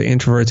are a bunch of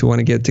introverts who want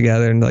to get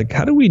together and like,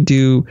 how do we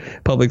do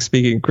public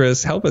speaking?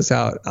 Chris, help us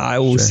out. I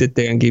will sit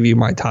there and give you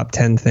my top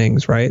 10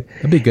 things, right?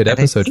 That'd be a good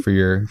episode for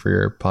your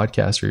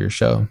podcast or your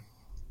show.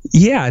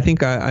 Yeah, I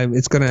think I'm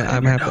gonna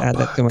have to add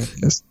that to my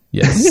list.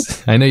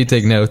 Yes, I know you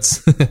take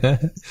notes.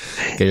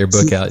 Get your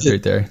book out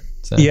right there.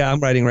 So. Yeah, I'm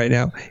writing right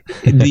now.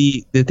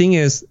 The thing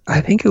is,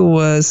 I think it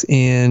was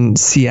in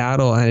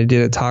Seattle, and I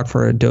did a talk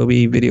for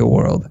Adobe Video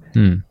World,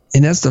 and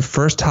that's the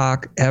first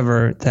talk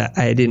ever that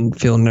I didn't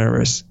feel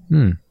nervous.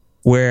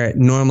 Where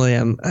normally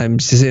I'm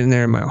sitting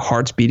there and my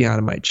heart's beating out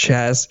of my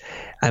chest.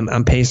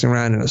 I'm pacing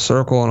around in a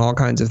circle and all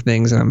kinds of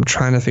things, and I'm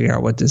trying to figure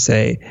out what to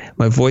say.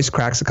 My voice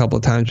cracks a couple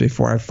of times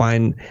before I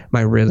find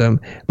my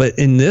rhythm. But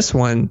in this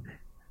one,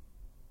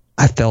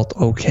 I felt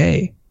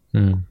okay.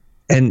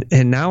 And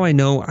now I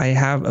know I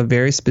have a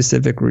very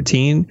specific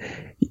routine.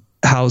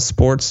 How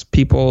sports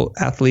people,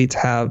 athletes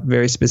have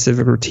very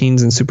specific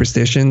routines and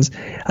superstitions.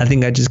 I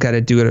think I just got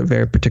to do it a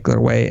very particular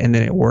way, and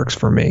then it works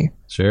for me.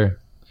 Sure.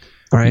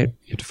 Right.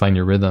 You have to find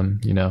your rhythm.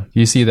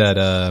 You see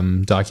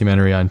that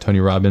documentary on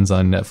Tony Robbins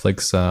on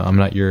Netflix, I'm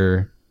Not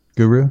Your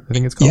Guru, I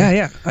think it's called.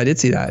 Yeah. I did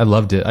see that. I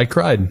loved it. I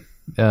cried.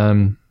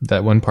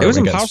 That one part. There was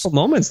some powerful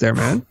moments there,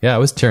 man. Yeah, I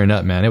was tearing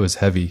up, man. It was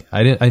heavy.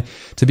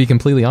 To be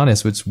completely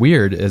honest, what's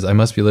weird is I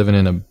must be living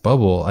in a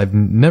bubble. I've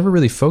never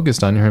really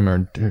focused on him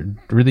or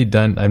really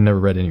I've never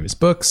read any of his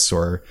books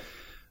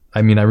I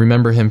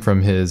remember him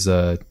from his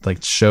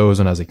shows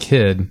when I was a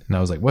kid, and I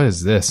was like, what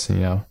is this?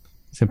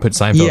 To put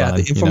Seinfeld on.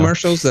 The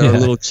infomercials that are a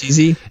little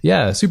cheesy.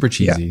 Yeah, super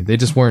cheesy. Yeah. They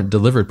just weren't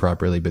delivered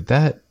properly. But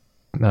that,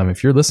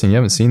 if you're listening, you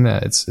haven't seen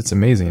that, it's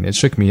amazing. It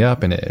shook me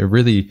up, and it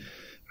really,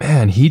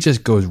 man, he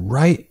just goes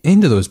right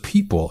into those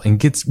people and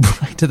gets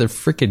right to the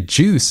freaking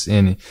juice.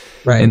 And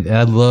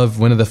I love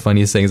one of the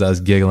funniest things. I was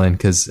giggling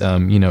because,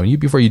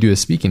 before you do a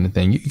speaking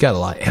thing, you got a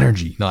lot of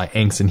energy, a lot of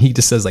angst, and he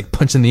just says like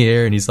punch in the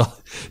air, and he's all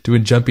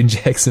doing jumping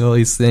jacks and all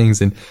these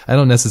things. And I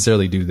don't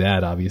necessarily do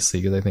that, obviously,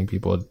 because I think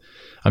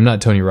I'm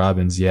not Tony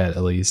Robbins yet,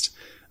 at least.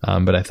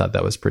 But I thought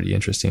that was pretty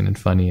interesting and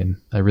funny, and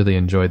I really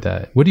enjoyed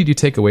that. What did you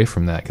take away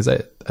from that? Because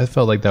I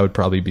felt like that would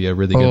probably be a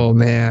really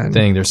good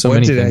thing. There's so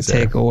many things. What did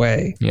I take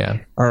away? Yeah.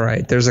 All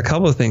right. There's a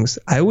couple of things.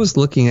 I was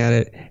looking at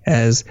it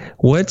as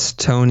what's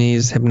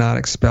Tony's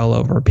hypnotic spell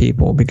over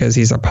people, because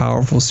he's a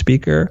powerful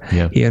speaker.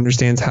 Yeah. He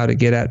understands how to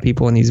get at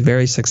people, and he's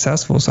very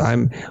successful. So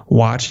I'm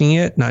watching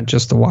it, not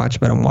just to watch,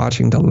 but I'm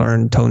watching to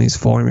learn Tony's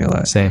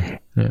formula. Same.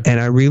 Yeah. And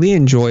I really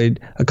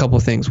enjoyed a couple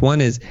of things.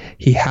 One is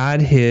he had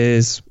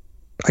his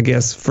I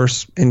guess,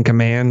 first in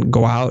command,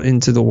 go out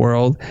into the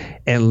world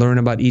and learn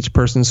about each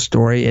person's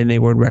story. And they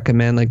would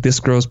recommend, like, this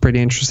girl's pretty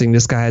interesting.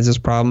 This guy has this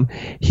problem.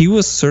 He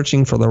was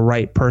searching for the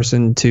right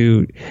person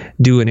to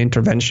do an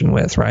intervention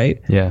with,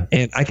 right? Yeah.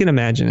 And I can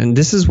imagine, and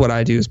this is what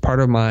I do as part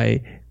of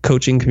my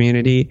coaching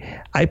community.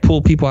 I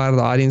pull people out of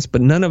the audience,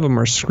 but none of them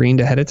are screened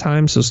ahead of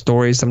time. So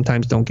stories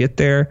sometimes don't get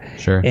there.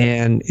 Sure.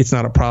 And it's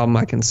not a problem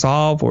I can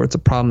solve, or it's a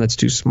problem that's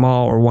too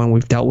small, or one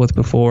we've dealt with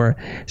before.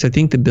 So I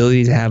think the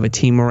ability to have a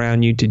team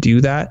around you to do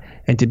that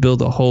and to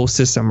build a whole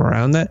system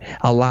around that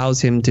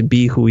allows him to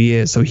be who he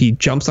is. So he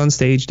jumps on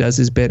stage, does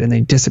his bit, and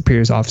then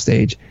disappears off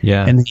stage.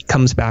 Yeah. And then he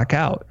comes back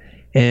out.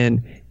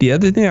 And the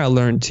other thing I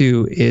learned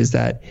too is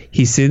that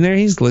he's sitting there,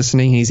 he's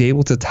listening, he's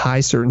able to tie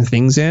certain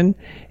things in,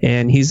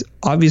 and he's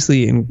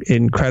obviously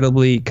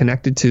incredibly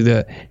connected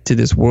to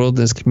this world,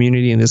 this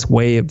community, and this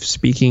way of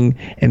speaking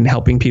and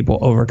helping people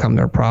overcome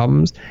their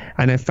problems.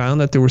 And I found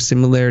that there were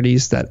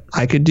similarities that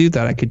I could do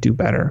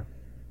better.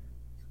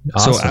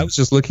 Awesome. So I was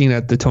just looking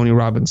at the Tony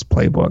Robbins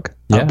playbook,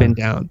 up and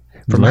down,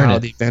 from how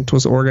the event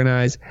was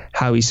organized,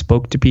 how he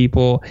spoke to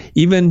people,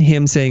 even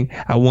him saying,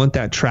 I want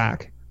that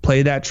track.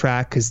 Play that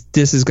track because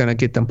this is going to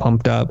get them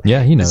pumped up.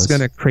 Yeah, he knows. It's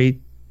going to create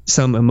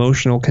some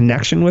emotional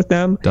connection with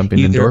them. Dumping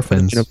either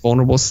endorphins. In a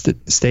vulnerable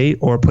state,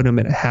 or put them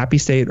in a happy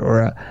state, or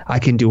a I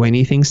can do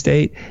anything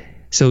state.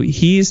 So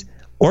he's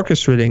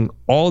orchestrating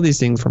all these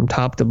things from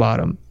top to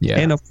bottom. Yeah.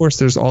 And of course,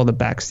 there's all the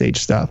backstage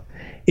stuff.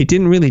 It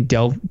didn't really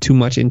delve too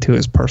much into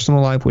his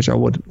personal life, which I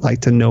would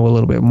like to know a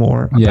little bit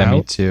more about. Yeah,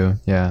 me too.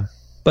 Yeah.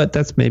 But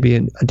that's maybe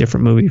a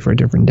different movie for a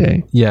different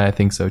day. Yeah, I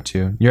think so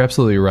too. You're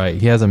absolutely right.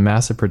 He has a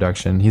massive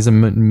production. He's a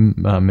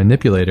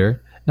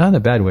manipulator, not in a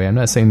bad way. I'm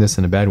not saying this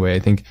in a bad way. I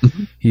think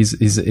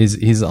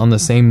he's on the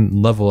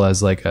same level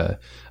as like a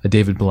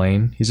David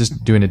Blaine. He's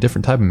just doing a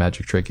different type of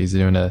magic trick. He's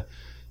doing a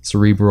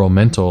cerebral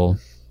mental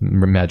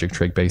magic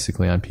trick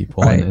basically on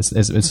people. Right. And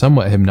it's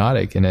somewhat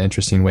hypnotic in an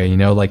interesting way, you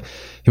know, like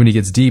when he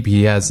gets deep,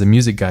 he has the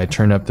music guy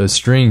turn up those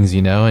strings,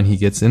 you know, and he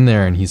gets in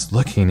there and he's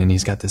looking and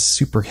he's got this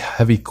super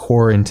heavy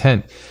core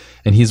intent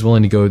and he's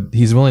willing to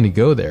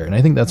go there. And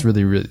I think that's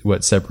really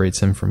what separates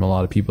him from a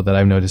lot of people that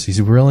I've noticed.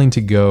 He's willing to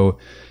go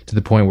to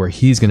the point where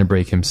he's going to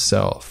break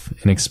himself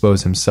and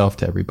expose himself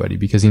to everybody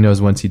because he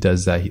knows once he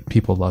does that,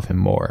 people love him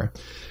more.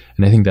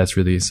 And I think that's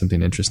really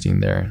something interesting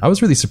there. I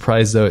was really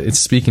surprised, though. It's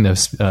speaking of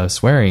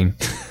swearing,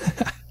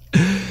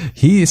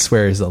 he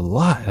swears a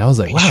lot. And I was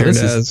like, wow,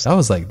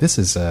 this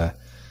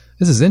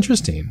is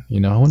interesting.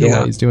 You know, I wonder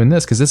why he's doing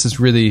this, because this is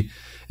really,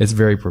 it's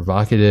very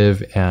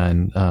provocative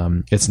and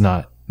it's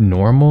not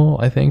normal.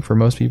 I think for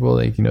most people,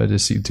 like, you know,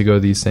 to go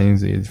these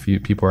things, if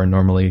people are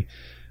normally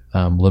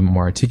a little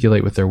more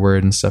articulate with their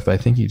word and stuff. But I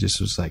think he just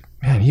was like,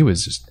 man, he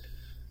was just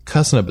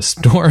cussing up a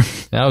storm.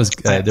 That was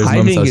I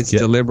think it's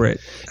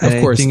deliberate. Of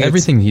course,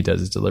 everything he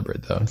does is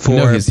deliberate, though. You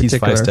know, he's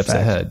 5 steps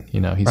ahead.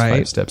 You know, he's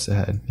 5 steps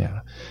ahead.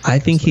 Yeah. I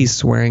think he's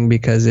swearing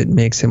because it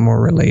makes him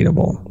more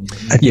relatable.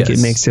 I think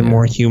it makes him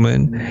more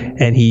human,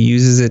 and he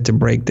uses it to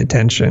break the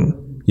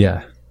tension.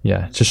 Yeah,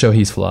 yeah, to show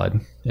he's flawed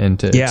and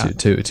to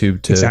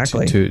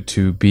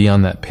be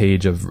on that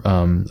page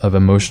of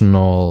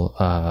emotional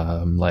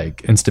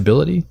like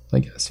instability, I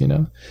guess, you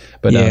know.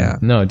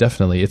 But no,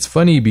 definitely, it's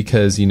funny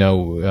because you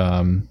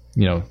know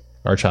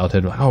our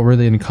childhood. Oh, we're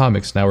into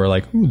comics now. We're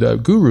like, ooh, the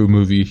Guru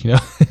movie, you know.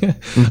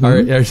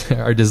 Mm-hmm.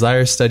 our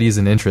desires, studies,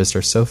 and interests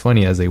are so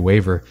funny as they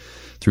waver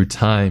through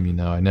time. You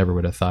know, I never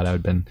would have thought I would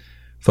have been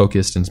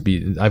focused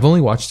and I've only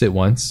watched it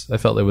once. I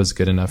felt it was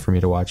good enough for me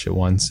to watch it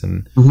once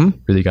and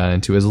really got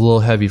into it. It was a little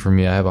heavy for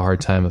me. I have a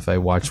hard time if I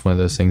watch one of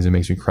those things that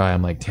makes me cry.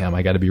 I'm like, damn,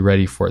 I got to be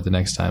ready for it the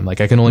next time.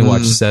 Like I can only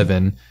watch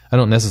 7. I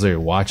don't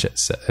necessarily watch it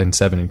in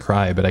 7 and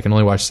cry, but I can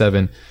only watch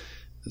 7,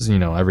 you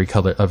know, every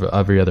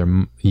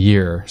other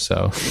year.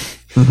 So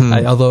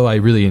although I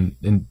really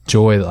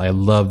enjoy, I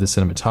love the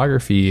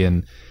cinematography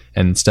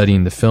and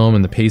studying the film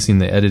and the pacing,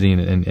 the editing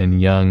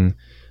and young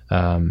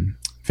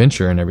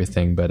Fincher and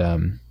everything. But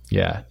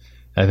yeah,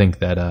 I think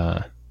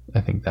that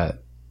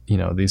you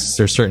know,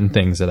 there's certain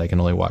things that I can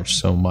only watch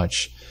so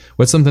much.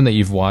 What's something that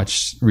you've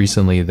watched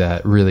recently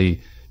that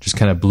really just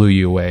kind of blew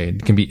you away?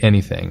 It can be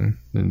anything,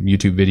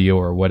 YouTube video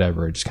or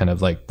whatever. It just kind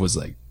of like was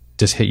like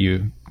just hit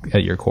you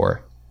at your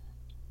core.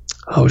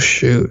 Oh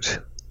shoot!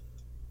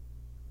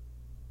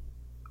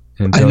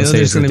 And don't say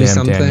there's going to be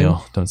something.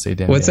 Daniel. Don't say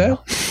Daniel. What's that?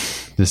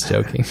 Just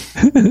joking.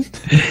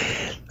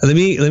 Let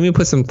me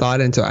put some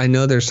thought into it. I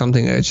know there's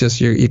something that's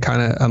just you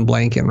kind of I'm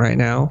blanking right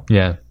now.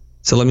 Yeah.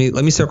 So let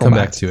me circle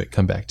back to it.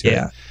 Come back to it.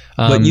 Yeah.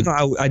 But you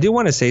know, I do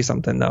want to say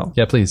something though.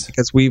 Yeah, please.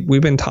 Because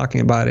we've been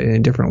talking about it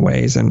in different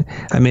ways, and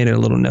I made a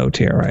little note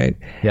here, right?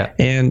 Yeah.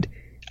 And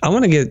I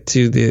want to get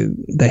to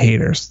the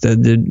haters, the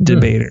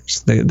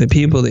debaters, the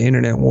people, the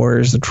internet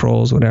warriors, the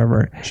trolls,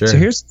 whatever. Sure. So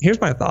here's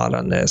my thought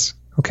on this.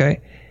 Okay.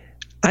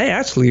 I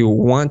actually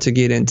want to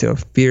get into a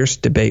fierce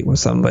debate with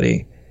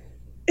somebody,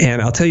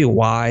 and I'll tell you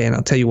why, and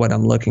I'll tell you what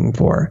I'm looking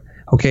for.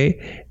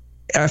 Okay.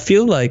 I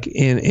feel like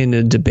in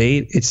a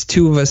debate, it's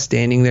two of us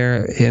standing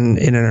there in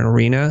an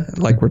arena,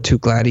 like we're two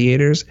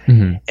gladiators.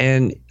 Mm-hmm.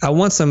 And I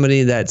want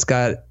somebody that's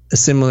got a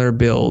similar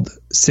build,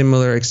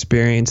 similar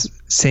experience,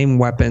 same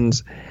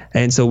weapons,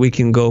 and so we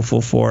can go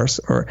full force.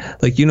 Or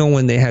like,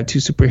 when they have two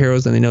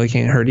superheroes and they know they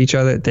can't hurt each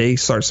other, they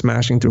start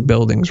smashing through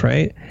buildings,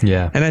 right?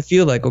 Yeah. And I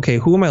feel like, okay,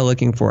 who am I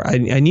looking for? I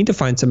need to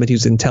find somebody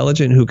who's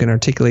intelligent, who can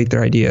articulate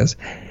their ideas.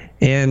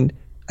 And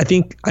I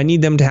think I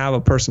need them to have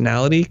a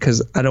personality,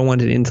 because I don't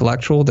want an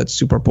intellectual that's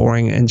super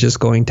boring and just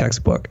going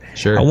textbook.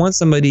 Sure. I want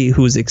somebody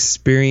who's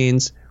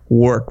experienced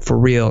work for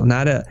real,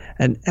 not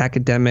an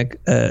academic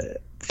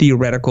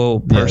theoretical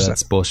person. Yeah,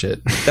 that's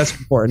bullshit. That's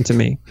important to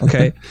me.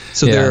 Okay.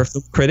 So there are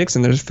film critics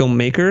and there's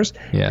filmmakers.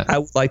 Yeah. I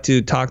would like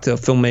to talk to a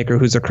filmmaker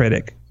who's a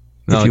critic.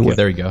 No, okay,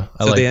 there you go.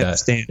 I like that. So they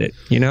understand it,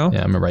 Yeah, I'm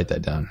going to write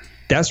that down.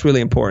 That's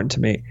really important to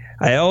me.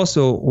 I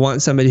also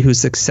want somebody who's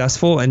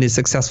successful and is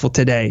successful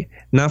today,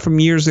 not from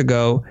years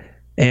ago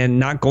and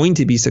not going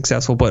to be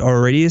successful, but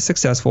already is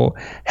successful,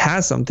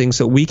 has something,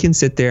 so we can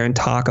sit there and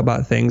talk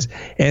about things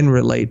and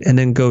relate and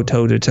then go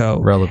toe to toe.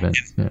 Relevant.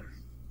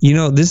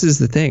 Yeah. This is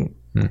the thing.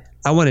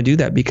 I want to do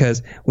that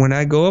because when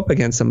I go up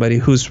against somebody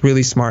who's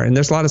really smart, and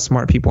there's a lot of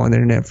smart people on the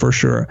internet for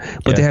sure,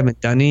 but they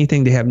haven't done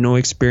anything, they have no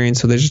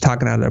experience, so they're just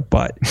talking out of their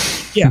butt.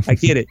 Yeah, I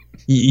get it.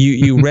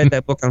 You read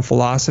that book on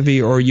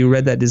philosophy, or you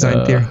read that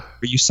design theory, or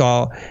you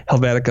saw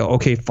Helvetica.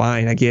 Okay,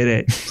 fine, I get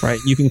it. Right?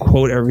 You can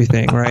quote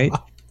everything, right?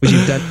 But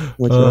you've done it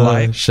with your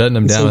life. Shutting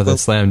them down with the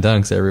slam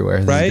dunks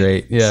everywhere. This is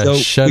great. Yeah, so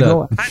shut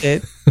up. Go at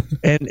it,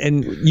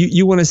 and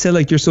you want to say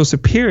like you're so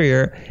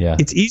superior. Yeah.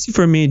 It's easy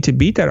for me to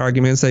beat that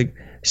argument. It's like,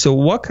 so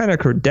what kind of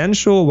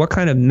credential, what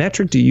kind of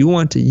metric do you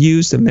want to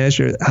use to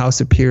measure how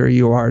superior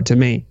you are to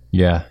me?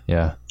 Yeah,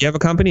 yeah. You have a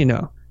company?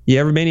 No. You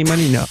ever made any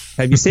money? No.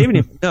 Have you saved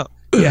any? No.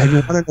 Yeah, have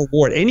you won an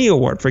award? Any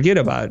award? Forget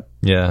about it.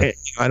 Yeah.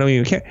 I don't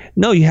even care.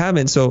 No, you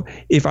haven't. So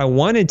if I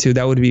wanted to,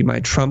 that would be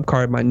my trump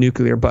card, my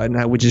nuclear button.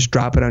 I would just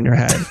drop it on your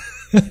head,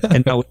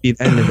 and that would be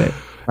the end of it.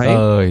 Right?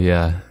 Oh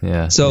yeah,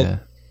 yeah. So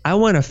I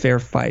want a fair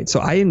fight. So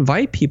I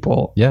invite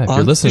people. Yeah, if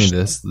you're listening to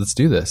this, let's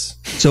do this.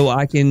 So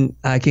I can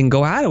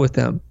go at it with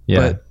them. Yeah.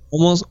 But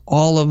almost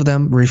all of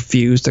them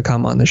refuse to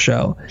come on the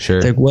show. Sure.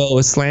 They're like, well,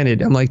 it's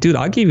slanted. I'm like, dude,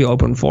 I'll give you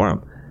open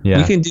forum. Yeah.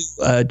 We can do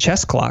a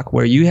chess clock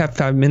where you have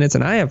 5 minutes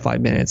and I have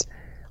 5 minutes.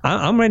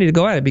 I'm ready to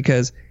go at it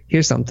because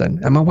here's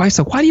something. And my wife's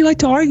like, why do you like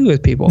to argue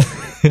with people?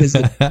 Because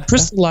it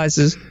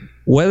crystallizes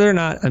whether or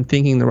not I'm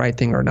thinking the right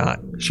thing or not.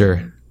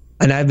 Sure.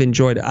 And I've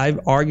enjoyed it. I've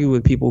argued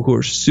with people who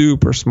are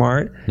super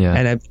smart,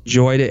 and I've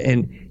enjoyed it.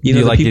 And do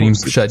you like getting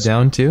shut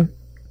down too?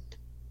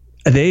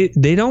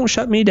 They don't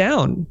shut me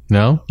down.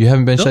 No, you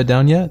haven't been shut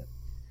down yet.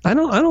 I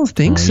don't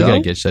think so. You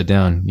gotta get shut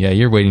down. Yeah,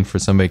 you're waiting for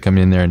somebody to come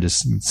in there and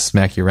just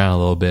smack you around a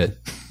little bit,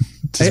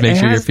 just make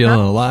sure you're feeling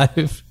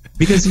alive.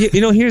 Because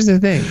here's the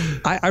thing.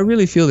 I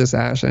really feel this,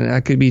 Ash, and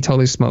I could be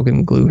totally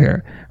smoking glue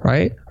here,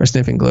 right, or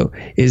sniffing glue.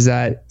 Is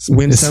that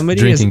when somebody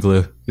drinking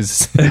glue?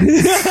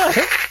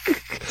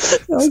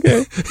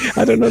 Okay,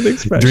 I don't know the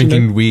expression.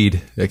 Drinking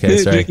weed. Okay,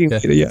 sorry. Drinking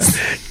weed, yeah.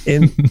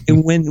 And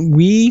when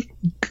we,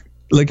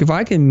 like, if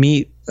I can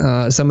meet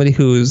somebody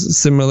who's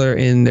similar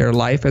in their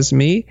life as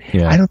me,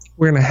 I don't think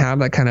we're gonna have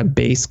that kind of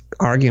base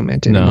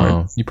argument anymore.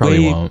 No, you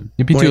probably won't.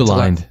 You'd be too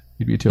aligned.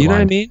 You'd be too aligned. You know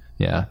what I mean?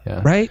 Yeah,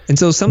 yeah. Right? And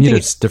so something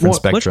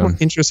different much more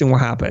interesting will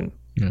happen.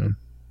 Yeah.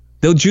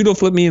 They'll judo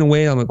flip me in a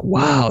way I'm like,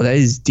 wow, that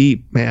is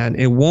deep, man.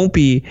 It won't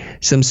be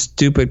some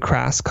stupid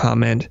crass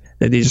comment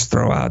that they just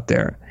throw out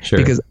there. Sure.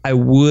 Because I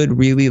would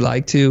really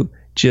like to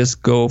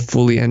just go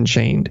fully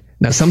unchained.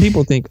 Now, some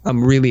people think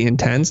I'm really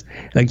intense.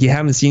 Like, you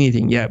haven't seen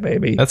anything yet,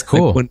 baby. That's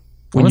cool. Like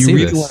when you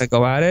really want to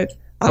go at it,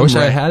 I wish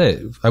I had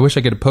it. I wish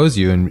I could oppose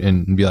you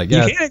and be like,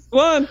 yeah. You can't. Come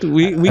on.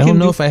 I don't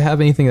know if I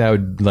have anything that I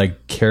would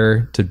like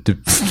care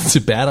to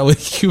battle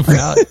with you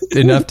about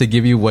enough to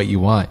give you what you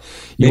want.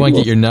 You want to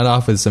get your nut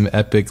off with some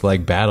epic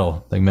like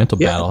battle, like mental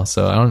battle.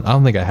 So I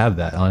don't think I have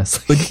that,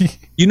 honestly. But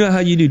you know how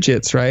you do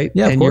jits, right?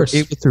 Yeah, and of course.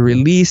 You're able to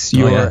release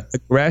your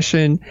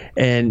aggression,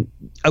 and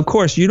of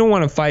course, you don't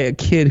want to fight a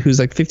kid who's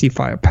like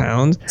 55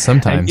 pounds.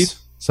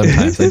 Sometimes I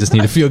just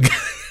need to feel good.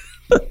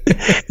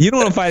 You don't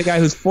want to fight a guy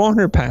who's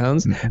 400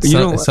 pounds.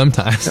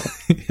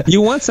 Sometimes.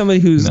 You want somebody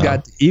who's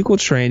got equal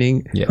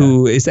training,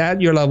 who is at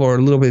your level or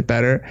a little bit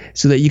better,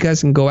 so that you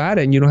guys can go at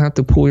it and you don't have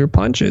to pull your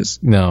punches.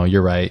 No,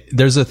 you're right.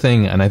 There's a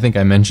thing, and I think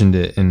I mentioned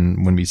it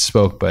when we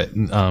spoke, but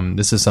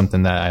this is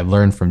something that I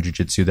learned from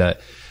jiu-jitsu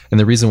and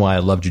the reason why I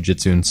love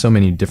jiu-jitsu in so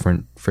many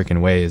different freaking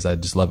ways, I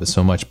just love it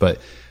so much. But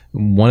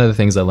one of the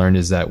things I learned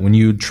is that when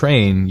you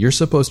train, you're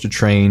supposed to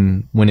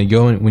train when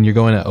you're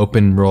going to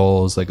open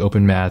rolls, like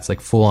open mats,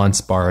 like full on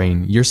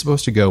sparring, you're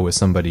supposed to go with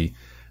somebody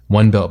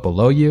one belt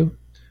below you,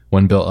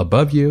 one belt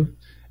above you,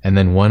 and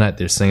then one at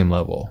their same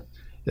level.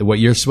 What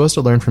you're supposed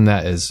to learn from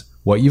that is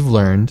what you've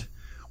learned,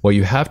 what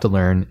you have to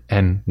learn,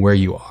 and where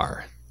you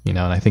are. And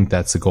I think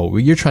that's the goal.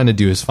 What you're trying to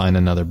do is find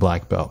another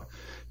black belt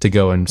to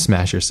go and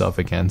smash yourself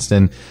against.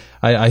 And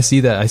I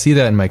see that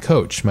in my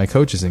coach. My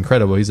coach is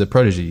incredible. He's a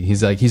prodigy.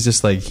 He's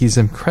he's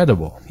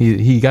incredible.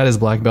 He got his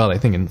black belt, I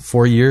think, in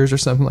 4 years or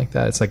something like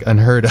that. It's like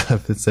unheard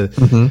of. It's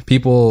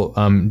people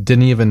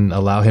didn't even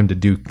allow him to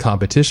do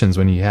competitions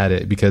when he had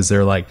it because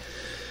they're like,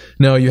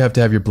 no, you have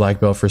to have your black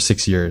belt for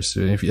 6 years.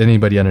 If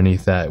anybody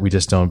underneath that, we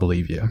just don't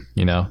believe you,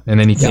 you know? And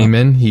then he came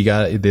in,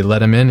 they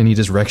let him in and he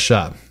just wrecked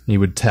shop. He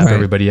would tap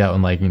everybody out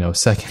in like, you know,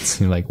 seconds.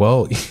 And you're like,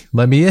 well,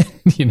 let me in,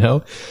 you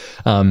know?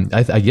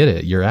 I get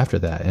it. You're after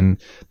that.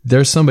 And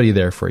there's somebody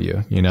there for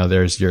you. You know,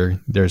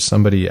 there's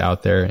somebody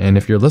out there. And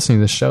if you're listening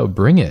to this show,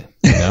 bring it,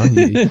 you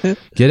know,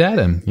 get at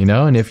him, you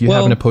know? And if you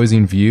have an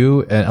opposing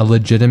view, a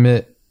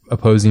legitimate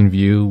opposing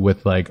view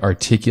with like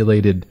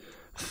articulated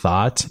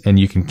thought, and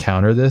you can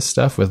counter this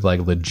stuff with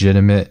like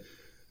legitimate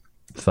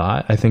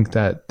thought, I think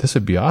that this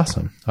would be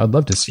awesome. I'd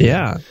love to see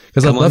it.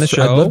 Because I'd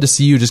love to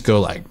see you just go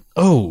like,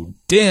 oh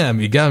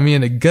damn, you got me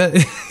in a gut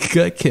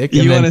kick.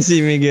 You want to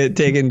see me get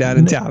taken down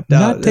and tapped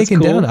out. Not taken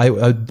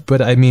down.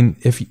 But I mean,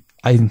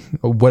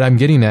 what I'm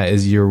getting at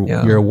is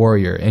you're a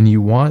warrior and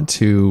you want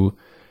to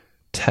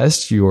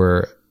test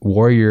your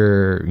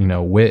warrior, you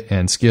know, wit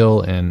and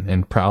skill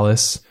and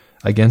prowess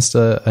against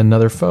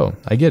another foe.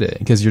 I get it,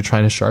 because you're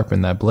trying to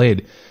sharpen that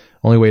blade.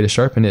 Only way to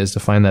sharpen it is to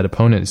find that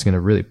opponent who's going to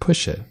really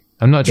push it.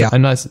 I'm not,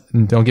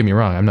 don't get me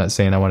wrong. I'm not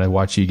saying I want to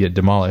watch you get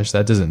demolished.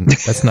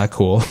 That's not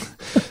cool.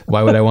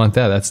 Why would I want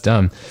that? That's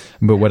dumb.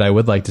 But what I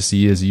would like to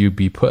see is you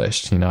be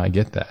pushed. You know, I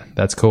get that.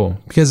 That's cool.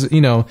 Because,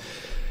 you know,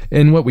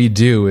 and what we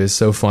do is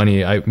so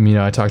funny. I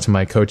talk to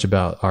my coach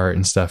about art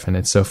and stuff, and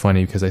it's so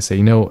funny because I say,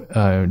 you know,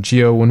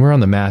 Gio, when we're on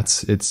the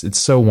mats, it's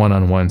so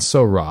one-on-one,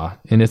 so raw,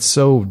 and it's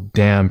so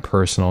damn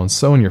personal and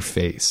so in your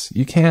face.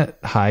 You can't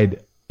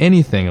hide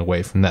anything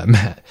away from that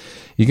mat.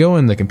 You go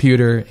in the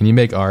computer and you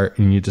make art,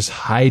 and you're just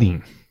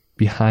hiding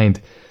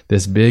behind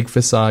this big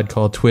facade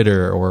called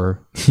Twitter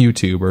or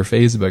YouTube or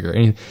Facebook or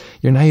anything.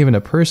 You're not even a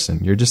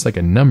person. You're just like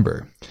a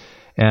number.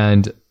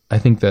 And I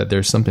think that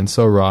there's something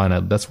so raw,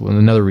 and that's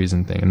another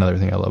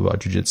thing I love about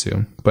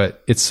jiu-jitsu.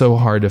 But it's so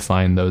hard to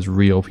find those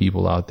real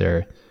people out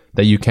there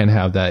that you can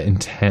have that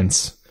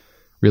intense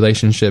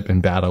relationship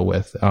and battle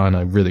with on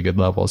a really good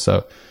level.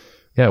 So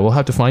yeah, we'll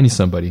have to find you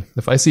somebody.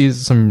 If I see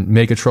some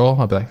mega troll,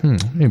 I'll be like,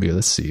 maybe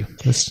let's see.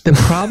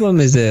 The problem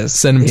is this.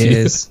 Send them to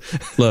you.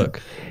 Look,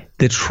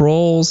 the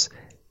trolls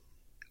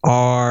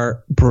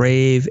are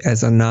brave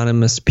as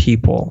anonymous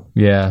people.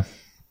 Yeah.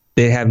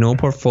 They have no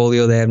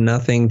portfolio. They have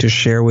nothing to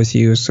share with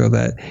you, so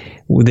that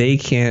they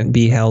can't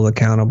be held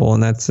accountable.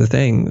 And that's the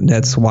thing.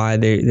 That's why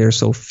they're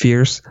so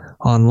fierce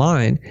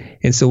online.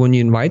 And so when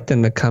you invite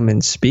them to come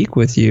and speak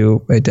with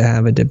you, to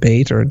have a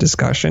debate or a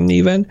discussion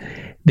even,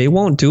 they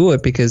won't do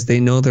it because they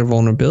know their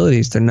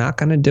vulnerabilities. They're not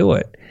going to do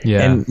it.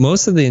 Yeah. And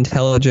most of the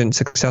intelligent,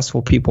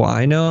 successful people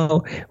I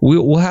know,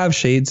 we'll have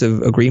shades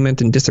of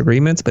agreement and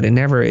disagreements, but it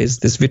never is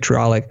this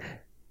vitriolic,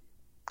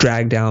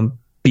 drag down,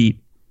 beat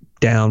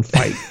down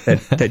fight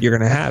that you're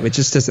going to have. It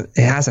just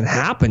hasn't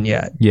happened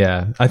yet.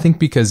 Yeah. I think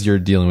because you're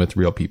dealing with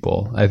real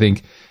people. I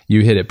think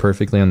you hit it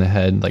perfectly on the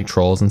head, like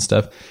trolls and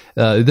stuff.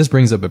 This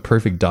brings up a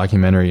perfect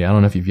documentary. I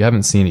don't know if you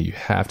haven't seen it, you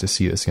have to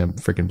see this. It's going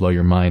to freaking blow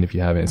your mind if you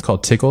haven't. It's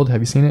called Tickled.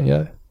 Have you seen it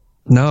yet?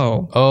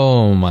 No.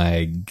 Oh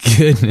my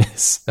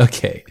goodness.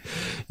 Okay.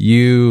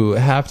 You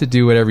have to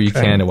do whatever you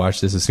can to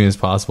watch this as soon as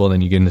possible.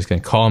 Then you're just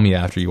going to call me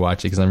after you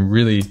watch it, because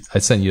I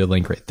sent you a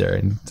link right there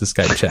in the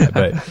Skype chat.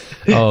 But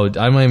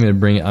I'm not even going to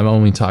bring it. I'm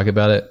only talk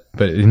about it.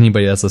 But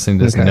anybody that's listening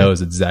to this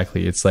knows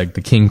exactly. It's like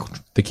the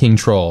king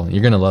troll.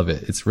 You're going to love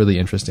it. It's really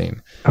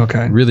interesting.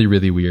 Okay. Really,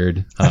 really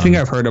weird. I think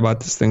I've heard about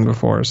this thing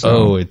before. So.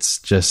 Oh, it's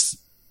just,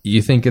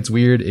 you think it's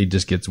weird. It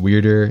just gets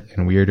weirder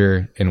and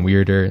weirder and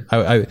weirder.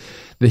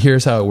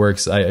 Here's how it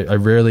works. I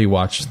rarely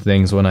watch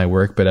things when I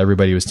work, but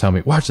everybody was telling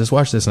me, watch this.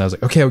 And I was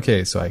like,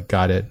 okay. So I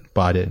got it,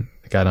 bought it,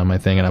 got it on my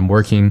thing, and I'm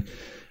working,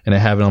 and I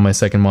have it on my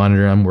second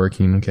monitor. I'm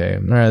working. Okay.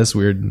 All right. That's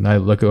weird. And I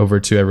look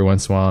over to every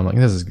once in a while. I'm like,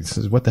 this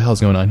is what the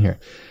hell's going on here?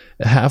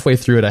 Halfway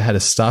through it, I had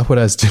to stop what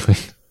I was doing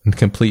and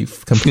complete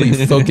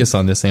focus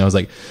on this thing. I was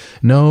like,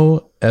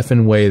 no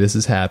effing way this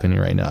is happening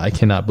right now. I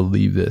cannot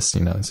believe this.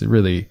 You know,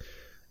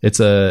 it's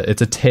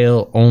a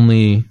tale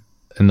only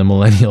in the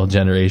millennial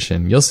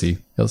generation. You'll see.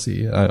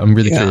 I'm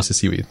really curious to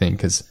see what you think,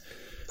 because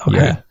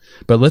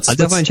but I'll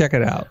definitely check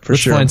it out for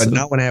sure, but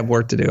not when I have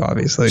work to do,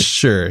 obviously.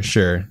 Sure.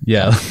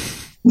 Yeah.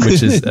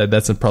 Which is,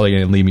 that's probably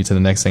going to lead me to the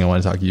next thing I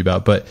want to talk to you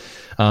about. But,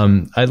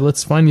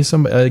 let's find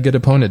you a good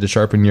opponent to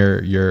sharpen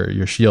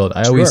your shield.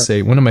 I always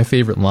say one of my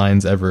favorite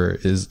lines ever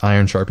is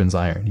iron sharpens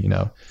iron, you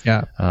know?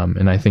 Yeah.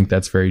 And I think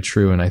that's very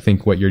true. And I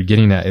think what you're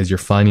getting at is you're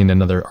finding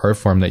another art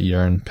form that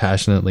you're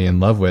passionately in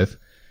love with,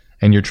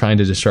 and you're trying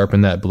to just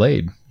sharpen that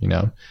blade, you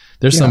know?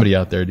 There's somebody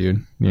out there,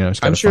 dude. You know,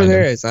 I'm sure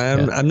there is.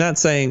 I'm not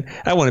saying,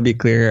 I want to be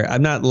clear.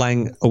 I'm not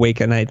lying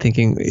awake at night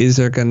thinking, is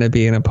there going to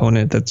be an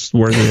opponent that's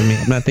worthy of me?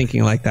 I'm not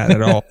thinking like that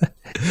at all.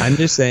 I'm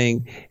just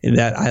saying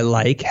that I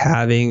like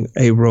having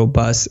a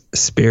robust,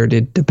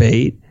 spirited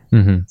debate.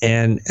 Mm-hmm.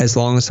 And as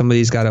long as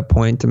somebody's got a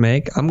point to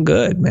make, I'm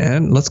good,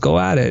 man. Let's go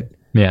at it.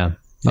 Yeah.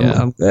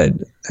 I'm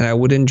good. And I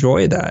would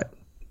enjoy that.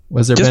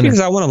 Because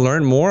I want to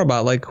learn more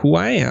about like who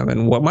I am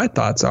and what my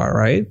thoughts are,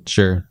 right?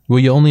 Sure. Well,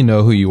 you only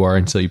know who you are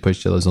until you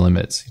push those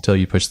limits, until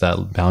you push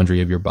that boundary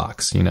of your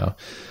box, you know,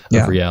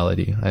 of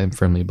reality. I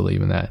firmly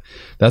believe in that.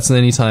 That's the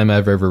only time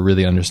I've ever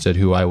really understood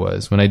who I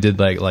was. When I did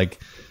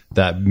like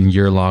that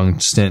year-long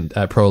stint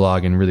at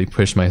Prologue and really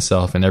pushed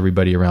myself and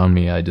everybody around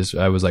me. I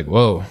was like,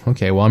 whoa,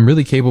 okay, well, I'm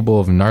really capable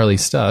of gnarly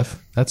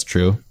stuff. That's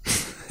true.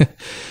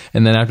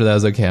 And then after that, I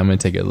was like, okay, I'm going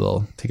to take it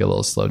a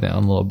little slow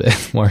down a little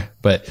bit more.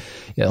 But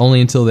yeah, only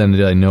until then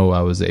did I know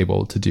I was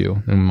able to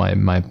do, and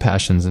my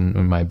passions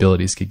and my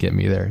abilities could get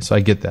me there. So I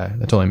get that.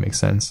 That totally makes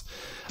sense.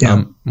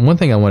 Yeah. One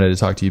thing I wanted to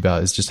talk to you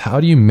about is just how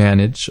do you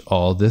manage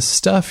all this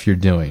stuff you're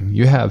doing?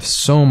 You have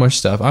so much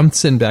stuff. I'm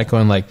sitting back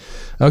going like,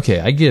 okay,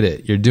 I get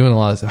it. You're doing a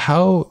lot of stuff.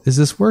 How is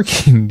this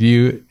working? Do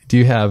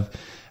you have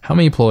how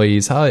many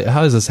employees? How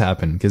does this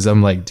happen? Because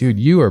I'm like, dude,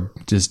 you are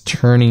just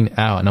turning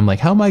out, and I'm like,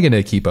 how am I going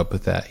to keep up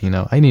with that? You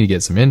know, I need to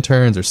get some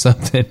interns or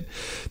something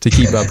to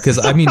keep up.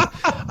 Because I mean,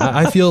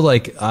 I feel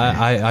like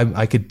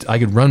I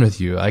could run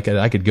with you. I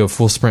could go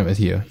full sprint with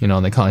you. You know,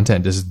 on the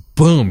content, just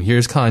boom,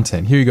 here's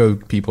content. Here you go,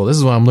 people. This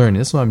is what I'm learning.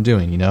 This is what I'm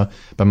doing. You know,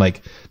 but I'm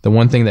like, the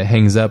one thing that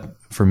hangs up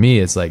for me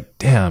is like,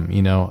 damn,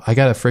 you know, I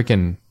gotta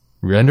freaking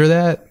render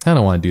that. I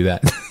don't want to do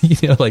that.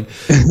 You know, like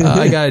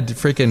I got to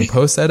freaking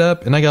post that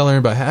up, and I got to learn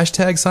about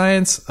hashtag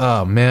science.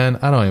 Oh man,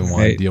 I don't even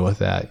want to deal with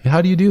that.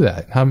 How do you do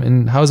that? How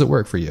does it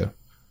work for you?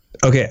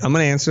 Okay, I'm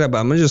going to answer that, but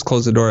I'm going to just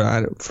close the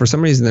door. For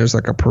some reason, there's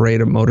like a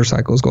parade of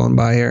motorcycles going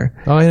by here.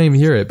 Oh, I didn't even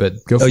hear it,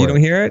 but go for it. Oh, you don't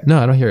hear it? No,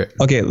 I don't hear it.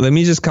 Okay, let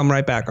me just come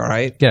right back, all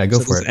right? Yeah, go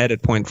for it.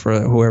 Edit point for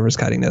whoever's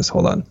cutting this.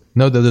 Hold on.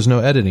 No, there's no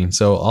editing.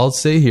 So I'll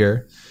stay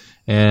here,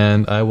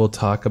 and I will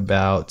talk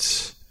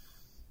about...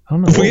 I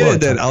don't know. Forget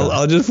it then.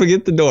 I'll just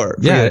forget the door.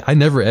 Yeah, I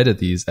never edit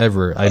these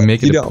ever. I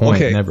make it a point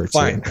never to.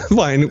 Fine.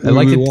 I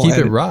like to keep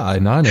it raw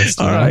and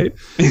honest. All right.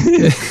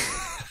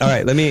 All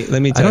right. Let me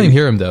tell you. I don't even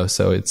hear him though,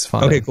 so it's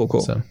fine. Okay,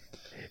 cool.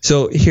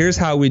 So here's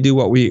how we do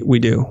what we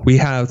do. We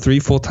have 3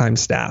 full-time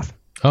staff.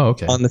 Oh,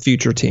 okay. On the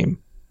future team.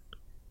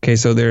 Okay,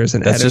 so there's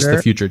an editor. That's just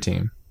the future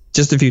team.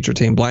 Just the future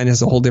team. Blind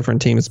has a whole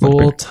different team. It's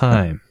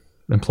full-time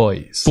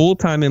employees.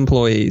 Full-time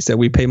employees that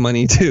we pay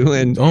money to,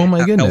 and oh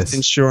my goodness, health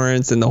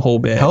insurance and the whole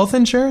bit. Health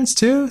insurance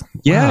too?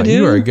 Yeah, wow, dude.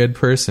 You are a good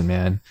person,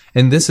 man.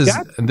 And this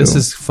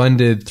is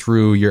funded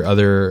through your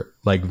other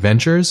like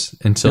ventures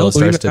until it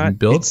starts to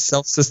build. It's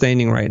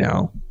self-sustaining right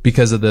now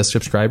because of the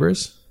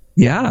subscribers.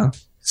 Yeah.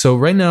 So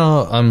right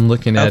now I'm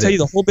looking at. I'll tell you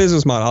the whole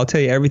business model. I'll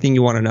tell you everything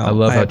you want to know. I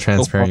love how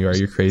transparent you are.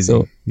 You're crazy.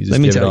 So, you just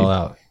give it all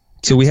out.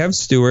 So we have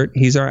Stuart.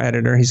 He's our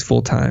editor. He's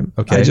full-time.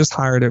 Okay. I just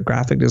hired a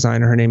graphic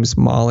designer. Her name is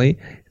Molly.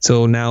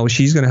 So now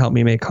she's going to help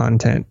me make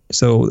content.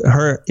 So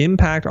her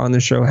impact on the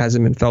show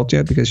hasn't been felt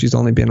yet because she's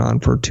only been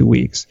on for 2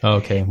 weeks.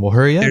 Okay. Well,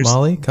 hurry up,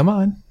 Molly. Come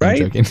on.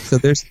 Right? I'm joking. So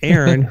there's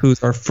Aaron,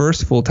 who's our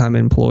first full-time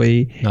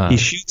employee. He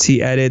shoots,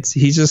 he edits.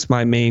 He's just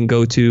my main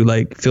go-to,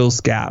 like fills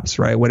gaps,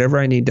 right? Whatever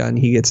I need done,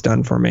 he gets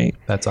done for me.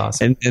 That's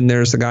awesome. And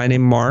there's a guy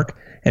named Mark,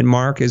 and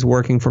Mark is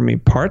working for me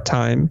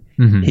part-time.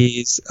 Mm-hmm.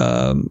 He's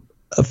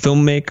a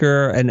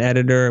filmmaker, an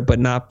editor, but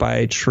not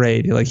by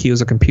trade. Like he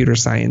was a computer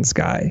science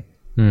guy.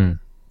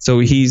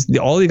 So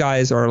all the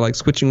guys are like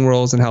switching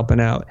roles and helping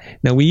out.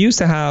 Now we used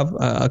to have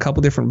a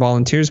couple different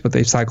volunteers, but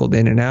they've cycled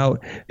in and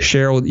out.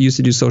 Cheryl used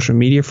to do social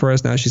media for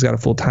us. Now she's got a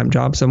full-time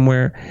job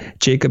somewhere.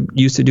 Jacob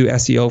used to do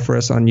SEO for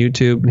us on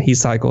YouTube, and he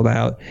cycled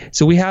out.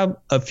 So we have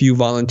a few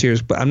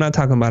volunteers, but I'm not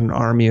talking about an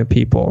army of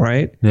people,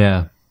 right?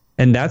 Yeah.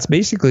 And that's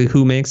basically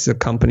who makes the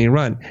company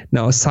run.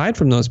 Now, aside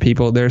from those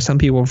people, there are some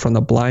people from the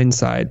blind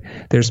side.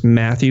 There's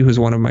Matthew, who's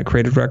one of my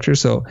creative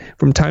directors. So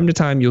from time to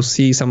time, you'll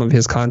see some of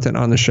his content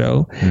on the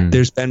show.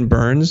 There's Ben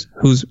Burns,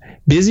 who's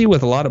busy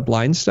with a lot of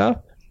blind stuff,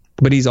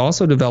 but he's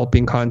also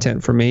developing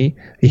content for me.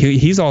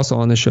 He's also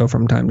on the show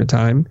from time to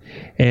time.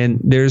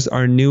 And there's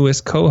our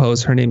newest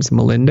co-host. Her name's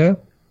Melinda.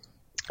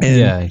 And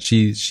yeah,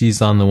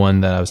 she's on the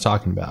one that I was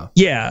talking about.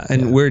 Yeah,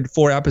 and we're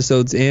 4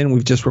 episodes in.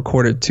 We've just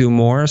recorded 2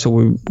 more, so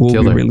we'll be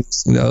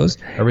releasing those.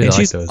 I really and like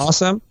she's those.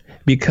 Awesome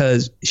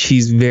because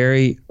she's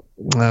very.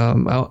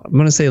 I'm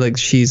going to say like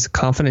she's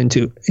confident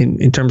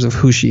in terms of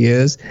who she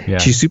is. Yeah.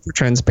 She's super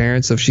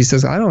transparent. So if she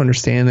says, I don't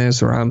understand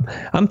this, or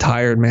I'm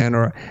tired, man,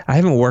 or I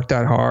haven't worked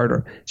that hard,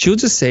 or she'll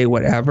just say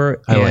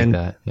whatever. I like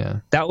that. Yeah.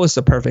 That was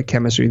the perfect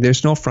chemistry.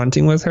 There's no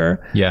fronting with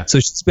her. Yeah.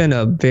 So she's been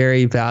a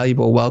very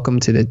valuable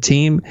welcome to the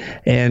team.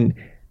 And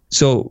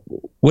so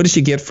what does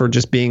she get for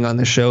just being on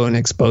the show and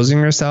exposing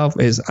herself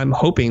is I'm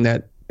hoping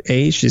that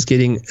she's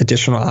getting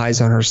additional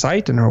eyes on her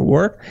site and her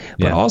work,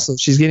 but also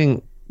she's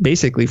getting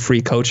basically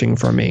free coaching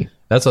from me.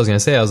 That's what I was going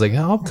to say. I was like,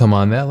 I'll come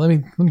on that. Let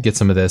me get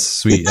some of this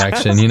sweet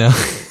action, you know?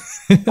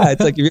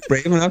 It's like if you're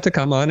brave enough to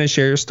come on and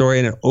share your story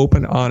in an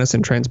open, honest,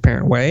 and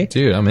transparent way.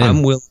 Dude, I'm in.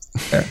 I'm willing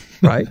to there,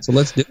 right? So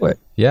let's do it.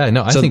 Yeah,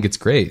 no, I think it's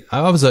great.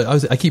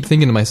 I keep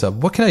thinking to myself,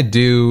 what can I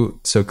do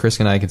so Chris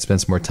and I can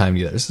spend some more time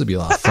together? This would be a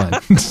lot of fun.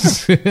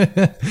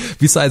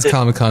 Besides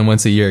Comic-Con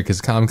once a year,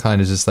 because Comic-Con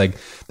is just like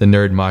the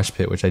nerd mosh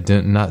pit, which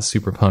I'm not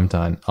super pumped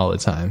on all the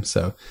time.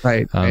 So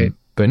right.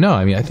 But no,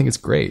 I mean, I think it's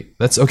great.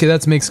 That's okay.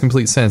 That makes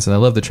complete sense. And I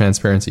love the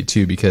transparency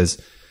too,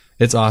 because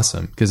it's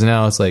awesome. Because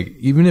now it's like,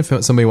 even if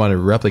somebody wanted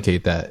to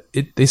replicate that,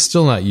 they're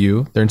still not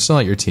you. They're still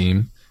not your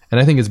team. And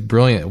I think it's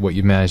brilliant what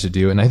you've managed to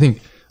do. And I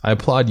think I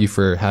applaud you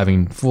for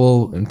having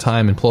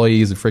full-time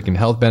employees and freaking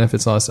health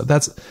benefits and all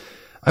that stuff.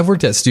 I've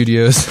worked at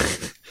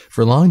studios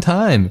for a long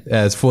time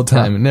as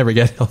full-time and never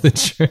get health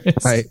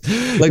insurance. Right.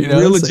 Like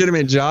real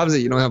legitimate jobs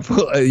that you don't have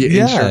full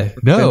insurance.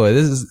 No,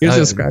 this is here's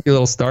a scrappy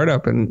little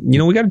startup, and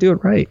we got to do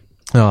it right.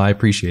 Oh, I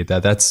appreciate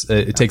that.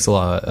 It takes a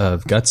lot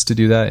of guts to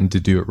do that, and to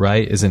do it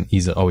right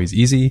isn't always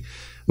easy.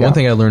 One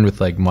thing I learned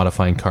with like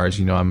modifying cars,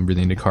 I'm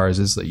really into cars,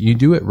 is that you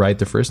do it right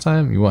the first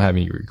time, you won't have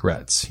any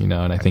regrets, and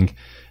I think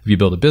if you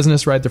build a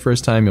business right the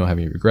first time, you won't have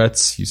any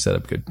regrets. You set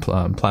up a good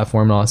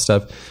platform and all that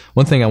stuff.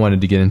 One thing I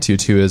wanted to get into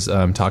too is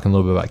talking a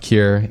little bit about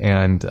Keir,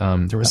 and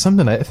there was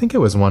something, I think it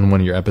was one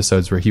of your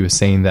episodes where he was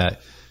saying that,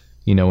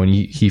 when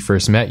he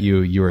first met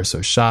you, you were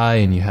so shy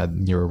and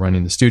you were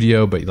running the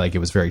studio, but like it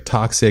was very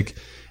toxic.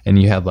 And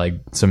you had like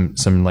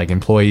some like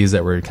employees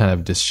that were kind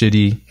of just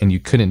shitty, and you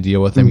couldn't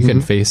deal with them. You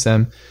couldn't face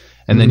them.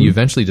 And then you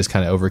eventually just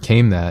kind of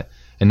overcame that.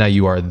 And now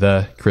you are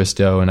the Chris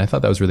Do. And I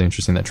thought that was really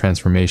interesting, that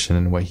transformation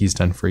and what he's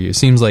done for you. It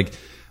seems like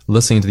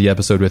listening to the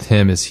episode with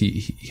him is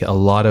he a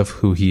lot of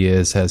who he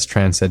is has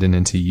transcended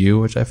into you,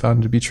 which I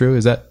found to be true.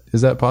 Is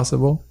that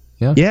possible?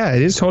 Yeah. Yeah,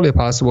 it is totally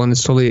possible, and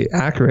it's totally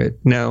accurate.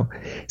 Now,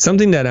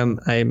 something that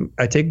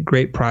I take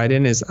great pride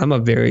in is I'm a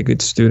very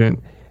good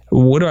student.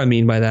 What do I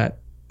mean by that?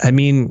 I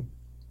mean,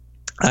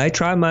 I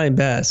try my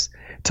best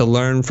to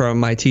learn from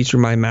my teacher,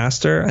 my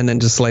master, and then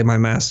just slay my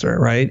master,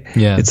 right?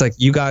 Yeah. It's like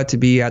you got to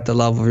be at the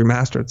level of your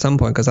master at some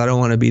point, because I don't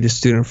want to be the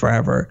student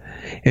forever.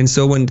 And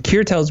so when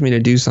Keir tells me to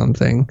do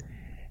something,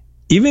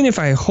 even if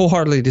I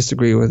wholeheartedly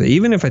disagree with it,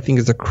 even if I think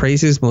it's the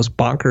craziest, most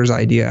bonkers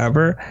idea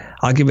ever,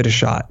 I'll give it a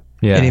shot.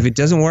 Yeah. And if it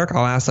doesn't work,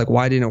 I'll ask, like,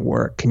 why didn't it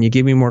work? Can you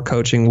give me more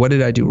coaching? What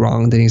did I do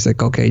wrong? Then he's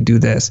like, okay, do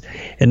this.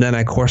 And then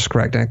I course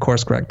correct.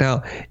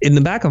 Now, in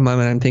the back of my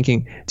mind, I'm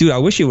thinking, dude, I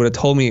wish you would have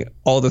told me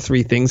all the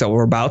 3 things that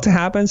were about to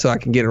happen so I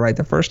can get it right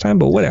the first time,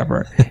 but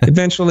whatever.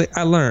 Eventually,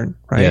 I learn,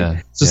 right?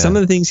 Yeah. So some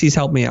of the things he's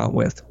helped me out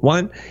with.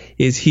 One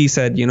is he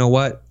said, you know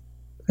what?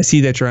 I see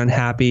that you're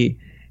unhappy,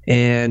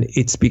 and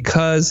it's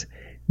because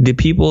the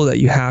people that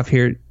you have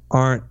here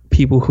aren't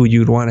people who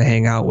you'd want to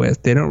hang out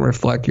with. They don't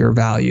reflect your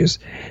values.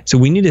 So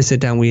we need to sit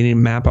down. We need to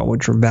map out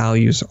what your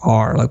values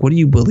are. Like, what do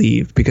you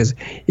believe? Because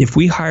if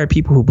we hire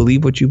people who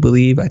believe what you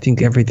believe, I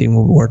think everything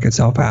will work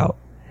itself out.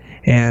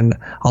 And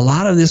a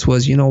lot of this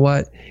was, you know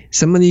what?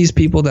 Some of these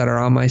people that are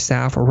on my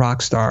staff are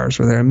rock stars,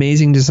 or they're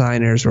amazing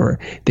designers, or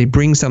they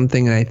bring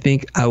something, and I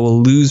think I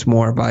will lose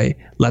more if I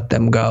let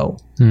them go.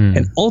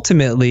 And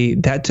ultimately,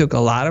 that took a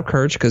lot of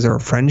courage, because there were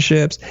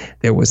friendships,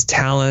 there was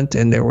talent,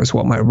 and there was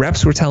what my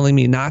reps were telling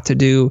me not to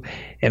do.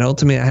 And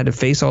ultimately, I had to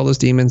face all those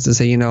demons and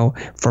say,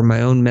 for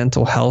my own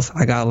mental health,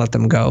 I got to let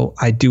them go.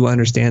 I do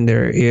understand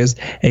there is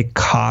a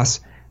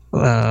cost.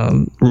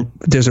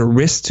 There's a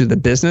risk to the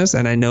business,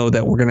 and I know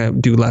that we're going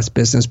to do less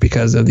business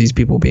because of these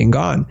people being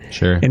gone.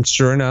 Sure. And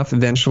sure enough,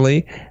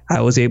 eventually I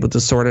was able to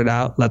sort it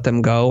out, let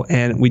them go,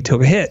 and we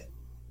took a hit.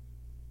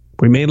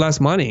 We made less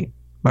money.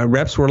 My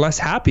reps were less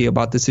happy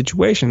about the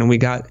situation, and we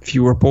got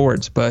fewer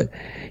boards. But,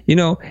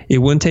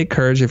 it wouldn't take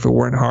courage if it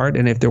weren't hard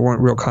and if there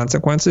weren't real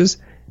consequences.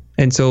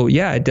 And so,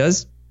 yeah, it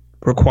does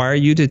require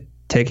you to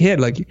take a hit.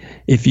 Like,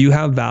 if you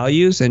have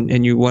values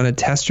and you want to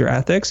test your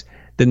ethics,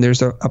 then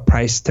there's a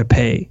price to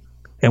pay.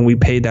 And we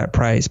paid that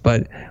price.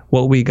 But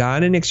what we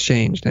got in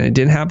exchange, and it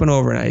didn't happen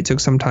overnight, it took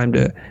some time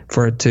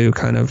for it to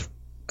kind of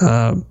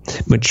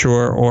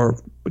mature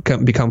or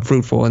become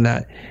fruitful, in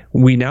that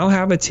we now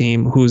have a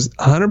team who's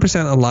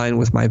 100% aligned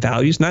with my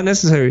values. Not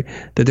necessarily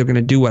that they're going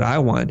to do what I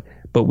want,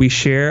 but we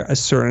share a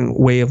certain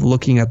way of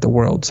looking at the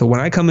world. So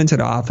when I come into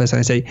the office and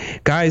I say,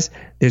 guys,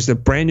 there's a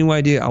brand new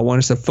idea. I want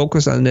us to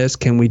focus on this.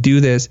 Can we do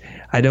this?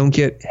 I don't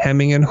get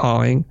hemming and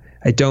hawing.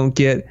 I don't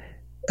get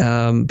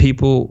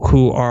people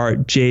who are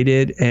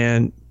jaded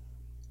and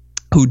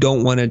who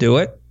don't want to do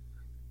it.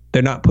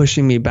 They're not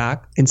pushing me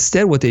back.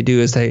 Instead, what they do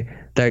is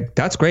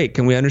that's great.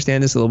 Can we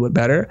understand this a little bit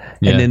better?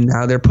 Yeah. And then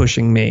now they're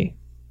pushing me.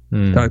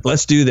 They're like,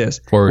 let's do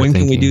this. When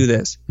can we do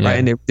this? Yeah. Right?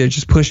 And they're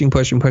just pushing,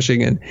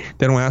 and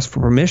they don't ask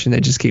for permission. They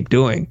just keep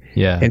doing.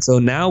 Yeah. And so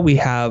now we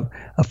have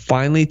a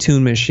finely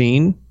tuned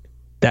machine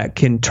that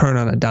can turn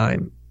on a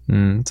dime.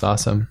 It's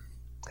awesome.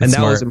 And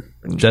that was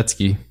jet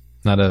ski,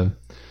 not a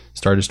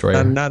Star Destroyer.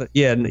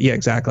 Yeah,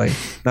 exactly.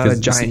 Not a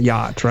giant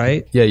yacht,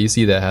 right? Yeah, you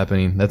see that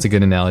happening. That's a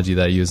good analogy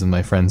that I use with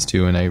my friends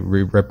too. And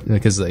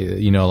because a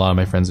lot of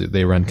my friends,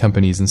 they run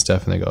companies and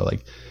stuff, and they go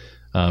like,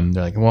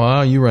 they're like,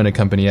 well, you run a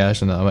company,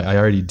 Ash, and I'm like, I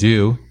already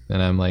do. And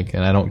I'm like,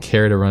 and I don't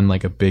care to run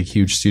like a big,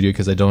 huge studio,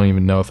 because I don't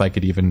even know if I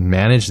could even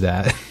manage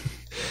that.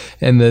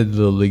 And the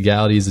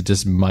legalities of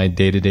just my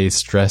day-to-day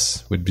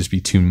stress would just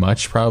be too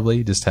much,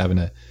 probably, just having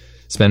to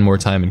spend more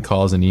time in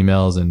calls and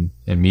emails and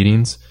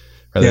meetings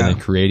rather than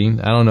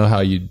creating. I don't know how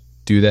you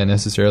do that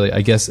necessarily.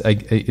 I guess, I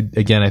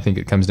think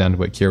it comes down to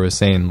what Keir was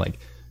saying. Like,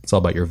 it's all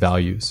about your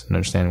values and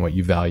understanding what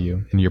you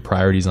value and your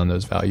priorities on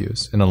those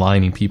values and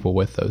aligning people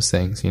with those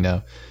things,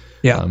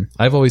 Yeah.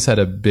 I've always had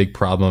a big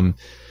problem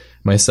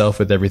myself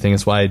with everything.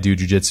 It's why I do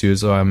jujitsu.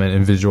 So I'm an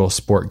individual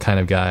sport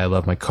kind of guy. I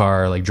love my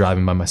car, like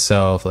driving by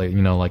myself, like,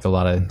 like a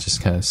lot of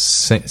just kind of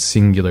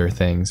singular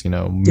things,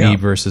 me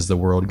versus the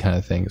world kind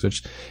of things,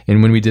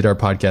 and when we did our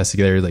podcast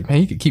together, like,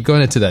 man, you could keep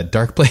going into that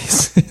dark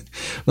place.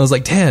 And I was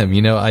like, damn,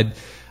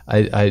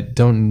 I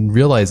don't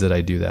realize that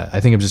I do that. I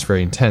think I'm just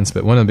very intense.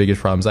 But one of the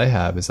biggest problems I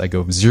have is I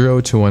go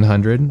 0 to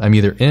 100. I'm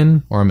either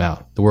in or I'm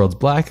out. The world's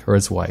black or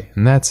it's white,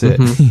 and that's it.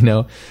 You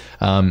know,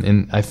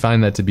 and I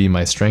find that to be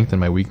my strength and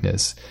my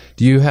weakness.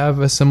 Do you have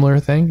a similar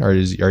thing, or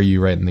are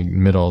you right in the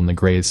middle in the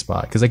gray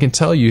spot? Because I can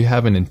tell you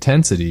have an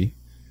intensity.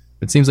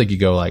 It seems like you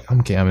go like,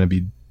 okay, I'm going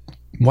to be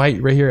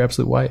white right here,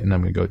 absolute white, and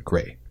I'm going to go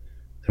gray.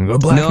 I'm going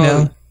to go black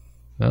now.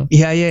 No?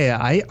 Yeah.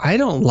 I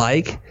don't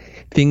like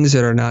things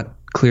that are not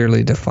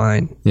clearly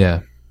defined.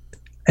 Yeah.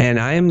 And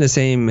I am the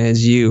same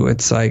as you.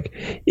 It's like,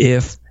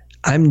 if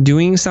I'm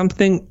doing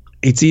something,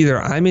 it's either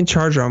I'm in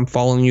charge or I'm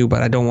following you,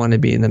 but I don't want to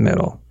be in the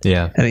middle.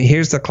 Yeah. And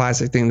here's the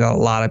classic thing that a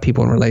lot of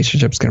people in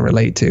relationships can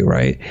relate to,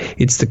 right?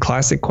 It's the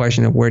classic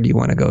question of, where do you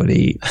want to go to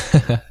eat?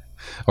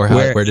 Or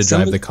where to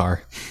drive the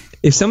car.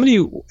 If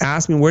somebody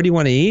asks me, where do you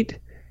want to eat?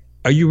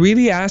 Are you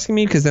really asking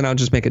me? Because then I'll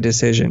just make a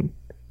decision.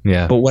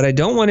 Yeah. But what I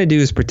don't want to do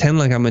is pretend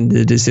like I'm in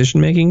the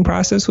decision-making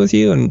process with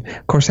you. And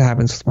of course it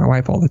happens with my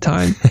wife all the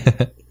time.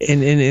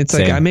 and it's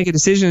like, I make a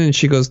decision and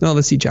she goes, no,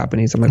 let's eat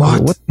Japanese. I'm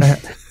like,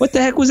 what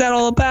the heck was that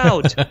all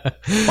about?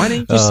 Why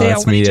didn't you just say I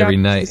want to eat every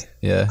Japanese? night?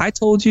 Yeah. I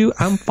told you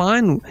I'm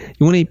fine.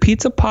 You want to eat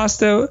pizza,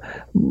 pasta,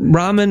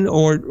 ramen,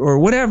 or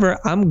whatever,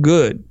 I'm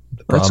good.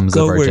 Problems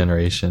of our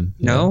generation.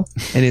 No?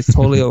 And it's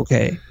totally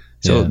okay.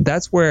 So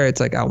that's where it's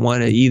like, I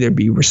want to either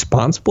be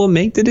responsible,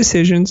 make the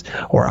decisions,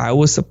 or I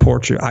will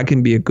support you. I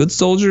can be a good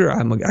soldier.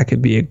 I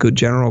could be a good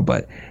general,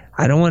 but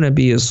I don't want to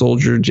be a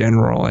soldier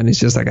general. And it's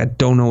just like, I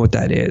don't know what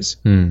that is.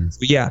 So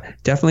yeah,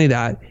 definitely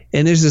that.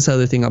 And there's this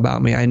other thing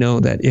about me. I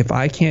know that if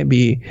I can't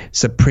be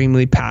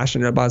supremely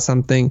passionate about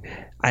something,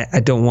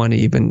 I don't want to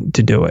even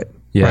to do it.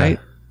 Yeah. Right?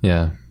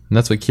 Yeah. And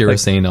that's what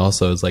Kira's saying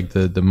also, is like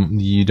the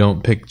you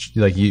don't pick,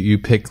 like you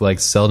pick, like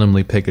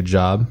seldomly pick a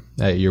job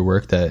at your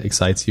work that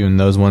excites you, and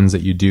those ones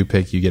that you do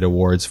pick, you get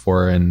awards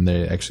for, and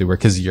they actually work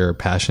because you're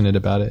passionate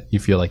about it. You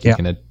feel like you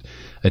can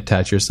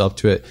attach yourself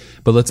to it.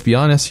 But let's be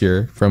honest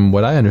here, from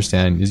what I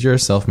understand, is you're a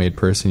self-made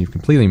person. You've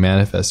completely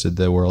manifested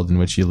the world in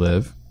which you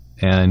live,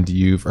 and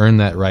you've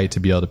earned that right to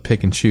be able to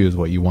pick and choose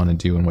what you want to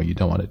do and what you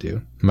don't want to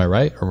do. Am I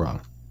right or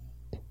wrong?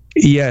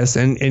 Yes,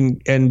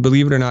 and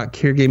believe it or not,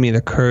 Kier gave me the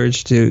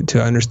courage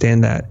to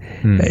understand that.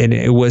 And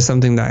it was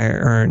something that I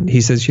earned.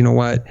 He says, you know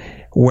what,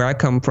 where I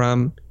come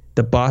from,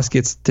 the boss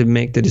gets to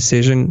make the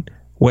decision.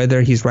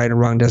 Whether he's right or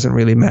wrong doesn't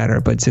really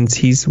matter. But since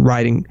he's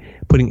putting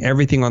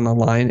everything on the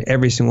line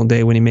every single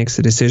day when he makes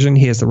the decision,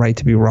 he has the right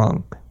to be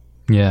wrong.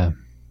 Yeah,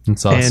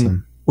 that's awesome.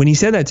 And when he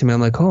said that to me,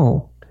 I'm like,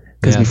 oh.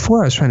 Because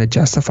before I was trying to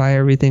justify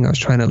everything. I was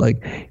trying to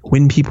like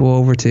win people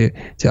over to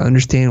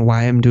understand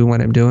why I'm doing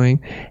what I'm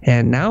doing.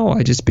 And now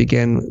I just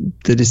begin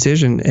the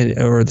decision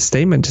or the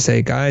statement to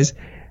say, guys,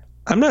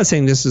 I'm not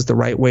saying this is the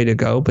right way to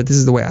go, but this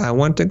is the way I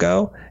want to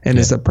go. And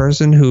as a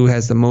person who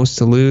has the most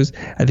to lose,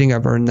 I think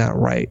I've earned that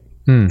right.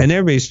 And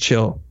everybody's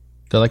chill.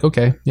 They're like,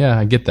 okay, yeah,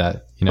 I get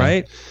that. You know?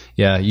 Right?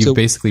 Yeah, you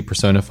basically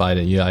personified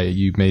it. Yeah,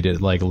 you made it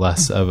like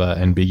less of an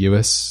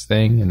ambiguous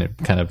thing, and it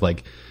kind of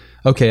like,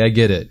 okay, I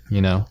get it, you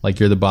know,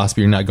 like you're the boss,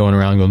 but you're not going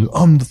around going,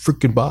 I'm the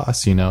freaking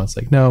boss, you know. It's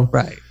like, no,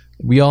 right.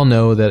 We all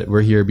know that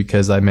we're here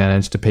because I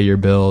managed to pay your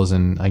bills,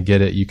 and I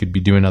get it. You could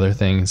be doing other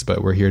things,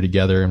 but we're here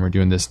together and we're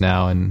doing this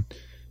now. And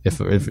if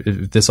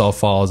this all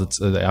falls,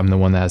 I'm the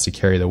one that has to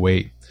carry the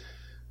weight.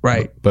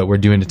 Right. But we're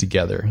doing it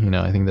together. You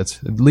know, I think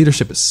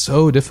leadership is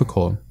so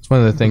difficult. It's one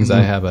of the things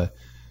I have a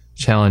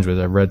challenge with.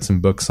 I've read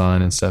some books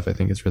on and stuff. I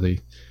think it's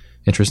really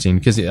interesting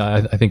because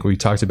I think we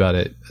talked about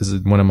it as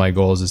one of my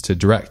goals is to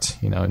direct.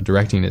 You know,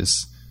 directing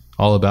is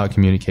all about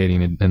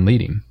communicating and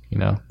leading. You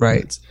know,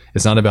 right?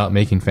 It's not about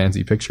making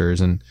fancy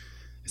pictures, and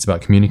it's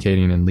about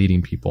communicating and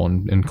leading people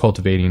and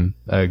cultivating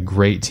a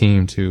great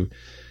team to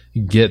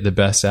get the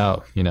best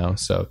out. You know,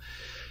 so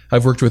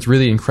I've worked with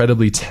really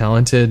incredibly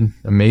talented,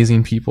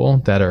 amazing people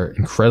that are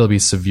incredibly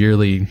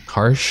severely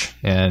harsh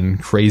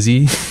and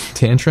crazy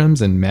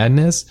tantrums and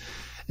madness.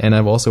 And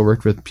I've also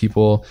worked with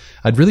people.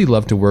 I'd really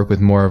love to work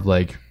with more of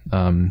like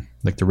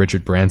the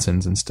Richard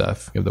Bransons and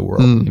stuff of the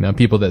world. You know,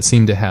 people that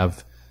seem to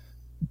have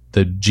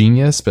the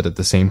genius, but at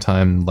the same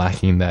time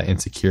lacking that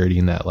insecurity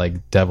and that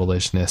like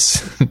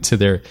devilishness to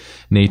their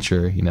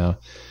nature. You know,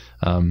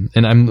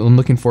 and I'm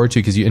looking forward to,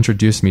 because you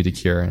introduced me to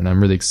Kier, and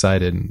I'm really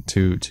excited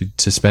to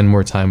spend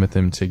more time with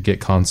him, to get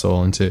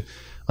console and to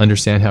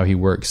understand how he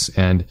works.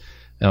 And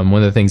one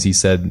of the things he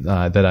said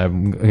that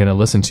I'm going to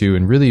listen to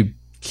and really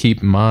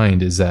keep in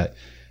mind is that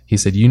he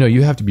said, you know,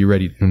 you have to be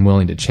ready and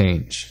willing to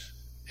change,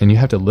 and you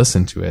have to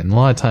listen to it. And a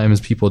lot of times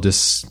people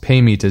just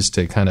pay me just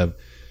to kind of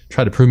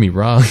try to prove me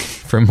wrong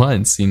for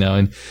months, you know,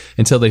 and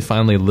until they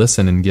finally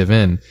listen and give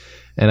in.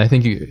 And I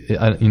think,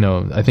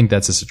 I think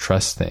that's just a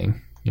trust thing,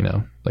 you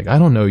know, like, I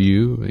don't know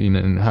you, you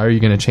know, and how are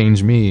you going to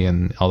change me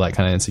and all that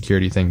kind of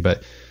insecurity thing.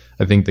 But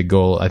I think the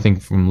goal, I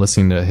think from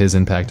listening to his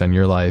impact on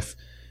your life,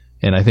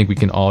 and I think we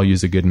can all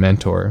use a good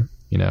mentor.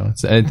 You know,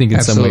 so I think in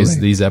some ways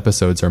these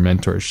episodes are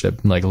mentorship,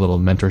 like little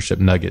mentorship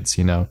nuggets,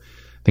 you know.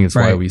 I think it's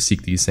why we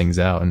seek these things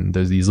out, and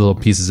there's these little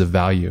pieces of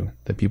value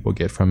that people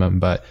get from them.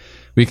 But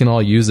we can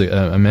all use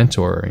a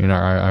mentor, you know,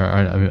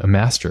 a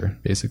master,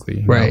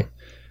 basically. You know,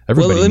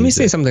 Everybody well, let me needs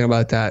say it. something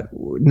about that.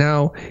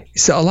 Now,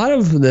 so a lot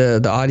of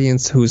the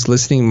audience who's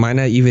listening might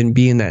not even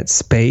be in that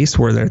space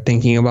where they're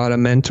thinking about a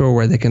mentor,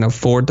 where they can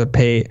afford to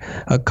pay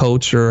a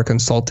coach or a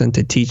consultant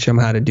to teach them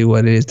how to do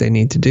what it is they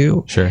need to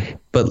do. Sure.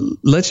 But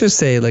let's just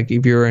say, like,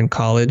 if you're in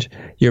college,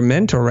 your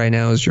mentor right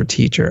now is your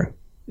teacher.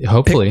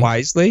 Hopefully. Pick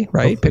wisely,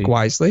 right? Hopefully. Pick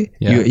wisely.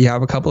 Yeah. You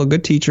have a couple of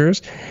good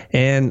teachers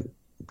and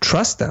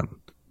trust them,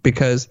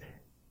 because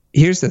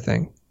here's the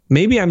thing.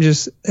 Maybe I'm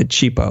just a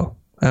cheapo.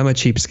 I'm a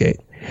cheapskate,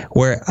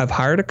 where I've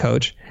hired a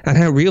coach and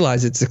I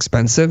realize it's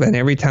expensive. And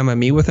every time I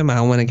meet with him, I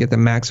want to get the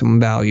maximum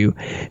value.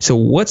 So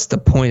what's the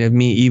point of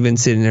me even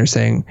sitting there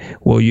saying,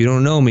 well, you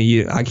don't know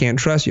me. I can't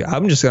trust you.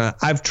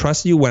 I've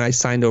trusted you when I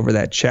signed over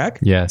that check.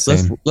 Yeah,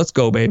 same. Let's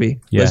go, baby.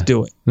 Yeah. Let's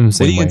do it. Same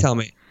What are you going way. to tell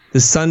me? The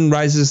sun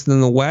rises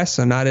in the west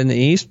and not in the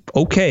east.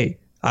 Okay.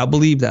 I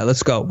believe that.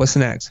 Let's go. What's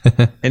next?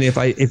 And if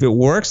it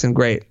works, then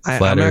great. I'm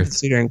not going to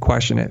sit there and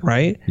question it,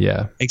 right?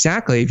 Yeah.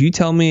 Exactly. If you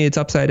tell me it's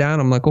upside down,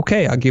 I'm like,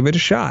 okay, I'll give it a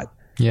shot.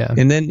 Yeah.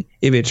 And then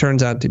if it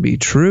turns out to be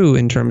true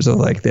in terms of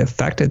like the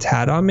effect it's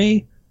had on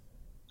me,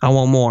 I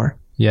want more.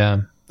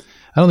 Yeah.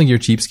 I don't think you're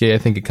cheapskate. I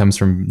think it comes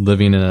from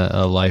living in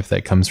a life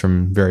that comes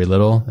from very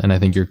little. And I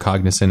think you're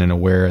cognizant and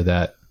aware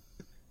that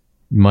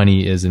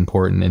money is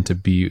important, and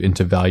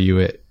to value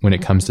it when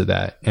it comes to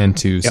that, and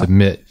to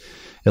submit.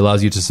 It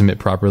allows you to submit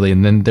properly.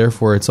 And then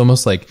therefore it's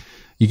almost like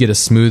you get a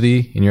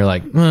smoothie and you're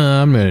like,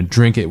 I'm going to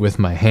drink it with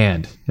my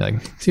hand. You're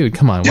like, dude,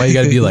 come on. Why you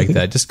got to be like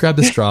that? Just grab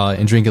the straw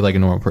and drink it like a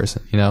normal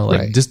person, like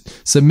Right.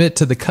 just submit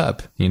to the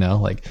cup,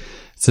 like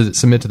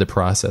submit to the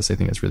process. I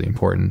think that's really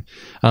important.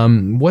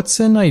 What's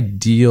an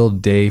ideal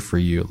day for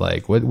you?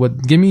 Like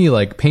give me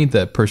paint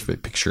the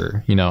perfect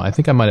picture. I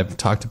think I might've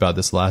talked about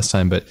this last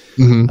time, but,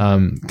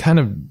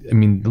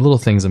 the little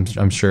things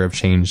I'm sure have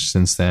changed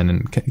since then.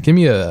 And give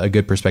me a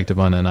good perspective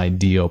on an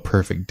ideal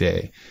perfect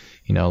day.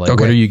 Okay.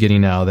 What are you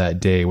getting out of that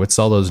day? What's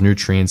all those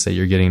nutrients that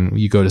you're getting?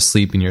 You go to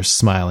sleep and you're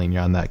smiling,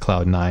 you're on that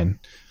cloud 9.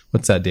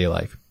 What's that day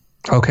like?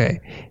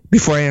 Okay.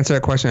 Before I answer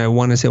that question, I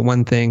want to say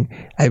one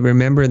thing. I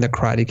remember in The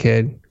Karate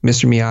Kid,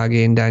 Mr.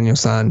 Miyagi and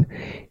Daniel-san,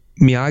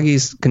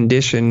 Miyagi's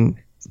condition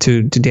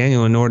to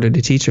Daniel in order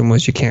to teach him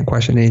was, you can't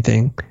question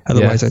anything.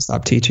 Otherwise, I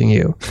stop teaching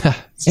you.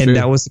 And true.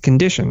 that was the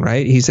condition,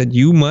 right? He said,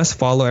 you must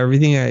follow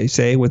everything I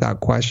say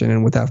without question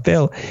and without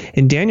fail.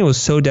 And Daniel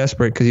was so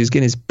desperate because he was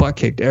getting his butt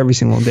kicked every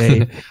single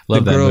day.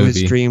 Love the that girl of his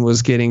movie. dream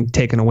was getting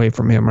taken away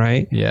from him,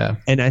 right? Yeah.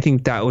 And I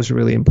think that was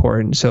really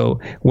important.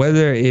 So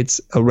whether it's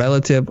a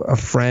relative, a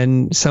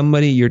friend,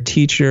 somebody, your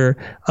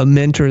teacher, a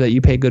mentor that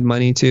you pay good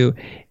money to,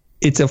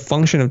 it's a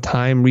function of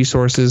time,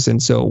 resources.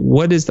 And so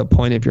what is the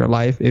point of your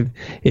life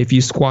if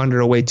you squander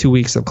away 2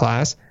 weeks of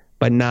class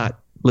by not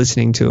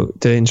listening to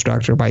the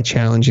instructor, by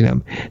challenging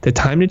them? The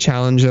time to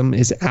challenge them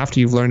is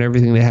after you've learned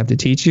everything they have to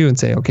teach you and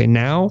say, okay,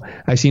 now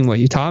I've seen what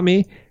you taught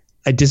me.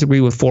 I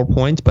disagree with 4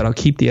 points, but I'll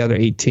keep the other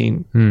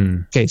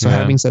 18. Okay, so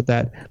having said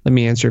that, let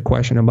me answer your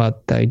question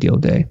about the ideal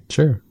day.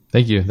 Sure.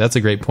 Thank you. That's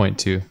a great point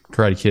too.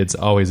 Karate Kid's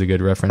always a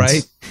good reference.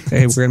 Right?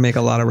 Hey, we're going to make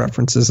a lot of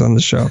references on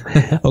the show.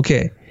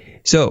 Okay,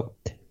 so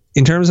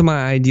in terms of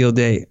my ideal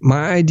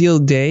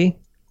day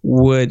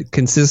would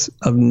consist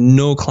of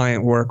no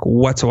client work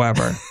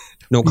whatsoever.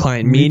 No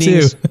client Me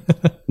meetings, too.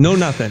 no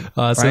nothing.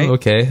 Awesome. Right?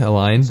 Okay.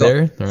 Aligned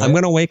there. All right. I'm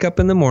going to wake up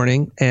in the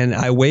morning, and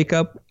I wake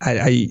up.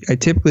 I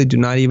typically do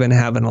not even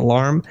have an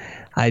alarm.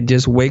 I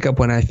just wake up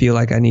when I feel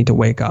like I need to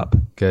wake up.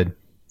 Good.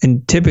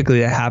 And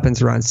typically that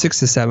happens around 6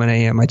 to 7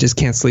 a.m. I just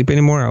can't sleep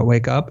anymore. I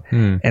wake up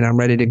and I'm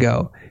ready to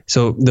go.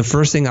 So the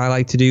first thing I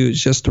like to do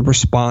is just to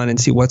respond and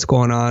see what's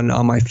going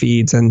on my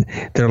feeds. And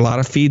there are a lot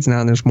of feeds now,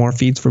 and there's more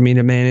feeds for me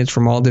to manage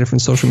from all the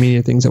different social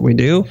media things that we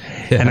do.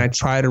 Yeah. And I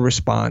try to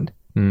respond,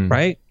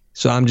 right?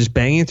 So I'm just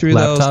banging through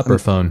Laptop those. or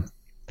phone?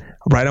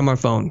 Right on my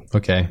phone.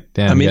 Okay.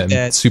 Damn, I'm you in got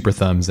bed. super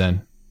thumbs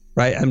then.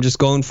 Right? I'm just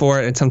going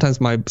for it. And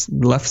sometimes my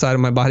left side of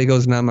my body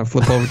goes numb. I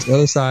flip over to the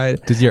other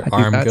side. Does your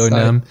arm go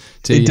numb?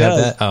 It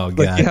does. Have that? Oh, God.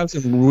 Like you have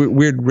some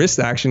weird wrist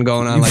action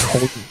going on, like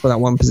holding for that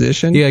one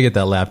position. You got to get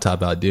that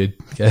laptop out, dude.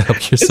 You got to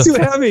help yourself. It's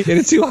too heavy and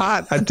it's too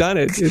hot. I've done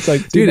it. It's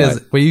like,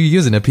 dude, were you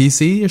using a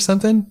PC or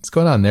something? What's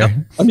going on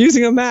there? I'm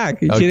using a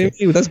Mac. Are you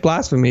kidding me? That's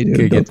blasphemy,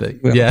 dude.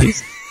 Yeah.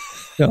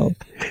 No.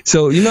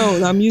 So,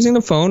 I'm using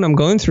the phone. I'm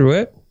going through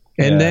it.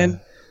 And then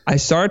I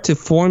start to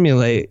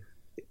formulate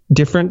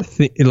different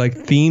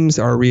themes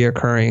are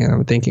reoccurring. And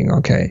I'm thinking,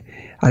 okay,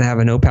 I have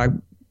a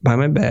notepad by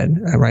my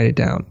bed. I write it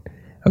down.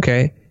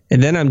 Okay.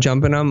 And then I'm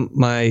jumping on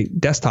my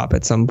desktop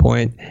at some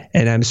point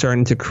and I'm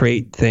starting to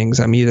create things.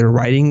 I'm either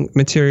writing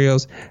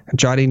materials,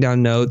 jotting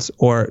down notes,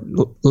 or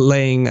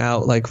laying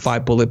out like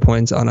 5 bullet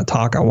points on a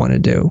talk I want to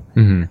do.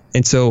 Mm-hmm.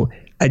 And so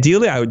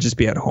ideally I would just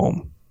be at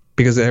home,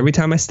 because every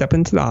time I step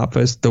into the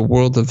office, the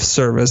world of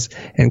service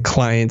and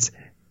clients,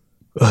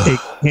 it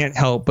can't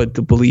help but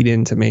to bleed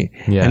into me.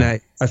 Yeah.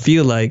 And I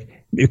feel like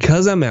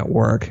because I'm at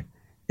work,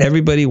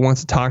 everybody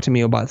wants to talk to me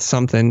about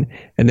something,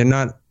 and they're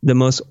not the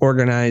most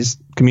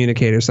organized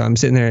communicator. So I'm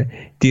sitting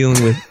there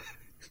dealing with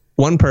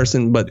one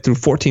person, but through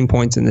 14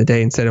 points in the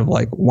day, instead of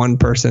like one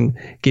person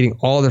getting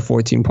all their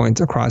 14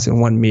 points across in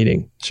one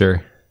meeting.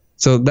 Sure.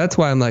 So that's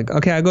why I'm like,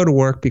 okay, I go to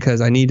work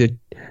because I need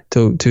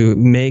to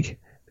make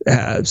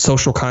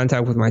social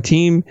contact with my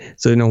team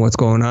so they know what's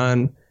going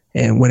on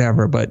and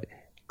whatever. But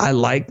I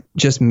like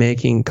just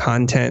making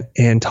content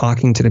and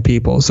talking to the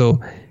people.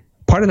 So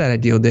part of that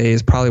ideal day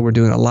is probably we're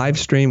doing a live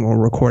stream or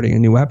recording a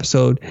new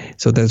episode.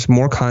 So there's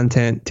more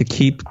content to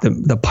keep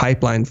the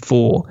pipeline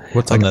full.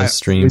 What's on those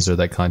streams or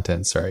that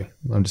content? Sorry,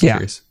 I'm just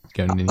curious.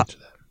 Getting into that.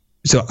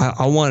 So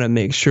I want to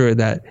make sure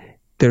that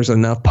there's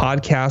enough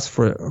podcasts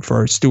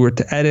for Stuart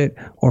to edit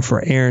or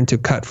for Aaron to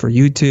cut for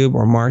YouTube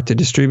or Mark to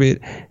distribute.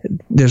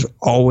 There's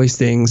always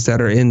things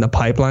that are in the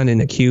pipeline, in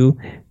the queue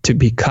to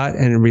be cut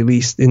and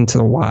released into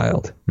the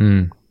wild.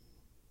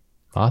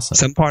 Awesome.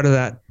 Some part of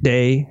that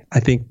day, I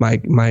think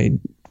my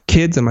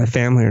kids and my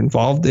family are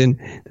involved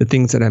in the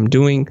things that I'm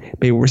doing.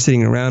 Maybe we're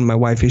sitting around, my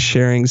wife is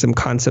sharing some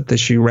concept that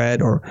she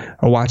read or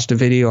watched a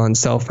video on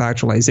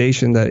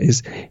self-actualization that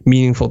is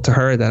meaningful to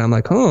her that I'm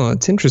like, oh,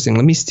 it's interesting.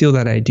 Let me steal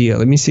that idea.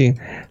 Let me see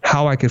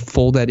how I could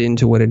fold that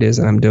into what it is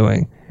that I'm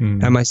doing.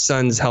 And my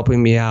son's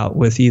helping me out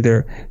with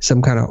either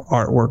some kind of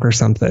artwork or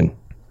something.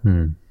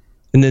 And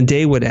the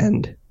day would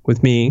end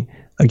with me,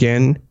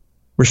 again,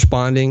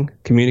 responding,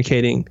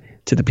 communicating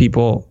to the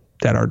people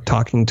that are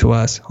talking to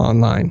us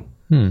online.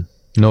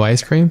 No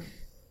ice cream?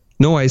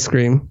 No ice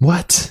cream.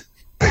 What?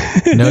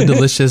 No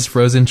delicious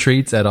frozen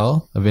treats at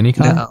all of any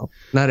kind? No,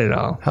 not at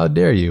all. How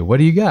dare you? What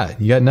do you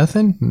got? You got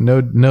nothing?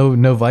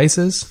 No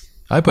vices?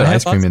 I put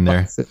ice cream in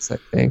there. Vices, I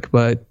think,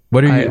 but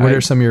what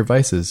are some of your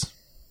vices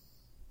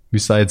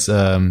besides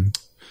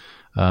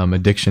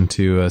addiction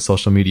to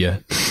social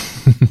media?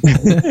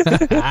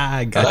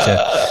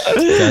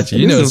 Gotcha.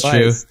 You know it's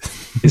true.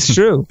 It's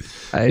true.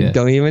 I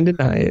don't even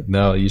deny it.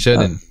 No, you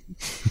shouldn't.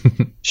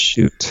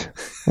 Shoot.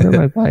 What are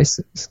my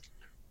vices?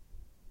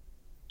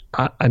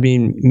 I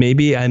mean,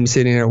 maybe I'm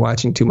sitting there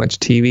watching too much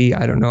TV.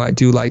 I don't know. I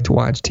do like to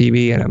watch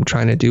TV, and I'm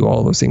trying to do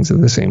all those things at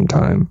the same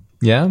time.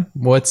 Yeah?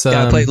 What's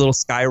I play a little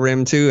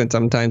Skyrim too, and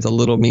sometimes a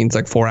little means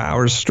like 4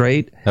 hours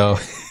straight. Oh.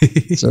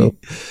 So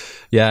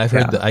yeah, I've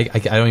heard that I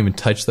don't even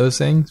touch those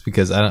things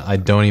because I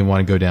don't even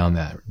want to go down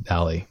that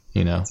alley.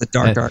 You know, it's a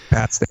dark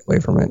path. Stay away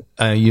from it.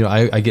 I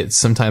get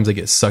sucked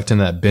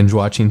into that binge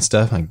watching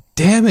stuff. I'm like,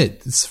 damn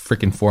it, it's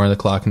freaking 4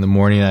 o'clock in the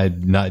morning.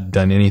 I'd not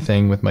done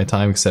anything with my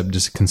time except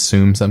just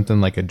consume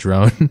something like a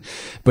drone.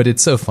 But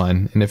it's so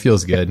fun and it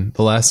feels good.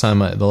 The last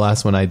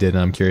one I did,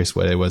 and I'm curious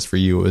what it was for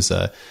you, was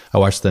I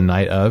watched The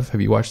Night Of.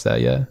 Have you watched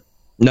that yet?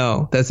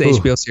 No, that's the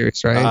HBO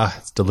series, right?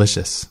 It's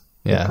delicious.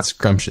 Yeah, it's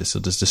scrumptious.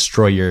 It'll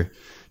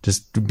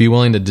just be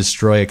willing to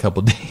destroy a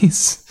couple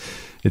days.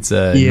 It's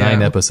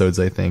 9 episodes,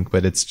 I think,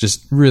 but it's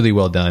just really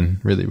well done.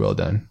 Really well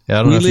done.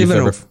 Yeah, I don't know if you've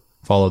ever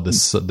followed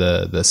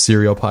the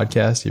Serial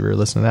podcast. You ever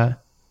listen to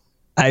that?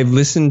 I've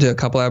listened to a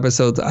couple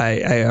episodes. I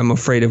am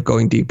afraid of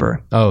going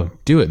deeper. Oh,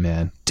 do it,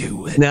 man.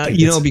 Do it. Now,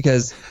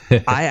 because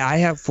I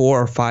have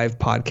 4 or 5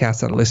 podcasts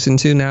that I listen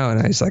to now,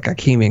 and I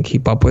can't even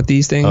keep up with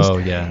these things. Oh,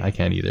 yeah, I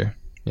can't either.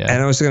 Yeah.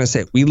 And I was going to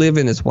say, we live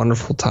in this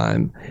wonderful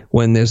time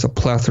when there's a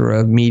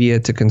plethora of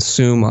media to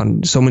consume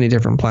on so many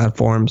different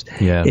platforms.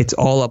 Yeah. It's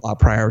all about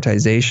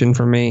prioritization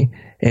for me.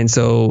 And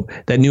so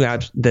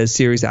that the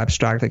series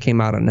Abstract that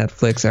came out on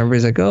Netflix,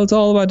 everybody's like, oh, it's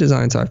all about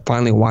design. So I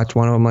finally watched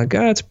one of them. I'm like,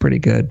 it's pretty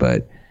good.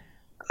 But,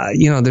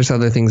 there's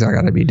other things I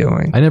got to be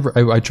doing.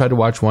 I tried to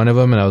watch one of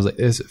them and I was like,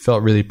 it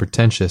felt really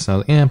pretentious. And I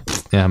was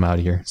like, I'm out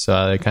of here. So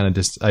I kind of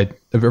if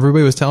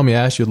everybody was telling me,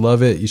 Ash, you'd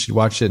love it, you should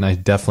watch it. And I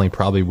definitely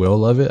probably will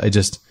love it.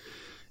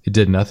 It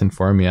did nothing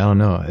for me. I don't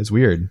know. It's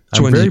weird.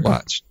 Which one did you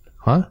watch?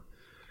 Huh?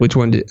 Which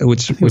one?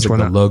 Which one?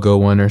 The logo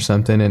one or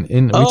something. And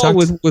we talked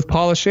with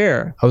Paula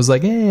Scher. I was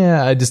like,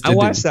 I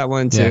watched that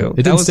one too. Yeah,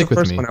 it didn't stick with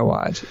me. That was the first one I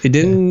watched. It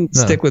didn't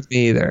stick with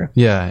me either.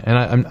 Yeah,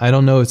 and I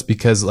don't know. It's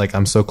because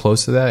I'm so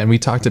close to that, and we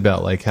talked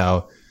about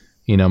how,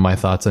 my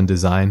thoughts on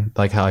design,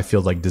 how I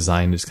feel like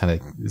design is kind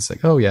of, it's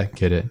like, oh yeah,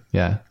 get it,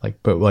 yeah,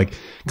 but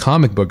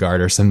comic book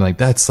art or something like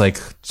that's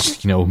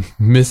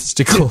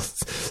mystical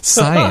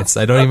science.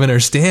 I don't even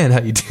understand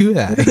how you do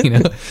that,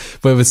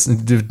 But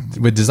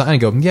with design, I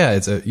go, yeah,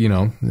 it's a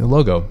a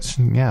logo,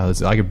 yeah,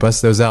 I could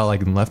bust those out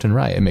left and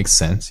right. It makes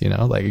sense,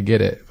 I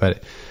get it,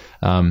 but.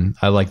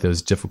 I like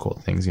those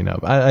difficult things,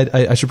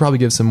 I should probably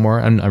give some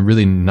more. I'm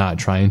really not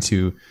trying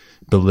to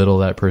belittle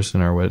that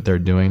person or what they're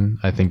doing.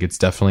 I think it's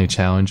definitely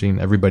challenging.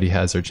 Everybody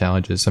has their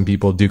challenges. Some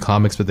people do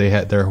comics, but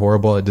they're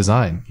horrible at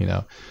design,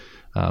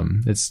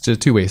 it's just a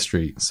two-way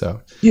street.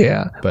 So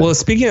yeah. Well,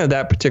 speaking of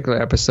that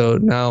particular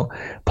episode, now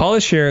Paula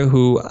Scher,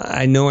 who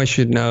I know I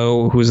should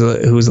know, who's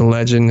a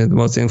legend, the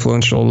most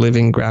influential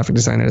living graphic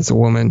designer, it's a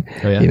woman.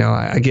 Oh,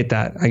 yeah? I get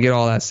that. I get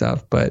all that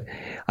stuff. But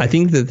I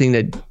think the thing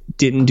that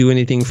didn't do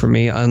anything for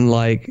me,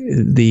 unlike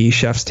the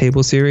Chef's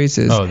Table series,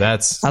 is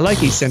I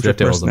like eccentric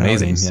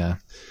personalities. Amazing. Yeah.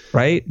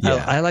 Right?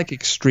 Yeah. I like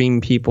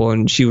extreme people,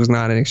 and she was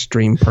not an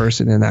extreme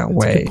person in that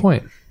way. That's a good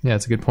point. Yeah,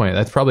 it's a good point.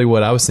 That's probably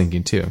what I was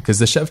thinking too. Because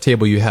the Chef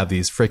Table, you have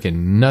these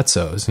freaking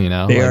nutsos,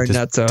 They are just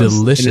nutsos.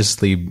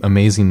 Deliciously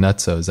amazing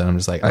nutsos. And I'm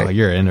just like, oh,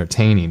 you're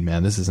entertaining,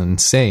 man. This is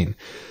insane.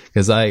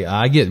 because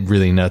I get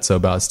really nuts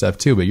about stuff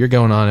too. But you're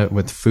going on it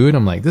with food.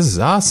 I'm like, this is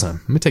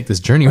awesome. I'm gonna take this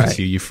journey with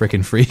you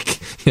freaking freak.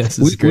 Yes, this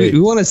is great. We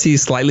want to see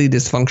slightly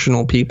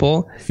dysfunctional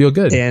people feel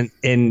good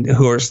and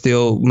who are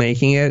still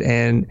making it,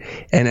 and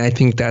I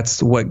think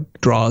that's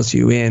what draws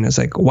you in. It's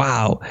like,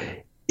 wow.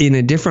 In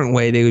a different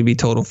way, they would be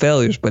total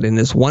failures, but in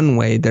this one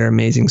way, they're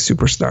amazing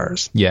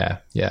superstars. Yeah,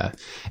 yeah,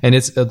 and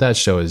it's that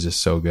show is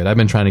just so good. I've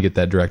been trying to get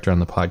that director on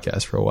the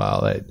podcast for a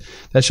while.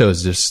 That show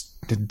is just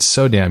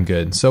so damn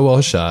good, so well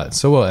shot,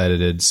 so well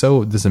edited.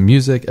 So there's the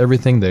music,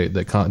 everything,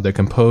 the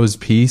composed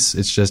piece.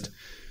 It's just,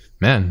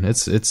 man,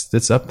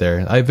 it's up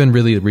there. I've been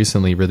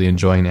recently really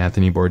enjoying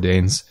Anthony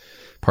Bourdain's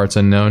Parts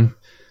Unknown.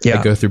 Yeah.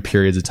 I go through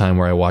periods of time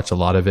where I watch a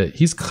lot of it.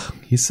 He's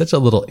such a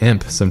little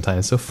imp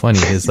sometimes. So funny.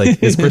 His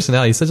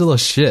personality. He's such a little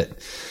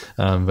shit.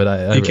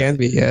 But he can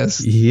be. Yes,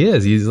 he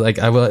is. He's like,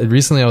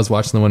 recently I was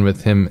watching the one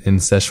with him in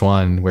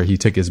Szechuan where he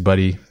took his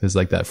buddy, is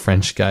like that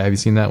French guy. Have you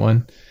seen that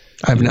one?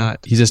 I've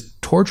not. He's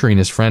just torturing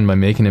his friend by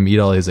making him eat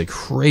all his like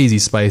crazy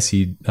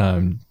spicy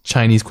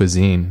Chinese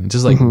cuisine,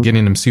 just like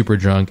getting him super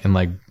drunk and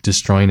like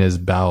destroying his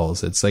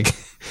bowels. It's like,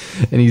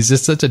 and he's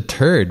just such a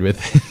turd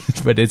with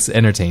it, but it's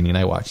entertaining.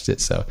 I watched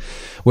it. So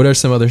what are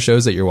some other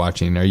shows that you're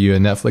watching? Are you a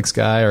Netflix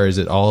guy or is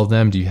it all of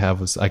them? Do you have,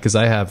 because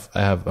I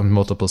have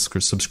multiple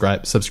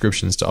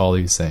subscriptions to all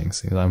these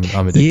things. I'm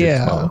addicted.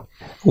 Yeah.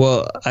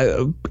 Well,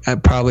 I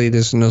probably,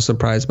 there's no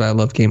surprise, but I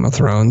love Game of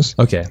Thrones.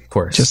 Okay. Of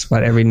course. Just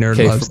about every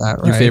nerd loves that,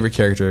 right? Your favorite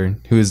character,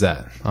 who is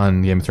that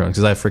on Game of Thrones?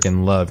 Because I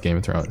freaking love Game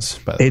of Thrones.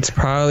 It's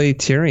probably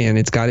Tyrion.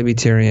 It's got to be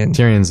Tyrion.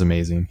 Tyrion's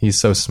amazing. He's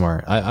so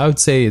smart. I would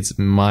say it's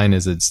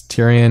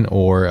Tyrion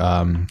or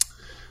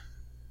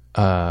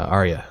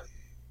Arya.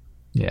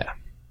 Yeah, I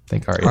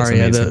think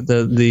Arya's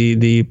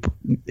amazing.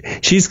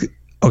 She's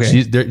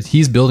okay.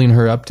 He's building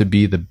her up to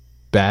be the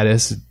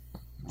baddest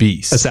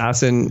beast,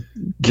 assassin,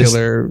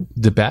 killer,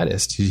 the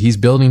baddest. He's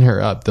building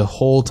her up the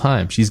whole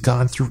time. She's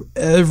gone through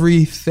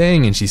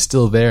everything, and she's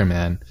still there,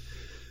 man.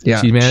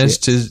 Yeah, she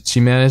managed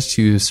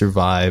to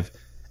survive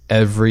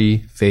every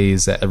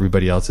phase that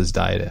everybody else has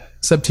died,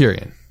 except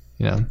Tyrion.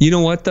 You know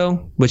what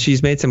though? But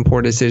she's made some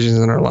poor decisions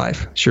in her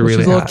life. She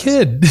really has. She's a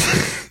little kid.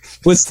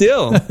 But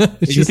still,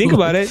 if you think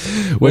about it,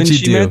 when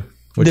she met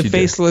the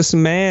faceless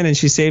man and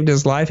she saved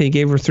his life, he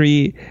gave her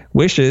 3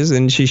 wishes,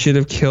 and she should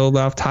have killed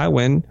off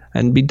Tywin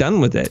and be done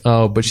with it.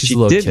 Oh, but she's a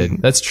little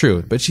kid. That's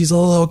true. But she's a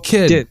little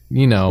kid.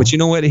 But you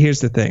know what?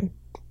 Here's the thing.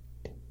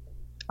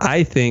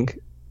 I think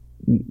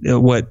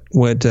what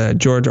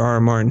George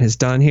R.R. Martin has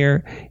done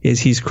here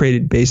is he's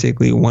created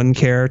basically one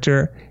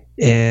character,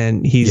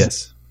 and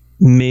he's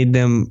made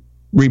them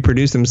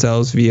reproduce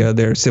themselves via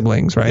their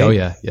siblings, right? Oh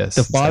yeah, yes.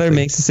 The father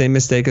makes the same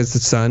mistake as the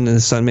son, and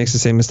the son makes the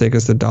same mistake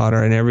as the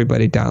daughter, and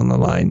everybody down the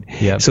line.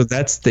 Yeah. So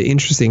that's the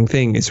interesting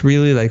thing. It's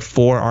really like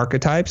 4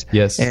 archetypes.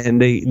 Yes. And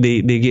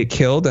they get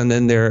killed, and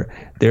then their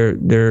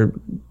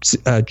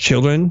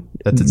children.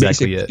 That's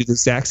exactly it. Do the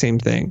exact same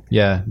thing.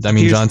 Yeah. I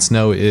mean, Jon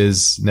Snow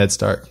is Ned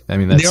Stark. I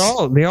mean, that's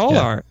they all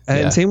are,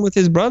 and same with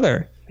his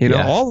brother.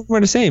 All of them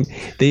are the same.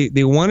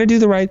 They want to do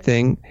the right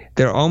thing.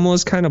 They're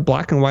almost kind of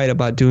black and white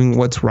about doing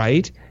what's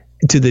right,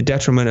 to the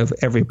detriment of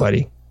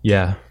everybody.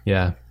 Yeah,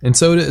 yeah. And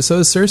so is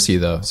Cersei,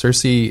 though.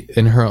 Cersei,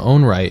 in her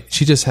own right,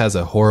 she just has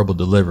a horrible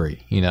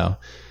delivery,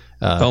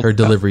 her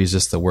delivery is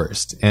just the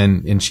worst.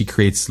 And she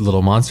creates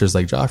little monsters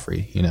like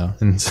Joffrey,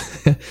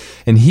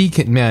 And he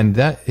can, man,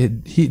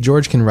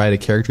 George can write a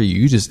character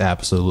you just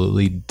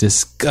absolutely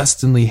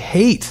disgustingly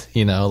hate,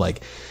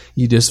 like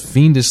you just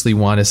fiendishly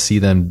want to see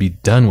them be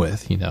done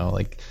with,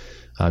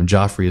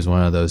 Joffrey is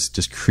one of those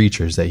just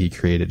creatures that he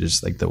created,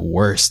 just like the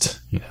worst,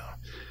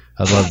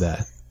 I love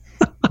that.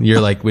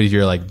 You're like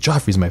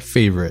Joffrey's my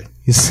favorite.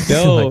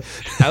 No,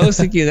 I was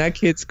thinking that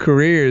kid's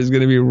career is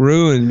going to be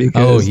ruined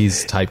because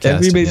he's typecast.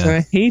 Everybody's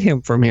going to hate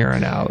him from here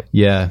on out.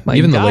 Yeah,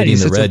 even the Lady in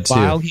the Red too.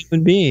 Vile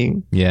human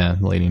being. Yeah,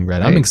 the Lady in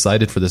Red. Right. I'm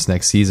excited for this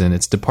next season.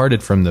 It's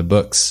departed from the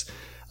books,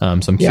 so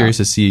I'm curious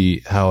to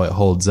see how it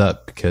holds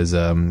up because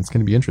it's going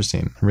to be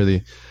interesting. I'm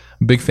really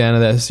a big fan of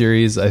that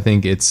series. I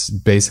think it's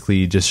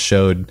basically just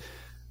showed.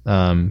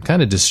 Kind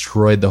of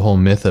destroyed the whole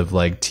myth of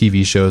like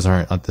TV shows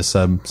aren't at the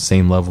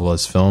same level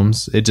as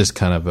films. It just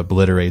kind of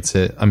obliterates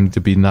it.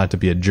 Not to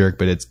be a jerk,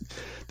 but it's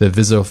the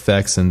visual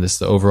effects and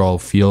the overall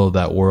feel of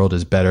that world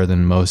is better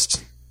than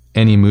most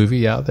any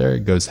movie out there.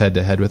 It goes head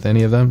to head with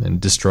any of them and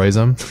destroys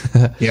them.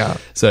 Yeah.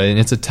 So, and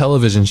it's a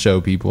television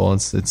show, people.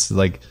 It's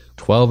like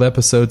 12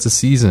 episodes a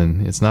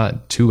season. It's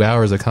not 2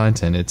 hours of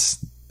content.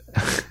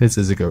 This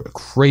is like a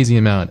crazy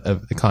amount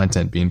of the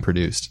content being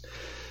produced.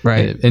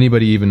 Right. If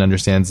anybody even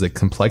understands the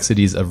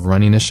complexities of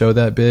running a show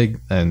that big,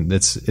 and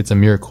it's a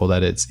miracle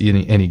that it's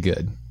any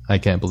good. I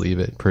can't believe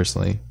it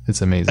personally.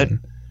 It's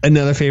amazing.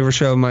 Another favorite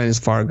show of mine is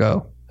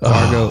Fargo.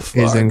 Fargo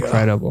is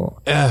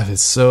incredible. Yeah,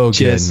 it's so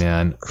good,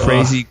 man.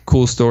 Crazy,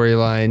 cool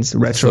storylines,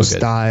 retro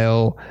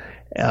style,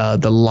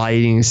 the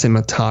lighting,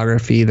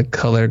 cinematography, the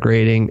color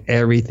grading,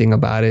 everything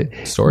about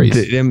it.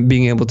 Stories. Them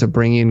being able to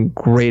bring in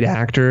great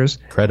actors.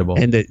 Incredible.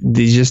 And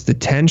just the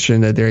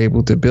tension that they're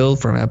able to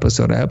build from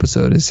episode to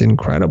episode is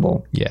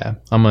incredible. Yeah.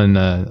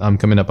 I'm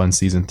coming up on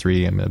season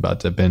 3. I'm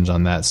about to binge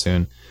on that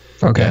soon.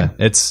 Okay. Yeah,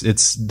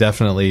 it's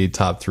definitely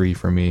top 3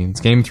 for me. It's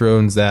Game of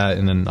Thrones, that,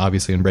 and then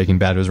obviously when Breaking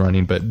Bad was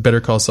running, but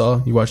Better Call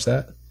Saul, you watched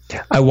that?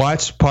 I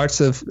watched parts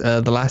of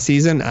the last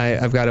season.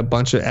 I've got a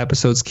bunch of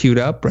episodes queued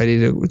up, ready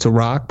to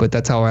rock, but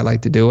that's how I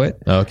like to do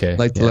it. Okay. I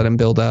like to let them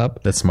build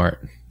up. That's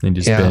smart. And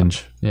just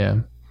binge.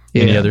 Yeah.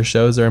 Yeah. Any other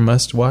shows are a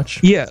must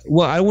watch? Yeah,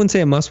 well, I wouldn't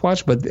say a must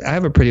watch, but I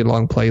have a pretty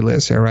long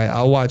playlist here, right?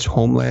 I'll watch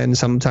Homeland.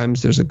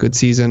 Sometimes there's a good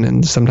season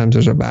and sometimes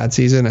there's a bad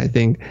season. I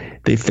think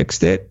they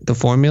fixed it, the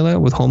formula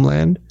with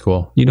Homeland.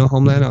 Cool. You know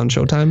Homeland on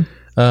Showtime?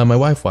 My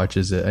wife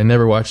watches it. I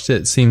never watched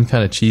it. It seemed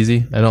kind of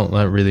cheesy. I'm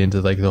not really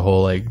into like the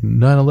whole like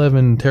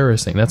 9/11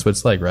 terrorist thing. That's what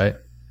it's like, right?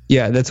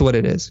 Yeah, that's what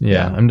it is.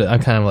 Yeah. I'm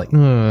kind of like,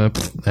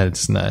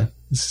 it's not.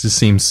 This just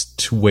seems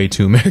way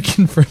too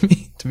American for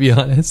me, to be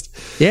honest.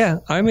 Yeah,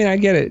 I mean, I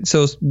get it.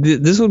 So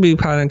this would be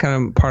kind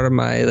of part of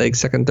my like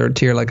second, third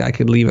tier. Like I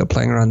could leave it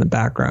playing around the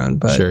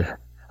background, but sure.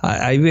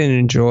 I even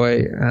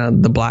enjoy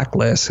the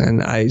Blacklist,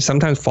 and I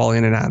sometimes fall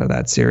in and out of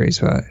that series.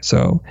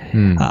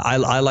 I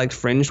liked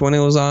Fringe when it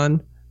was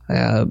on.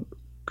 Of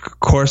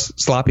course,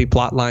 sloppy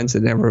plot lines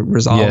that never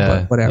resolved,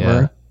 but whatever.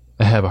 Yeah.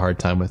 I have a hard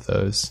time with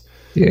those.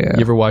 Yeah.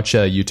 You ever watch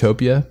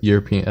Utopia,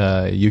 European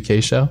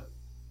UK show?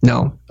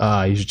 No.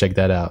 You should check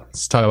that out.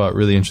 Let's talk about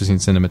really interesting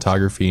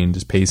cinematography and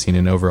just pacing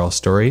and overall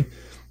story.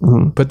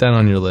 Mm-hmm. Put that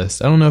on your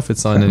list. I don't know if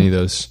it's on any of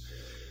those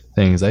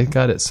things. I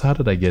got it. How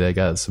did I get it? I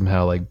got it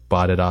somehow, like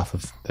bought it off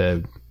of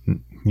the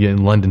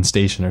London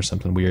Station or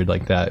something weird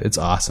like that. It's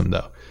awesome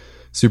though.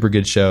 Super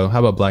good show. How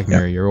about Black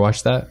Mirror? You ever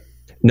watch that?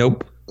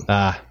 Nope.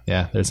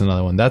 Yeah. There's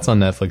another one. That's on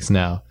Netflix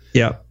now.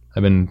 Yeah.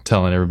 I've been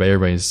telling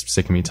everybody's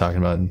sick of me talking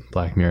about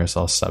Black Mirror,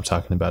 so I'll stop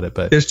talking about it.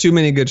 But there's too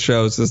many good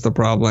shows is the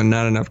problem,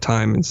 not enough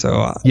time, and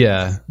so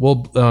yeah. Well,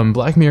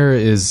 Black Mirror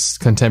is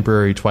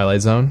contemporary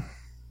Twilight Zone.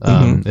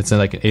 It's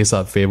like an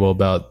Aesop fable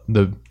about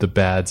the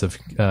bads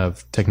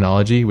of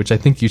technology, which I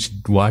think you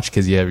should watch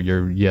because you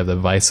have the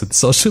vice with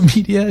social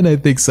media, and I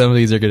think some of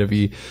these are going to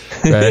be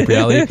right up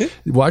reality.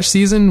 Watch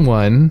season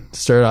 1,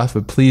 start off,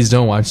 but please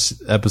don't watch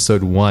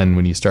episode 1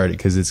 when you start it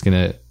because it's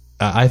gonna.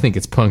 I think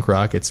it's punk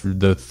rock. It's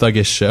the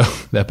thuggish show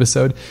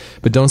episode,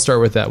 but don't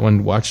start with that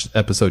one. Watch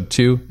episode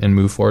 2 and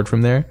move forward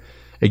from there.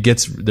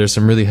 There's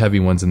some really heavy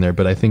ones in there,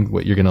 but I think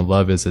what you're going to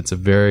love is it's a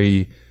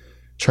very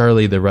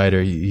Charlie, the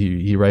writer,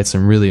 he writes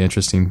some really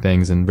interesting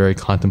things and very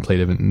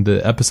contemplative, and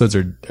the episodes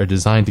are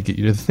designed to get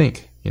you to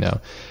think,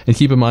 and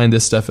keep in mind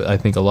this stuff. I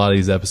think a lot of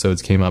these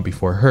episodes came out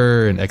before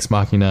Her and Ex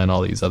Machina and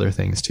all these other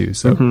things too.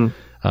 So,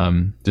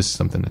 just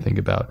something to think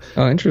about.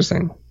 Oh,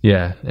 interesting.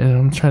 Yeah. And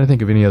I'm trying to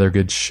think of any other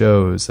good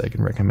shows I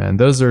can recommend.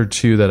 Those are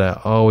 2 that I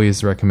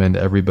always recommend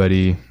to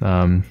everybody.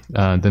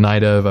 The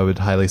Night Of, I would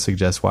highly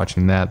suggest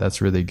watching that.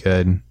 That's really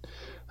good.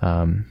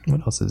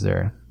 What else is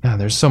there?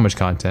 There's so much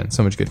content,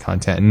 so much good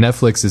content. And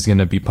Netflix is going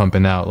to be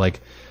pumping out like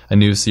a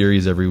new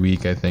series every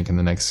week, I think, in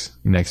the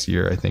next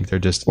year. I think they're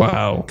just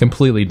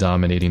completely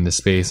dominating the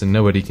space, and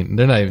nobody's going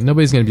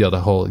to be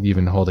able to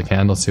even hold a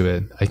candle to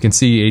it. I can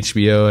see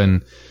HBO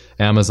and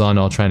Amazon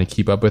all trying to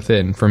keep up with it.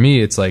 And for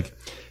me, it's like,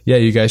 yeah,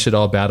 you guys should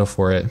all battle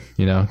for it,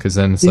 because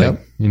then it's like,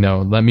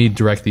 let me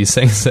direct these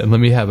things and let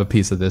me have a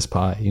piece of this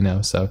pie,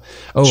 so.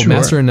 Oh, sure.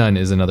 Master of None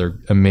is another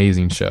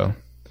amazing show.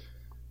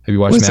 Have you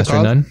watched Master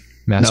of None?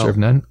 Master of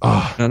None?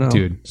 Oh, no.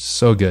 Dude,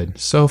 so good.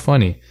 So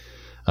funny.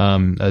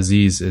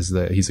 Aziz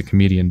he's a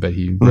comedian, but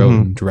he wrote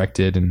and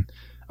directed, and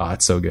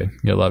it's so good.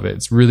 You'll love it.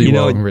 It's really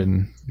well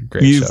written.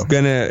 Great show.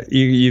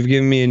 You've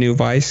given me a new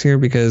vice here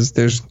because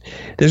there's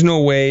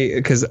no way,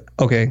 because,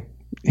 okay,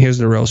 here's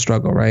the real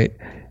struggle, right?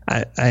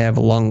 I have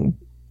a long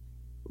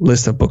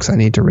list of books I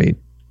need to read,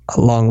 a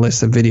long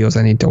list of videos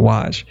I need to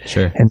watch.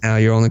 Sure. And now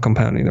you're only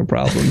compounding the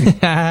problem.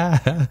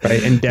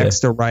 Right? And decks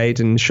to write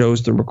and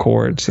shows to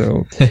record.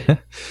 So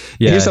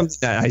here's something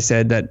that I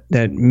said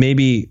that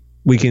maybe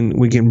we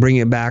can bring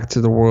it back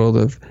to the world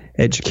of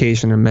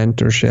education and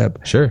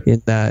mentorship. Sure.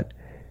 In that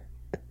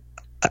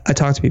I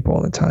talk to people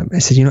all the time. I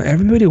said,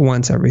 everybody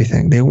wants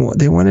everything. They want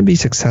to be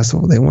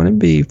successful. They want to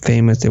be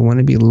famous. They want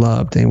to be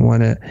loved. They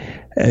want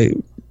to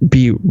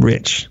be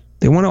rich.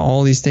 They want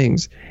all these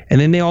things.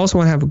 And then they also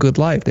want to have a good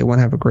life. They want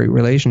to have a great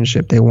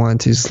relationship. They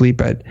want to sleep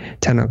at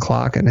 10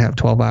 o'clock and have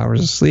 12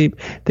 hours of sleep.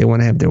 They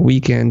want to have their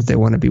weekends. They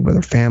want to be with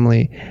their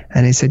family.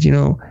 And I said,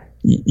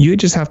 you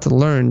just have to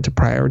learn to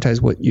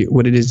prioritize what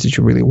it is that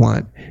you really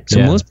want.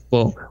 So most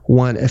people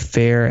want a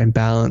fair and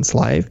balanced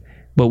life.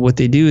 But what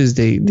they do is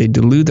they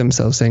delude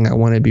themselves saying, I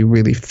want to be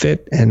really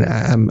fit and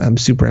I'm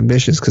super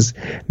ambitious, because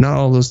not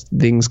all those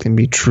things can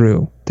be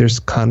true. There's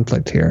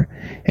conflict here.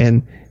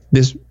 And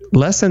this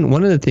lesson,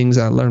 one of the things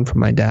I learned from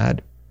my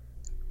dad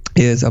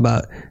is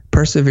about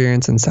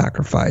perseverance and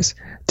sacrifice,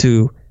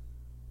 to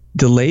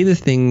delay the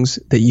things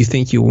that you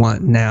think you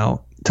want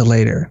now to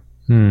later.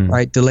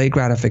 right? Delay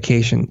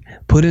gratification.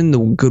 Put in the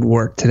good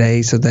work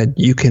today so that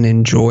you can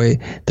enjoy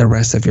the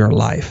rest of your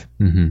life.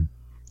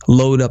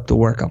 Load up the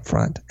work up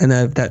front. And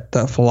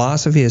that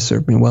philosophy has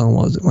served me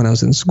well when I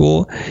was in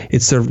school.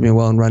 It served me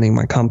well in running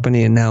my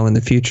company. And now in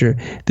the future,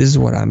 this is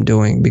what I'm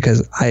doing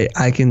because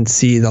I can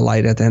see the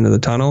light at the end of the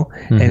tunnel,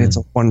 and it's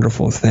a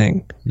wonderful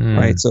thing,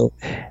 right? So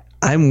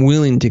I'm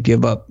willing to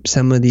give up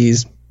some of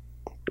these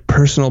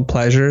personal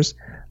pleasures,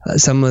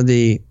 some of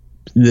the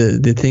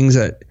things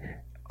that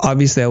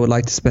obviously I would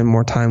like to spend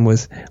more time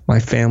with my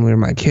family or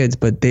my kids,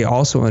 but they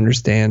also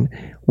understand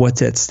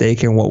what's at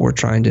stake and what we're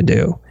trying to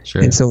do.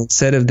 Sure. And so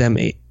instead of them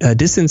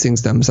distancing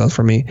themselves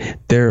from me,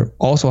 they're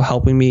also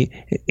helping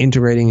me,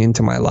 integrating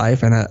into my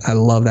life. And I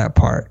love that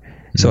part.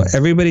 So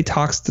everybody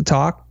talks the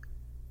talk.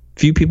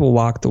 Few people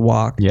walk the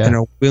walk and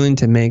are willing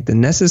to make the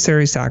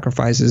necessary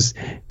sacrifices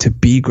to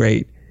be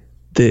great,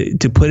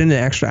 to put in an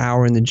extra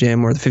hour in the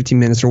gym or the 15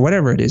 minutes or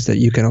whatever it is that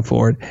you can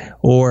afford,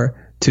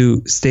 or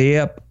to stay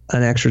up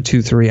an extra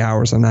 2-3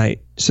 hours a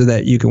night so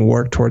that you can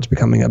work towards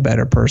becoming a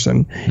better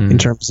person in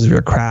terms of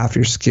your craft,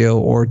 your skill,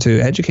 or to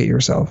educate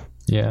yourself.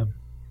 Yeah,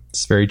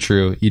 it's very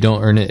true. You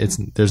don't earn it.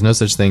 There's no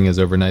such thing as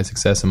overnight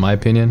success, in my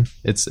opinion.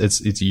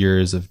 It's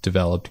years of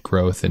developed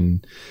growth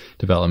and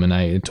development.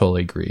 I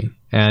totally agree.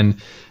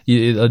 And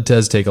it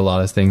does take a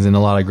lot of things and a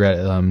lot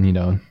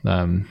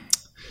of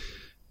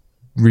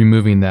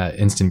removing that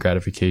instant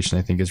gratification,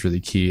 I think, is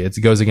really key.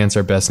 It goes against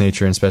our best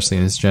nature, and especially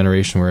in this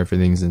generation where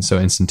everything's so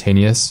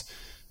instantaneous.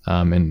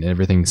 And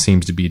everything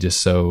seems to be just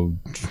so,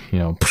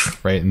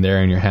 right in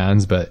there in your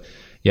hands. But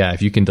yeah,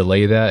 if you can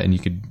delay that and you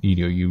could,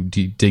 you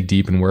dig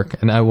deep and work.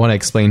 And I want to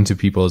explain to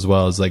people as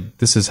well, is like,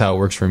 this is how it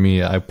works for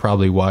me. I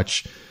probably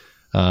watch,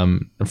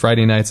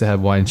 Friday nights I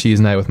have wine and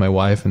cheese night with my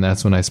wife, and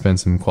that's when I spend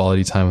some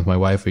quality time with my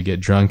wife. We get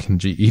drunk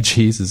and eat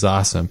cheese. Is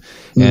awesome.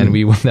 And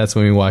that's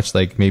when we watch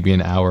like maybe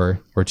an hour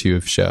or two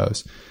of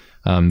shows.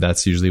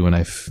 That's usually when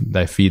I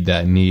feed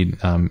that need.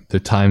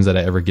 The times that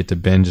I ever get to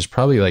binge is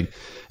probably like,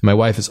 my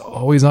wife is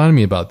always on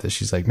me about this.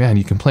 She's like, man,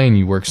 you complain,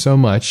 you work so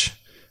much,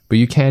 but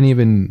you can't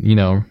even,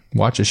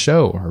 watch a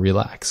show or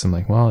relax. I'm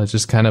like, well, it's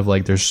just kind of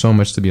like, there's so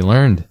much to be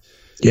learned.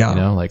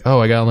 Yeah. Like,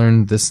 oh, I got to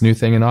learn this new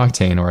thing in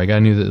Octane, or I got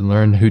to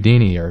learn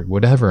Houdini, or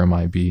whatever it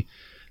might be.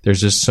 There's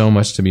just so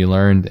much to be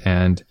learned.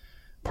 And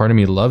part of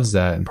me loves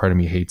that, and part of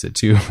me hates it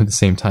too. At the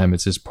same time,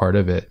 it's just part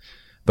of it.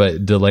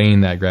 But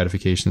delaying that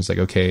gratification is like,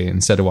 okay,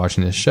 instead of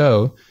watching this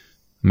show,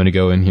 I'm going to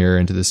go in here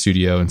into the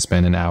studio and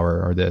spend an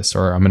hour or this,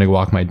 or I'm going to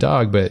walk my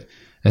dog. But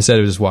instead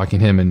of just walking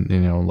him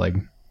and, like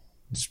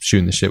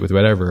shooting the shit with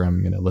whatever,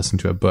 I'm going to listen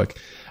to a book.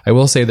 I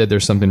will say that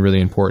there's something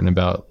really important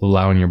about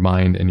allowing your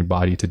mind and your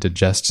body to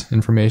digest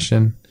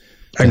information,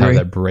 to have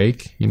that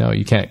break.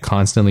 You can't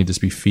constantly just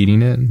be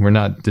feeding it. We're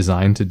not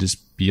designed to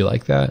just be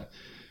like that.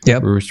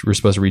 Yep. We're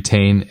supposed to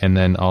retain and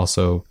then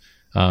also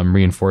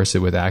reinforce it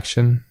with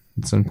action.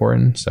 It's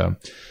important. So,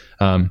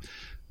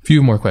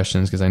 few more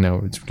questions because I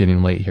know it's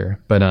getting late here.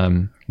 But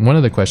one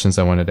of the questions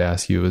I wanted to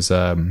ask you was,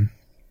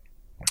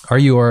 are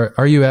you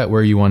at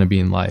where you want to be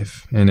in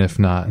life? And if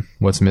not,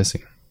 what's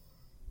missing?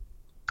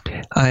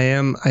 I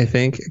am, I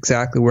think,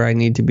 exactly where I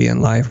need to be in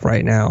life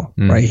right now,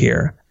 right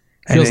here.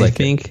 Feels like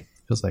it.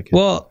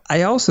 Well,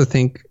 I also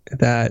think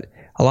that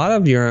a lot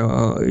of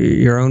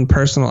your own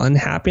personal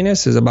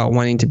unhappiness is about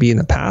wanting to be in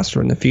the past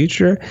or in the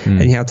future,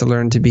 and you have to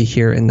learn to be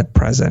here in the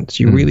present.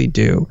 You really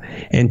do.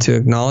 And to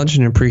acknowledge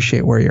and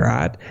appreciate where you're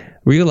at,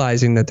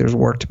 realizing that there's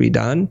work to be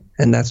done,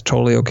 and that's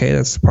totally okay.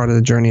 That's part of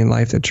the journey in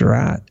life that you're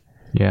at.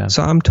 Yeah.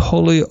 So I'm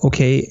totally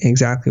okay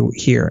exactly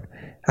here.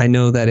 I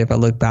know that if I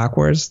look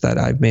backwards, that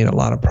I've made a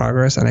lot of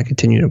progress and I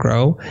continue to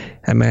grow.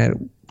 I'm at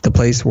the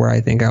place where I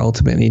think I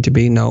ultimately need to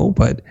be. No,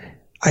 but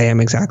I am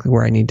exactly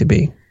where I need to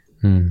be.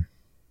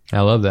 I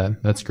love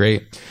that. That's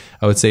great.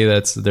 I would say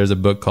there's a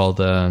book called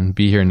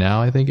Be Here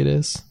Now, I think it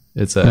is.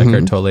 It's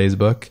Eckhart Tolle's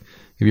book.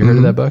 Have you heard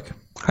of that book?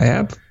 I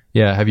have.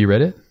 Yeah. Have you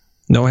read it?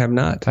 No, I have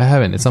not. I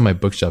haven't. It's on my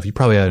bookshelf. You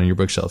probably have it on your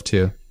bookshelf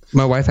too.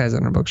 My wife has it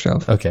on her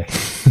bookshelf. Okay.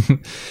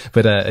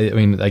 But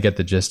I get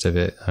the gist of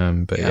it.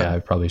 But yeah, I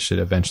probably should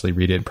eventually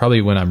read it.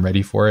 Probably when I'm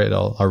ready for it,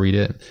 I'll read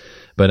it.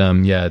 But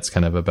it's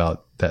kind of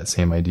about that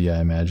same idea,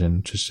 I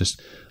imagine.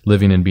 Just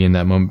living and being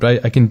that moment.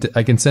 But I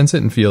can sense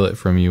it and feel it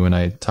from you when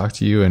I talk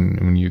to you, and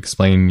when you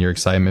explain your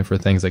excitement for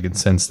things. I can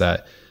sense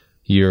that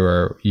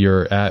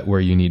you're at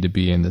where you need to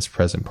be in this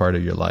present part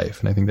of your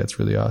life, and I think that's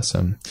really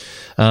awesome.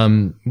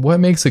 What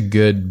makes a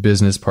good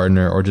business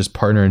partner, or just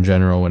partner in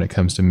general, when it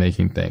comes to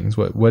making things?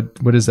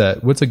 What is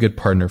that? What's a good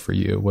partner for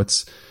you?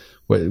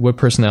 What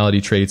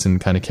personality traits and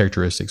kind of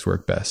characteristics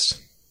work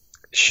best?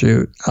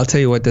 Shoot, I'll tell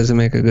you what doesn't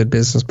make a good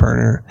business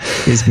partner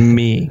is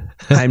me.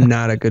 I'm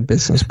not a good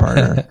business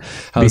partner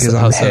because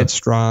I'm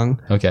headstrong.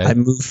 Okay. I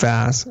move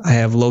fast. I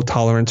have low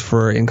tolerance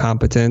for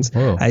incompetence.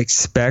 Whoa. I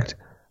expect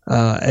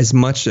as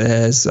much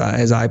as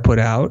I put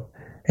out.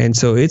 And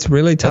so it's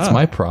really tough. That's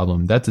my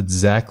problem. That's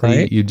exactly,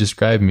 right? You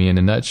described me in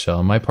a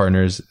nutshell. My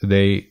partners,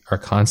 they are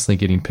constantly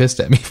getting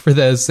pissed at me for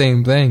those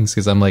same things,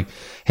 because I'm like,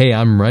 hey,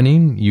 I'm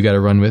running. You got to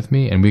run with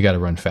me, and we got to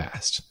run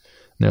fast.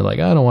 And they're like,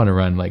 I don't want to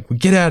run. Like, well,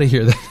 get out of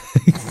here.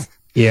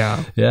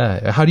 Yeah.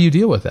 Yeah. How do you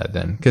deal with that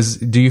then? Because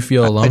do you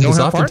feel alone? Because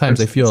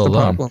oftentimes I feel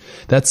alone.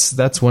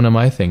 That's one of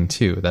my thing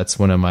too. That's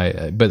one of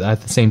my, but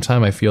at the same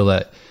time, I feel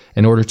that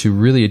in order to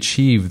really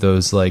achieve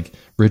those like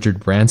Richard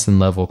Branson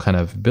level kind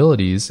of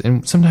abilities,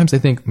 and sometimes I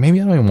think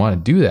maybe I don't even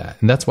want to do that.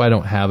 And that's why I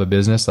don't have a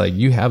business. Like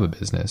you have a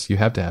business, you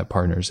have to have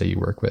partners that you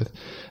work with.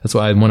 That's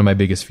why one of my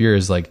biggest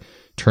fears is like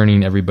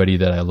turning everybody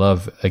that I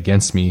love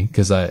against me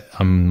because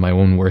I'm my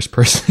own worst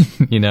person,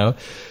 you know?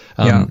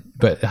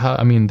 But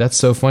that's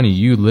so funny.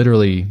 You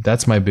literally,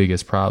 that's my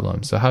biggest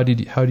problem. So how do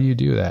you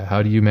do that?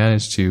 How do you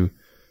manage to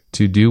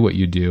do what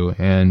you do?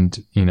 And,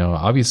 you know,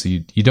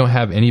 obviously you don't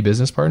have any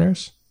business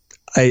partners.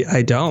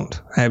 I don't.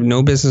 I have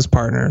no business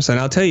partners. And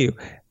I'll tell you,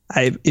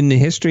 in the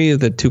history of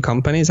the two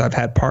companies, I've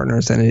had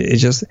partners, and it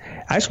just,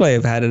 actually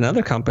I've had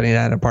another company that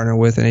I had a partner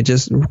with, and it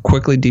just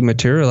quickly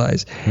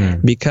dematerialized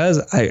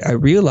because I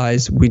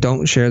realized we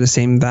don't share the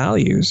same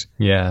values.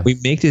 Yeah. We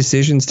make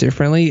decisions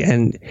differently.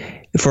 And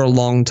for a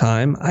long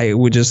time, I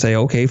would just say,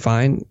 okay,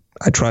 fine.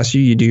 I trust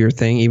you. You do your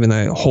thing, even though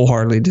I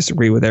wholeheartedly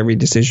disagree with every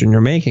decision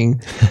you're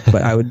making.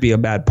 But I would be a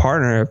bad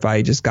partner if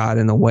I just got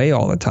in the way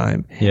all the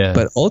time. Yeah.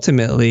 But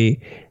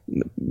ultimately,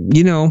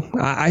 you know,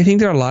 I think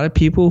there are a lot of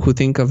people who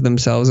think of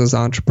themselves as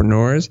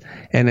entrepreneurs,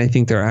 and I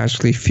think there are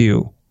actually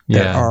few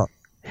that are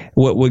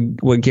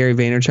what Gary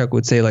Vaynerchuk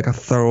would say, like a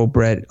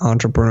thoroughbred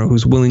entrepreneur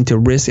who's willing to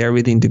risk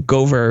everything, to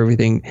go for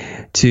everything,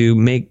 to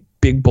make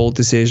big, bold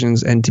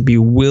decisions, and to be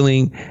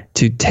willing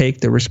to take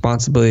the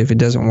responsibility if it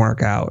doesn't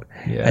work out.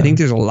 Yeah. I think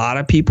there's a lot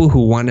of people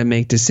who want to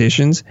make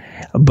decisions,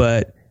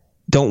 but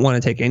don't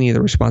want to take any of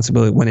the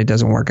responsibility when it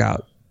doesn't work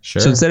out. Sure.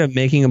 So instead of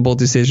making a bold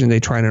decision, they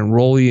try to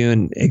enroll you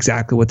in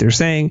exactly what they're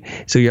saying.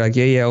 So you're like,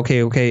 yeah,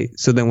 okay.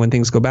 So then when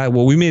things go bad,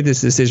 well, we made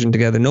this decision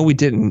together. No, we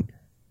didn't.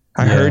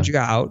 I heard you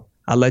out.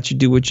 I let you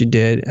do what you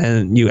did,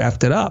 and you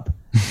effed it up.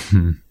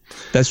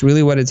 That's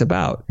really what it's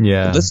about.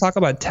 Yeah. But let's talk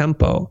about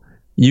tempo.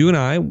 You and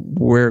I,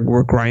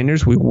 we're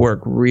grinders. We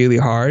work really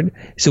hard.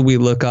 So we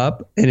look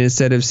up, and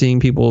instead of seeing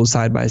people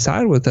side by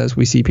side with us,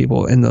 we see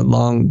people in the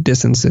long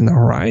distance in the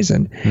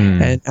horizon.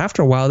 And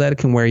after a while, that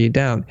can wear you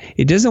down.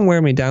 It doesn't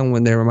wear me down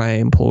when they're my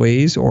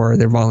employees or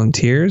they're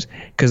volunteers,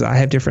 because I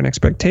have different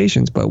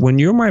expectations. But when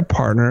you're my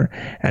partner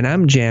and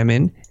I'm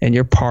jamming and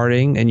you're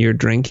partying and you're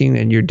drinking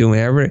and you're doing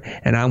everything,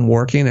 and I'm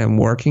working,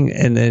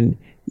 and then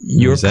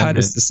your cut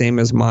is the same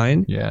as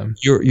mine. Yeah.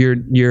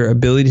 Your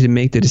ability to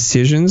make the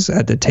decisions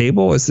at the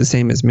table is the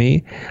same as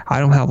me. I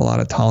don't have a lot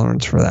of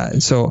tolerance for that.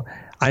 And so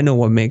I know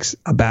what makes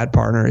a bad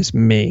partner is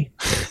me.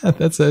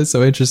 That's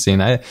so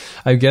interesting.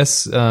 I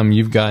guess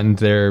you've gotten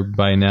there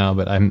by now,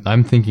 but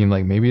I'm thinking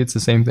like maybe it's the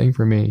same thing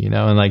for me, you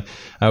know? And like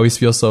I always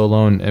feel so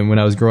alone. And when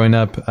I was growing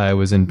up, I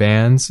was in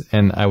bands,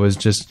 and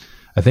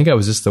I think I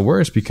was just the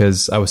worst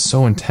because I was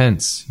so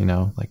intense, you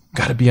know, like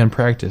got to be on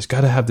practice,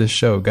 got to have this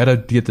show, got to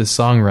get this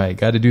song right,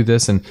 got to do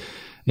this. And,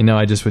 you know,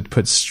 I just would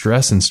put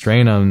stress and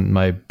strain on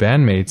my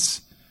bandmates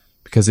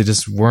because they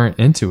just weren't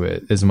into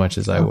it as much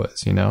as I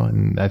was, you know.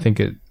 And I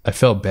think I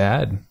felt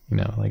bad, you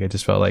know, like I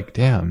just felt like,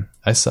 damn,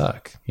 I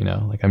suck, you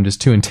know, like I'm just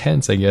too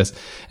intense, I guess.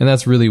 And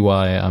that's really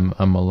why I'm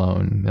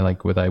alone. And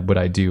like what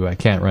I do, I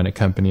can't run a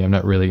company. I'm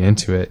not really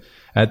into it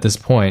at this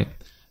point.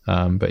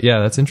 But yeah,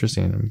 that's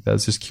interesting. I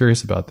was just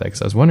curious about that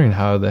because I was wondering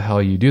how the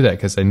hell you do that,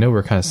 because I know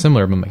we're kind of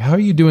similar, but I'm like, how are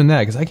you doing that?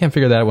 Because I can't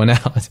figure that one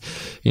out,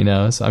 you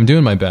know? So I'm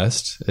doing my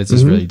best. It's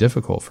just really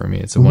difficult for me.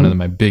 It's one of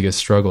my biggest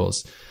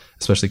struggles,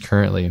 especially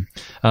currently.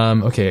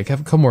 Okay, I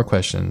have a couple more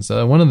questions.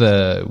 One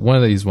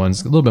of these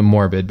ones, a little bit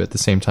morbid, but at the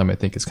same time, I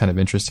think it's kind of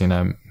interesting.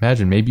 I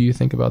imagine maybe you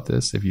think about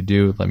this. If you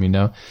do, let me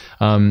know.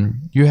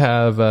 You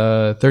have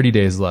 30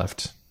 days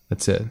left.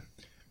 That's it.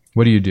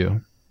 What do you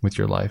do with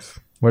your life?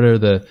 What are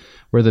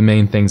the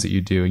main things that you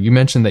do? You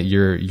mentioned that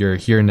you're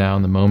here now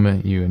in the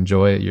moment. You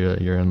enjoy it.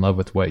 You're in love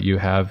with what you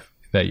have,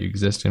 that you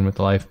exist in with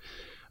life.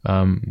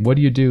 What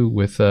do you do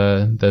with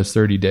those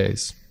 30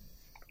 days?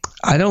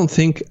 I don't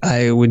think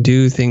I would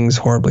do things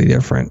horribly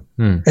different.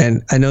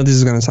 And I know this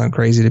is going to sound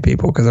crazy to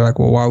people because they're like,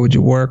 well, why would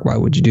you work? Why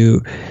would you do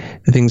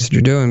the things that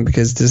you're doing?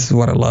 Because this is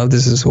what I love.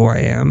 This is who I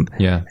am.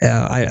 Yeah.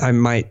 I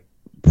might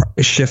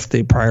shift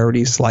the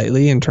priority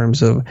slightly in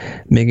terms of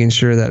making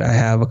sure that I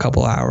have a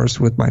couple hours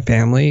with my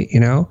family, you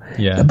know?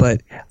 Yeah.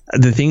 But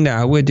the thing that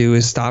I would do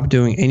is stop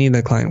doing any of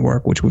the client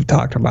work, which we've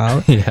talked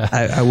about. Yeah.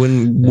 I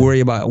wouldn't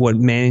worry about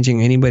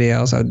managing anybody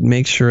else. I'd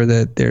make sure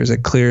that there's a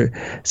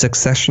clear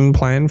succession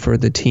plan for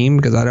the team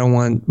because I don't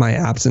want my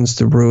absence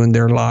to ruin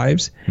their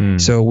lives.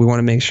 So we want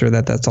to make sure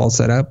that that's all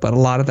set up. But a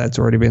lot of that's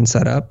already been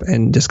set up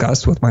and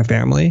discussed with my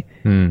family.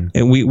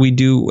 And we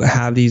do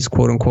have these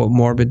quote unquote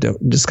morbid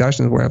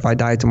discussions where if I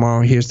die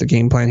tomorrow, here's the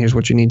game plan. Here's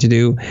what you need to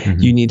do.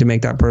 You need to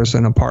make that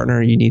person a partner.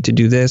 You need to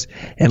do this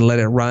and let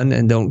it run,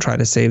 and don't try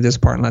to save this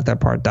part and let that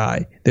part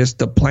die.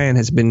 The plan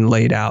has been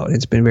laid out.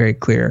 It's been very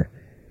clear.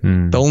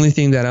 The only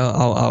thing that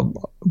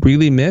I'll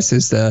really miss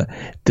is the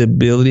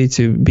ability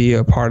to be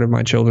a part of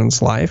my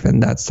children's life,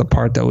 and that's the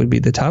part that would be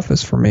the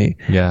toughest for me.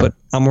 Yeah. But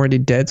I'm already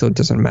dead, so it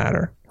doesn't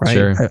matter, right?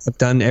 Sure. I've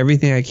done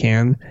everything I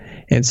can,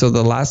 and so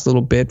the last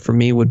little bit for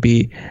me would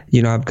be,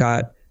 you know, I've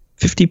got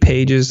 50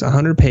 pages,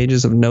 100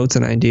 pages of notes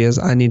and ideas.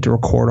 I need to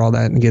record all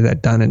that and get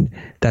that done, and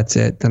that's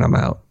it. Then I'm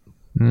out.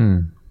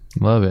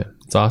 Love it.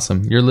 It's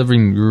awesome. You're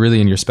living really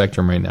in your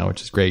spectrum right now,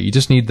 which is great. You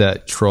just need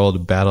that troll to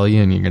battle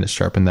you, and you're going to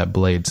sharpen that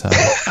blade. So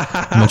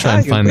I'm going to try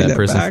and find that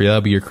person for you.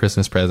 That'll be your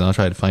Christmas present. I'll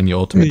try to find you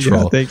ultimate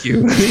troll. Thank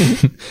you.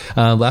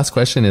 Last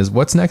question is,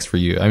 what's next for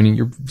you? I mean,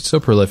 you're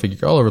so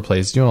prolific. You're all over the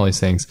place doing all these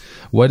things.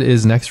 What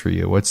is next for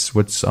you?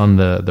 What's on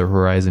the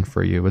horizon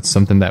for you? What's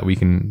something that we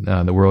can,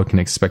 the world can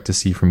expect to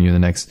see from you in the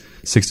next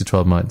 6 to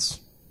 12 months?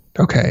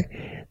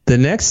 Okay. The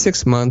next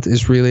 6 months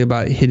is really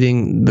about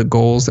hitting the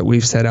goals that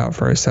we've set out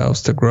for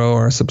ourselves to grow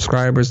our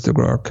subscribers, to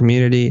grow our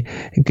community,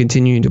 and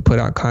continuing to put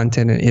out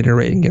content and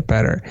iterate and get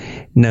better.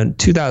 Now,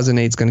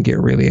 2008 is going to get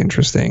really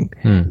interesting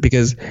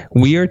because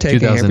we are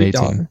taking every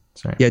dollar.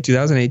 Sorry. Yeah,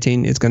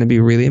 2018 is going to be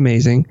really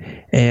amazing.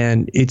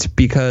 And it's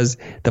because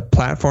the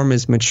platform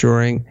is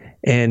maturing.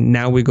 And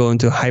now we go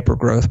into hyper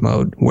growth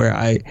mode where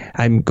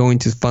I'm going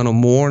to funnel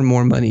more and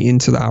more money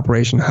into the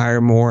operation,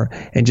 hire more,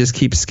 and just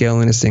keep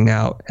scaling this thing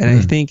out. And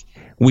I think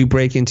we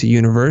break into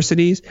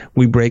universities,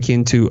 we break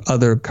into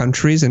other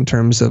countries in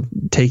terms of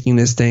taking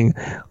this thing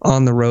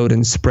on the road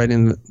and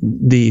spreading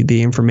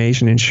the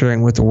information and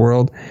sharing with the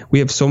world. We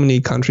have so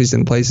many countries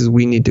and places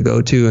we need to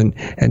go to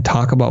and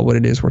talk about what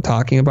it is we're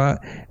talking about.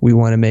 We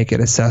want to make it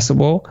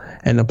accessible,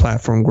 and the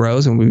platform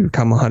grows and we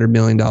become a $100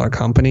 million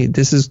company.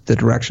 This is the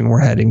direction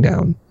we're heading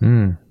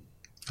down.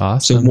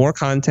 Awesome. So more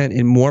content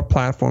in more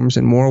platforms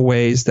in more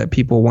ways that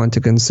people want to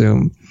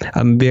consume.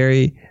 I'm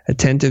very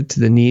attentive to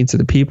the needs of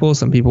the people.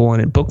 Some people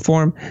want it book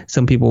form.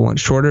 Some people want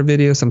shorter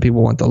videos. Some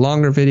people want the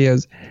longer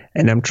videos.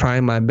 And I'm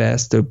trying my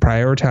best to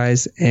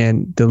prioritize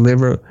and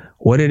deliver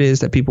what it is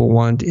that people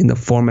want in the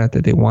format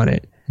that they want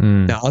it.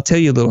 Now, I'll tell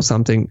you a little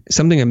something.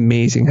 Something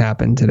amazing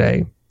happened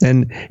today.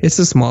 And it's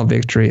a small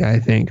victory, I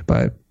think,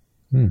 but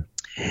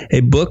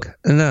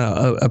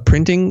a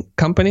printing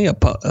company, a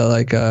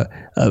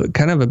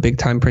kind of a big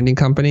time printing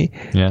company,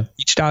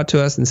 reached out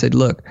to us and said,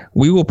 look,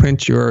 we will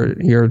print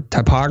your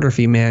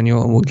typography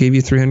manual and we'll give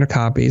you 300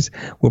 copies.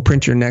 We'll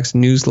print your next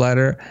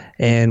newsletter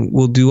and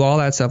we'll do all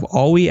that stuff.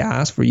 All we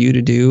ask for you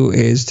to do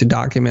is to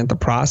document the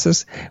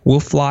process. We'll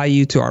fly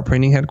you to our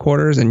printing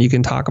headquarters and you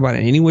can talk about it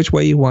any which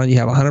way you want. You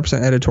have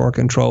 100% editorial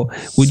control.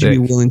 Would you be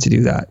willing to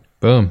do that?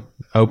 Boom.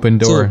 Open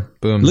door. So,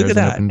 boom. Look There's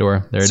at that. An open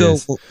door. There it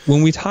is. So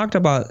when we talked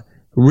about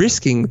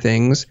risking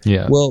things,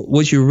 well,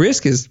 what you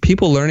risk is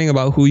people learning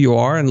about who you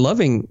are and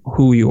loving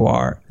who you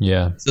are.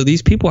 So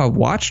these people have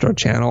watched our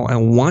channel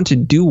and want to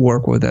do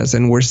work with us,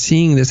 and we're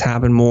seeing this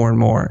happen more and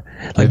more.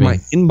 Like my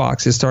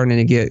inbox is starting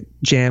to get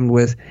jammed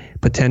with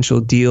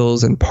potential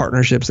deals and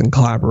partnerships and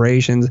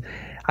collaborations.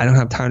 I don't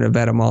have time to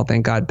vet them all.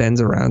 Thank God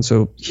Ben's around,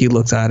 so he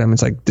looks at them.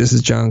 It's like, this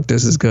is junk.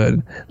 This is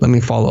good. Let me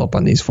follow up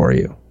on these for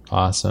you.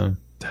 Awesome.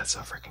 That's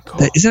so freaking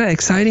cool. Isn't that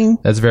exciting?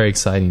 That's very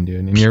exciting, dude.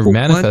 And you're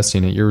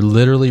manifesting it. You're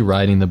literally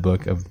writing the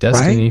book of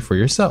destiny for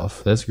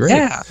yourself. That's great.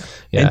 Yeah.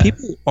 And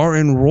people are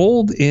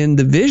enrolled in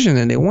the vision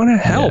and they want to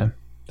help.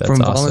 From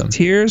awesome.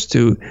 Volunteers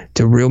to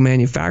real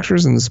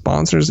manufacturers and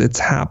sponsors. It's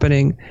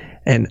happening.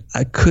 And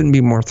I couldn't be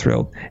more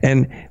thrilled.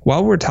 And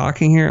while we're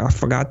talking here, I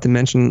forgot to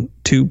mention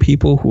 2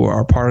 people who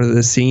are part of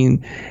the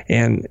scene.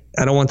 And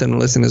I don't want them to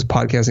listen to this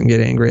podcast and get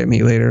angry at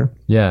me later.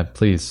 Yeah,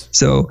 please.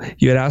 So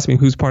you had asked me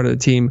who's part of the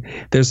team.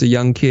 There's a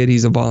young kid.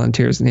 He's a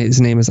volunteer. His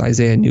name is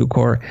Isaiah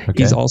Newcore.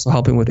 Okay. He's also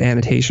helping with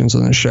annotations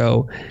on the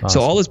show. Awesome.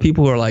 So all those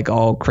people who are like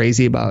all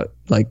crazy about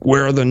like,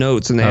 where are the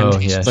notes and the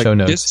annotations? Like, show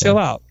notes. Just chill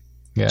out.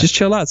 Yeah. Just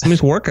chill out.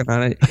 Somebody's working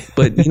on it.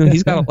 But,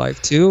 he's got a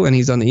life too, and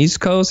he's on the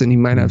East Coast, and he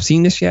might not have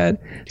seen this yet.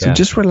 So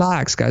just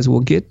relax, guys. We'll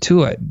get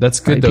to it.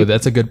 That's good, though.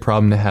 That's a good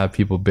problem to have,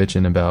 people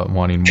bitching about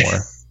wanting more.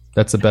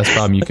 That's the best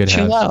problem you could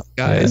have. Chill out,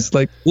 guys. Yeah.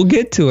 Like, we'll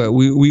get to it.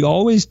 We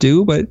always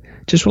do, but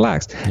just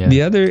relax. Yeah.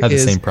 The other I have the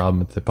same problem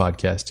with the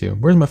podcast, too.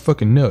 Where's my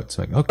fucking notes?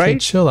 Like, okay,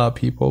 chill out,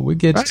 people. We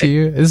get to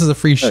you. This is a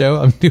free show.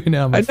 I'm doing it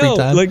on my free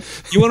time. Like,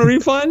 you want a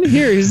refund?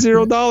 Here's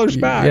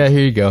 $0 back. Yeah,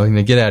 here you go. And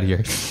then get out of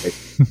here.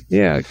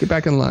 Yeah, get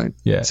back in line.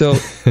 Yeah. So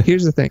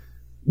here's the thing.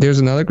 There's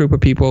another group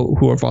of people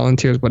who are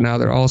volunteers, but now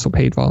they're also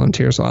paid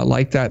volunteers. So I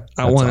like that.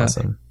 I want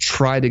to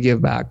try to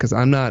give back because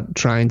I'm not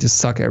trying to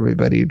suck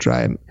everybody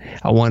dry.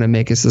 I want to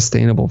make it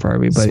sustainable for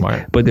everybody.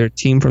 Smart. But their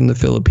team from the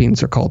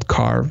Philippines are called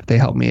Carve. They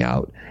help me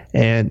out,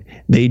 and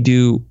they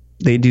do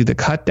the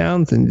cut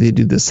downs and they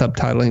do the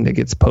subtitling that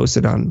gets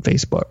posted on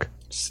Facebook.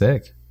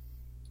 Sick.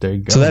 There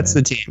you go. So that's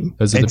the team.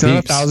 It's not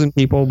 1,000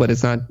 people, but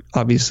it's not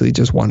obviously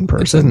just one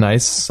person. It's a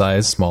nice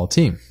size, small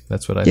team.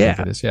 That's what I think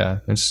it is. Yeah.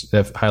 It's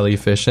highly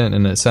efficient.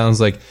 And it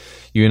sounds like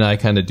you and I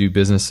kind of do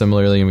business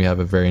similarly, and we have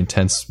a very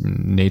intense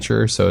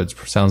nature. So it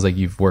sounds like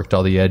you've worked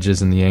all the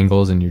edges and the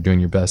angles, and you're doing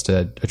your best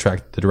to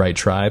attract the right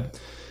tribe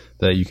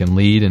that you can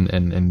lead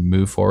and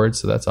move forward.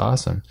 So that's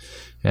awesome.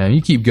 And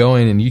you keep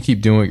going and you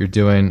keep doing what you're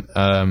doing.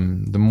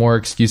 The more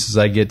excuses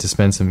I get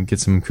to get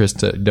some Chris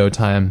Do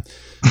time.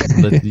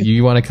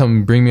 You want to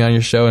come bring me on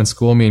your show and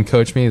school me and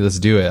coach me? Let's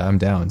do it. I'm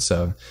down.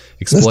 So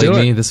exploit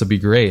me. This will be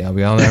great. I'll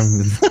be on there.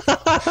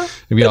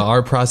 It'll be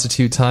our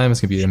prostitute time.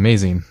 It's gonna be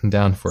amazing. I'm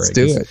down for it.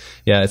 Let's do it.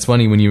 Yeah, it's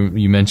funny when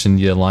you mentioned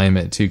the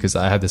alignment too, because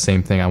I have the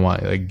same thing. I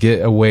want like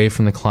get away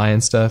from the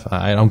client stuff.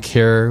 I don't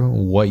care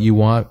what you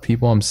want,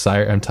 people. I'm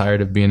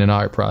tired of being an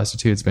art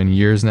prostitute. It's been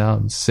years now.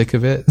 I'm sick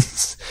of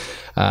it.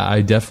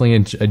 I definitely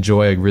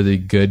enjoy a really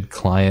good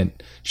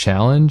client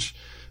challenge.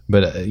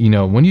 But,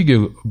 when you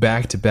go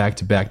back to back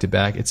to back to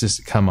back, it's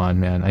just, come on,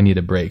 man, I need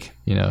a break,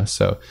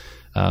 So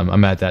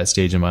I'm at that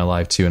stage in my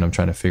life too, and I'm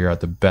trying to figure out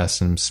the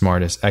best and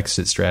smartest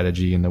exit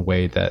strategy in the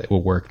way that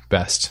will work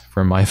best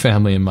for my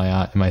family and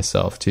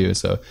myself too.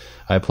 So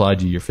I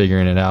applaud you. You're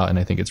figuring it out, and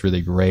I think it's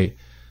really great.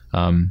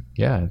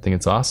 I think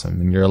it's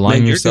awesome, and you're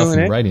aligning yourself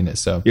and writing it.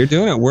 So you're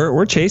doing it.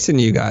 We're chasing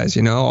you guys.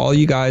 All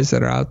you guys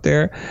that are out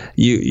there,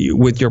 you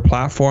with your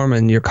platform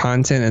and your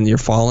content and your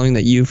following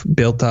that you've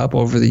built up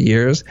over the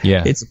years.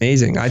 Yeah, it's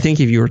amazing. I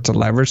think if you were to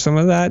leverage some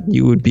of that,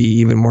 you would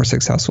be even more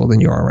successful than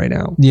you are right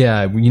now.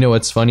 Yeah,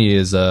 what's funny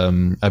is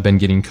I've been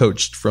getting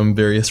coached from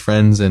various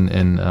friends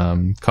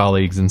and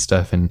colleagues and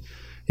stuff, and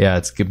yeah,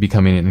 it's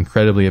becoming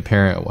incredibly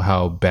apparent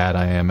how bad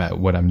I am at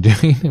what I'm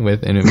doing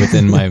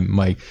within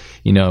my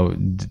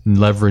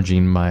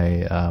leveraging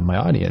my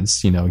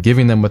audience,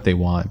 giving them what they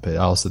want, but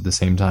also at the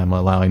same time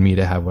allowing me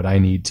to have what I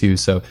need too.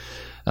 So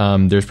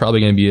there's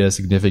probably going to be a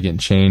significant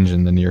change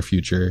in the near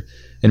future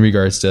in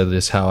regards to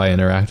just how I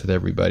interact with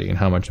everybody and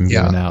how much I'm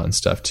giving out and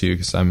stuff too,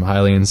 because I'm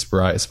highly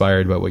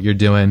inspired by what you're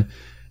doing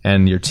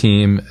and your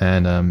team,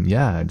 and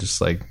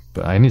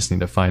but I just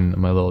need to find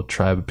my little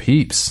tribe of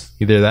peeps.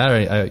 Either that, or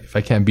if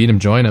I can't beat them,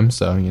 join them.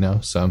 So you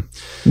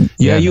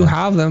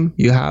have them,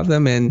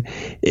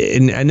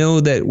 and I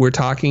know that we're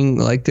talking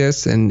like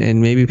this,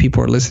 and maybe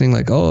people are listening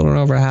like, oh, I don't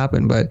know if it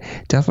happened, but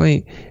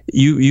definitely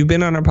you've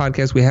been on our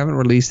podcast. We haven't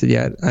released it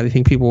yet. I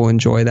think people will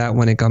enjoy that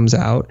when it comes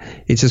out.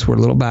 It's just we're a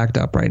little backed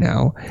up right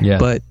now. Yeah,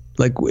 but.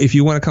 Like if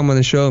you want to come on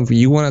the show, if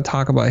you want to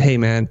talk about, hey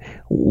man,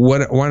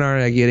 what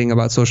aren't I getting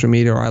about social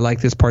media, or I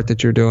like this part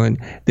that you're doing.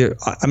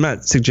 I'm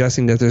not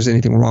suggesting that there's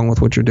anything wrong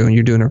with what you're doing.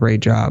 You're doing a great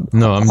job.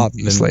 No, I'm horrible.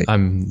 Obviously.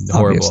 I'm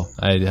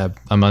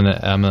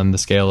on the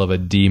scale of a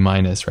D-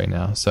 right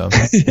now. So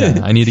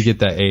I need to get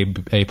that A+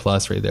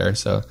 right there.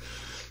 So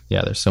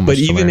yeah, there's so much. But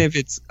even if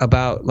it's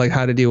about like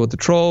how to deal with the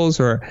trolls,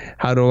 or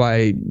how do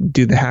I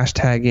do the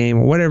hashtag game,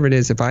 or whatever it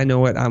is, if I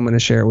know it, I'm going to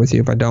share it with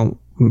you. If I don't,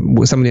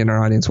 somebody in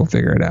our audience will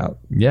figure it out.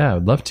 Yeah,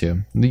 I'd love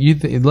to.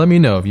 Let me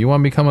know if you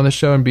want me to come on the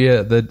show and be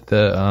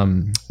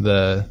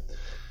the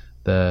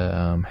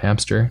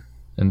hamster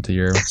into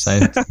your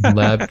science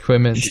lab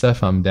equipment and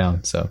stuff. I'm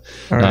down. So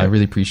right. I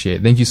really appreciate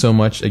it. Thank you so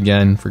much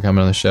again for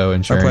coming on the show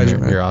and sharing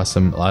your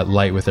awesome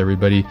light with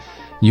everybody.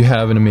 You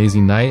have an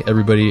amazing night,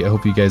 everybody. I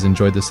hope you guys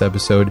enjoyed this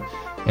episode,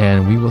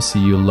 and we will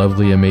see you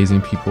lovely,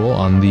 amazing people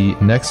on the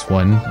next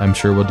one. I'm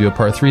sure we'll do a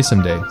part 3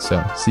 someday.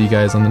 So see you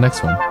guys on the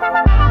next one.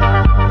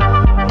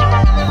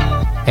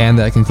 And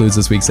that concludes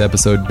this week's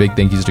episode. Big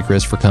thank yous to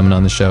Chris for coming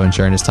on the show and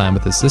sharing his time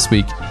with us this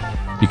week.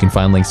 You can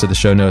find links to the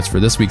show notes for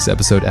this week's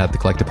episode at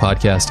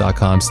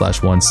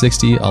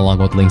thecollectivepodcast.com/160, along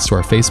with links to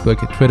our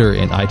Facebook, Twitter,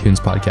 and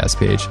iTunes podcast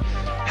page.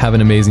 Have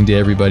an amazing day,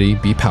 everybody.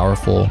 Be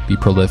powerful, be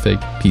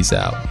prolific. Peace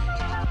out.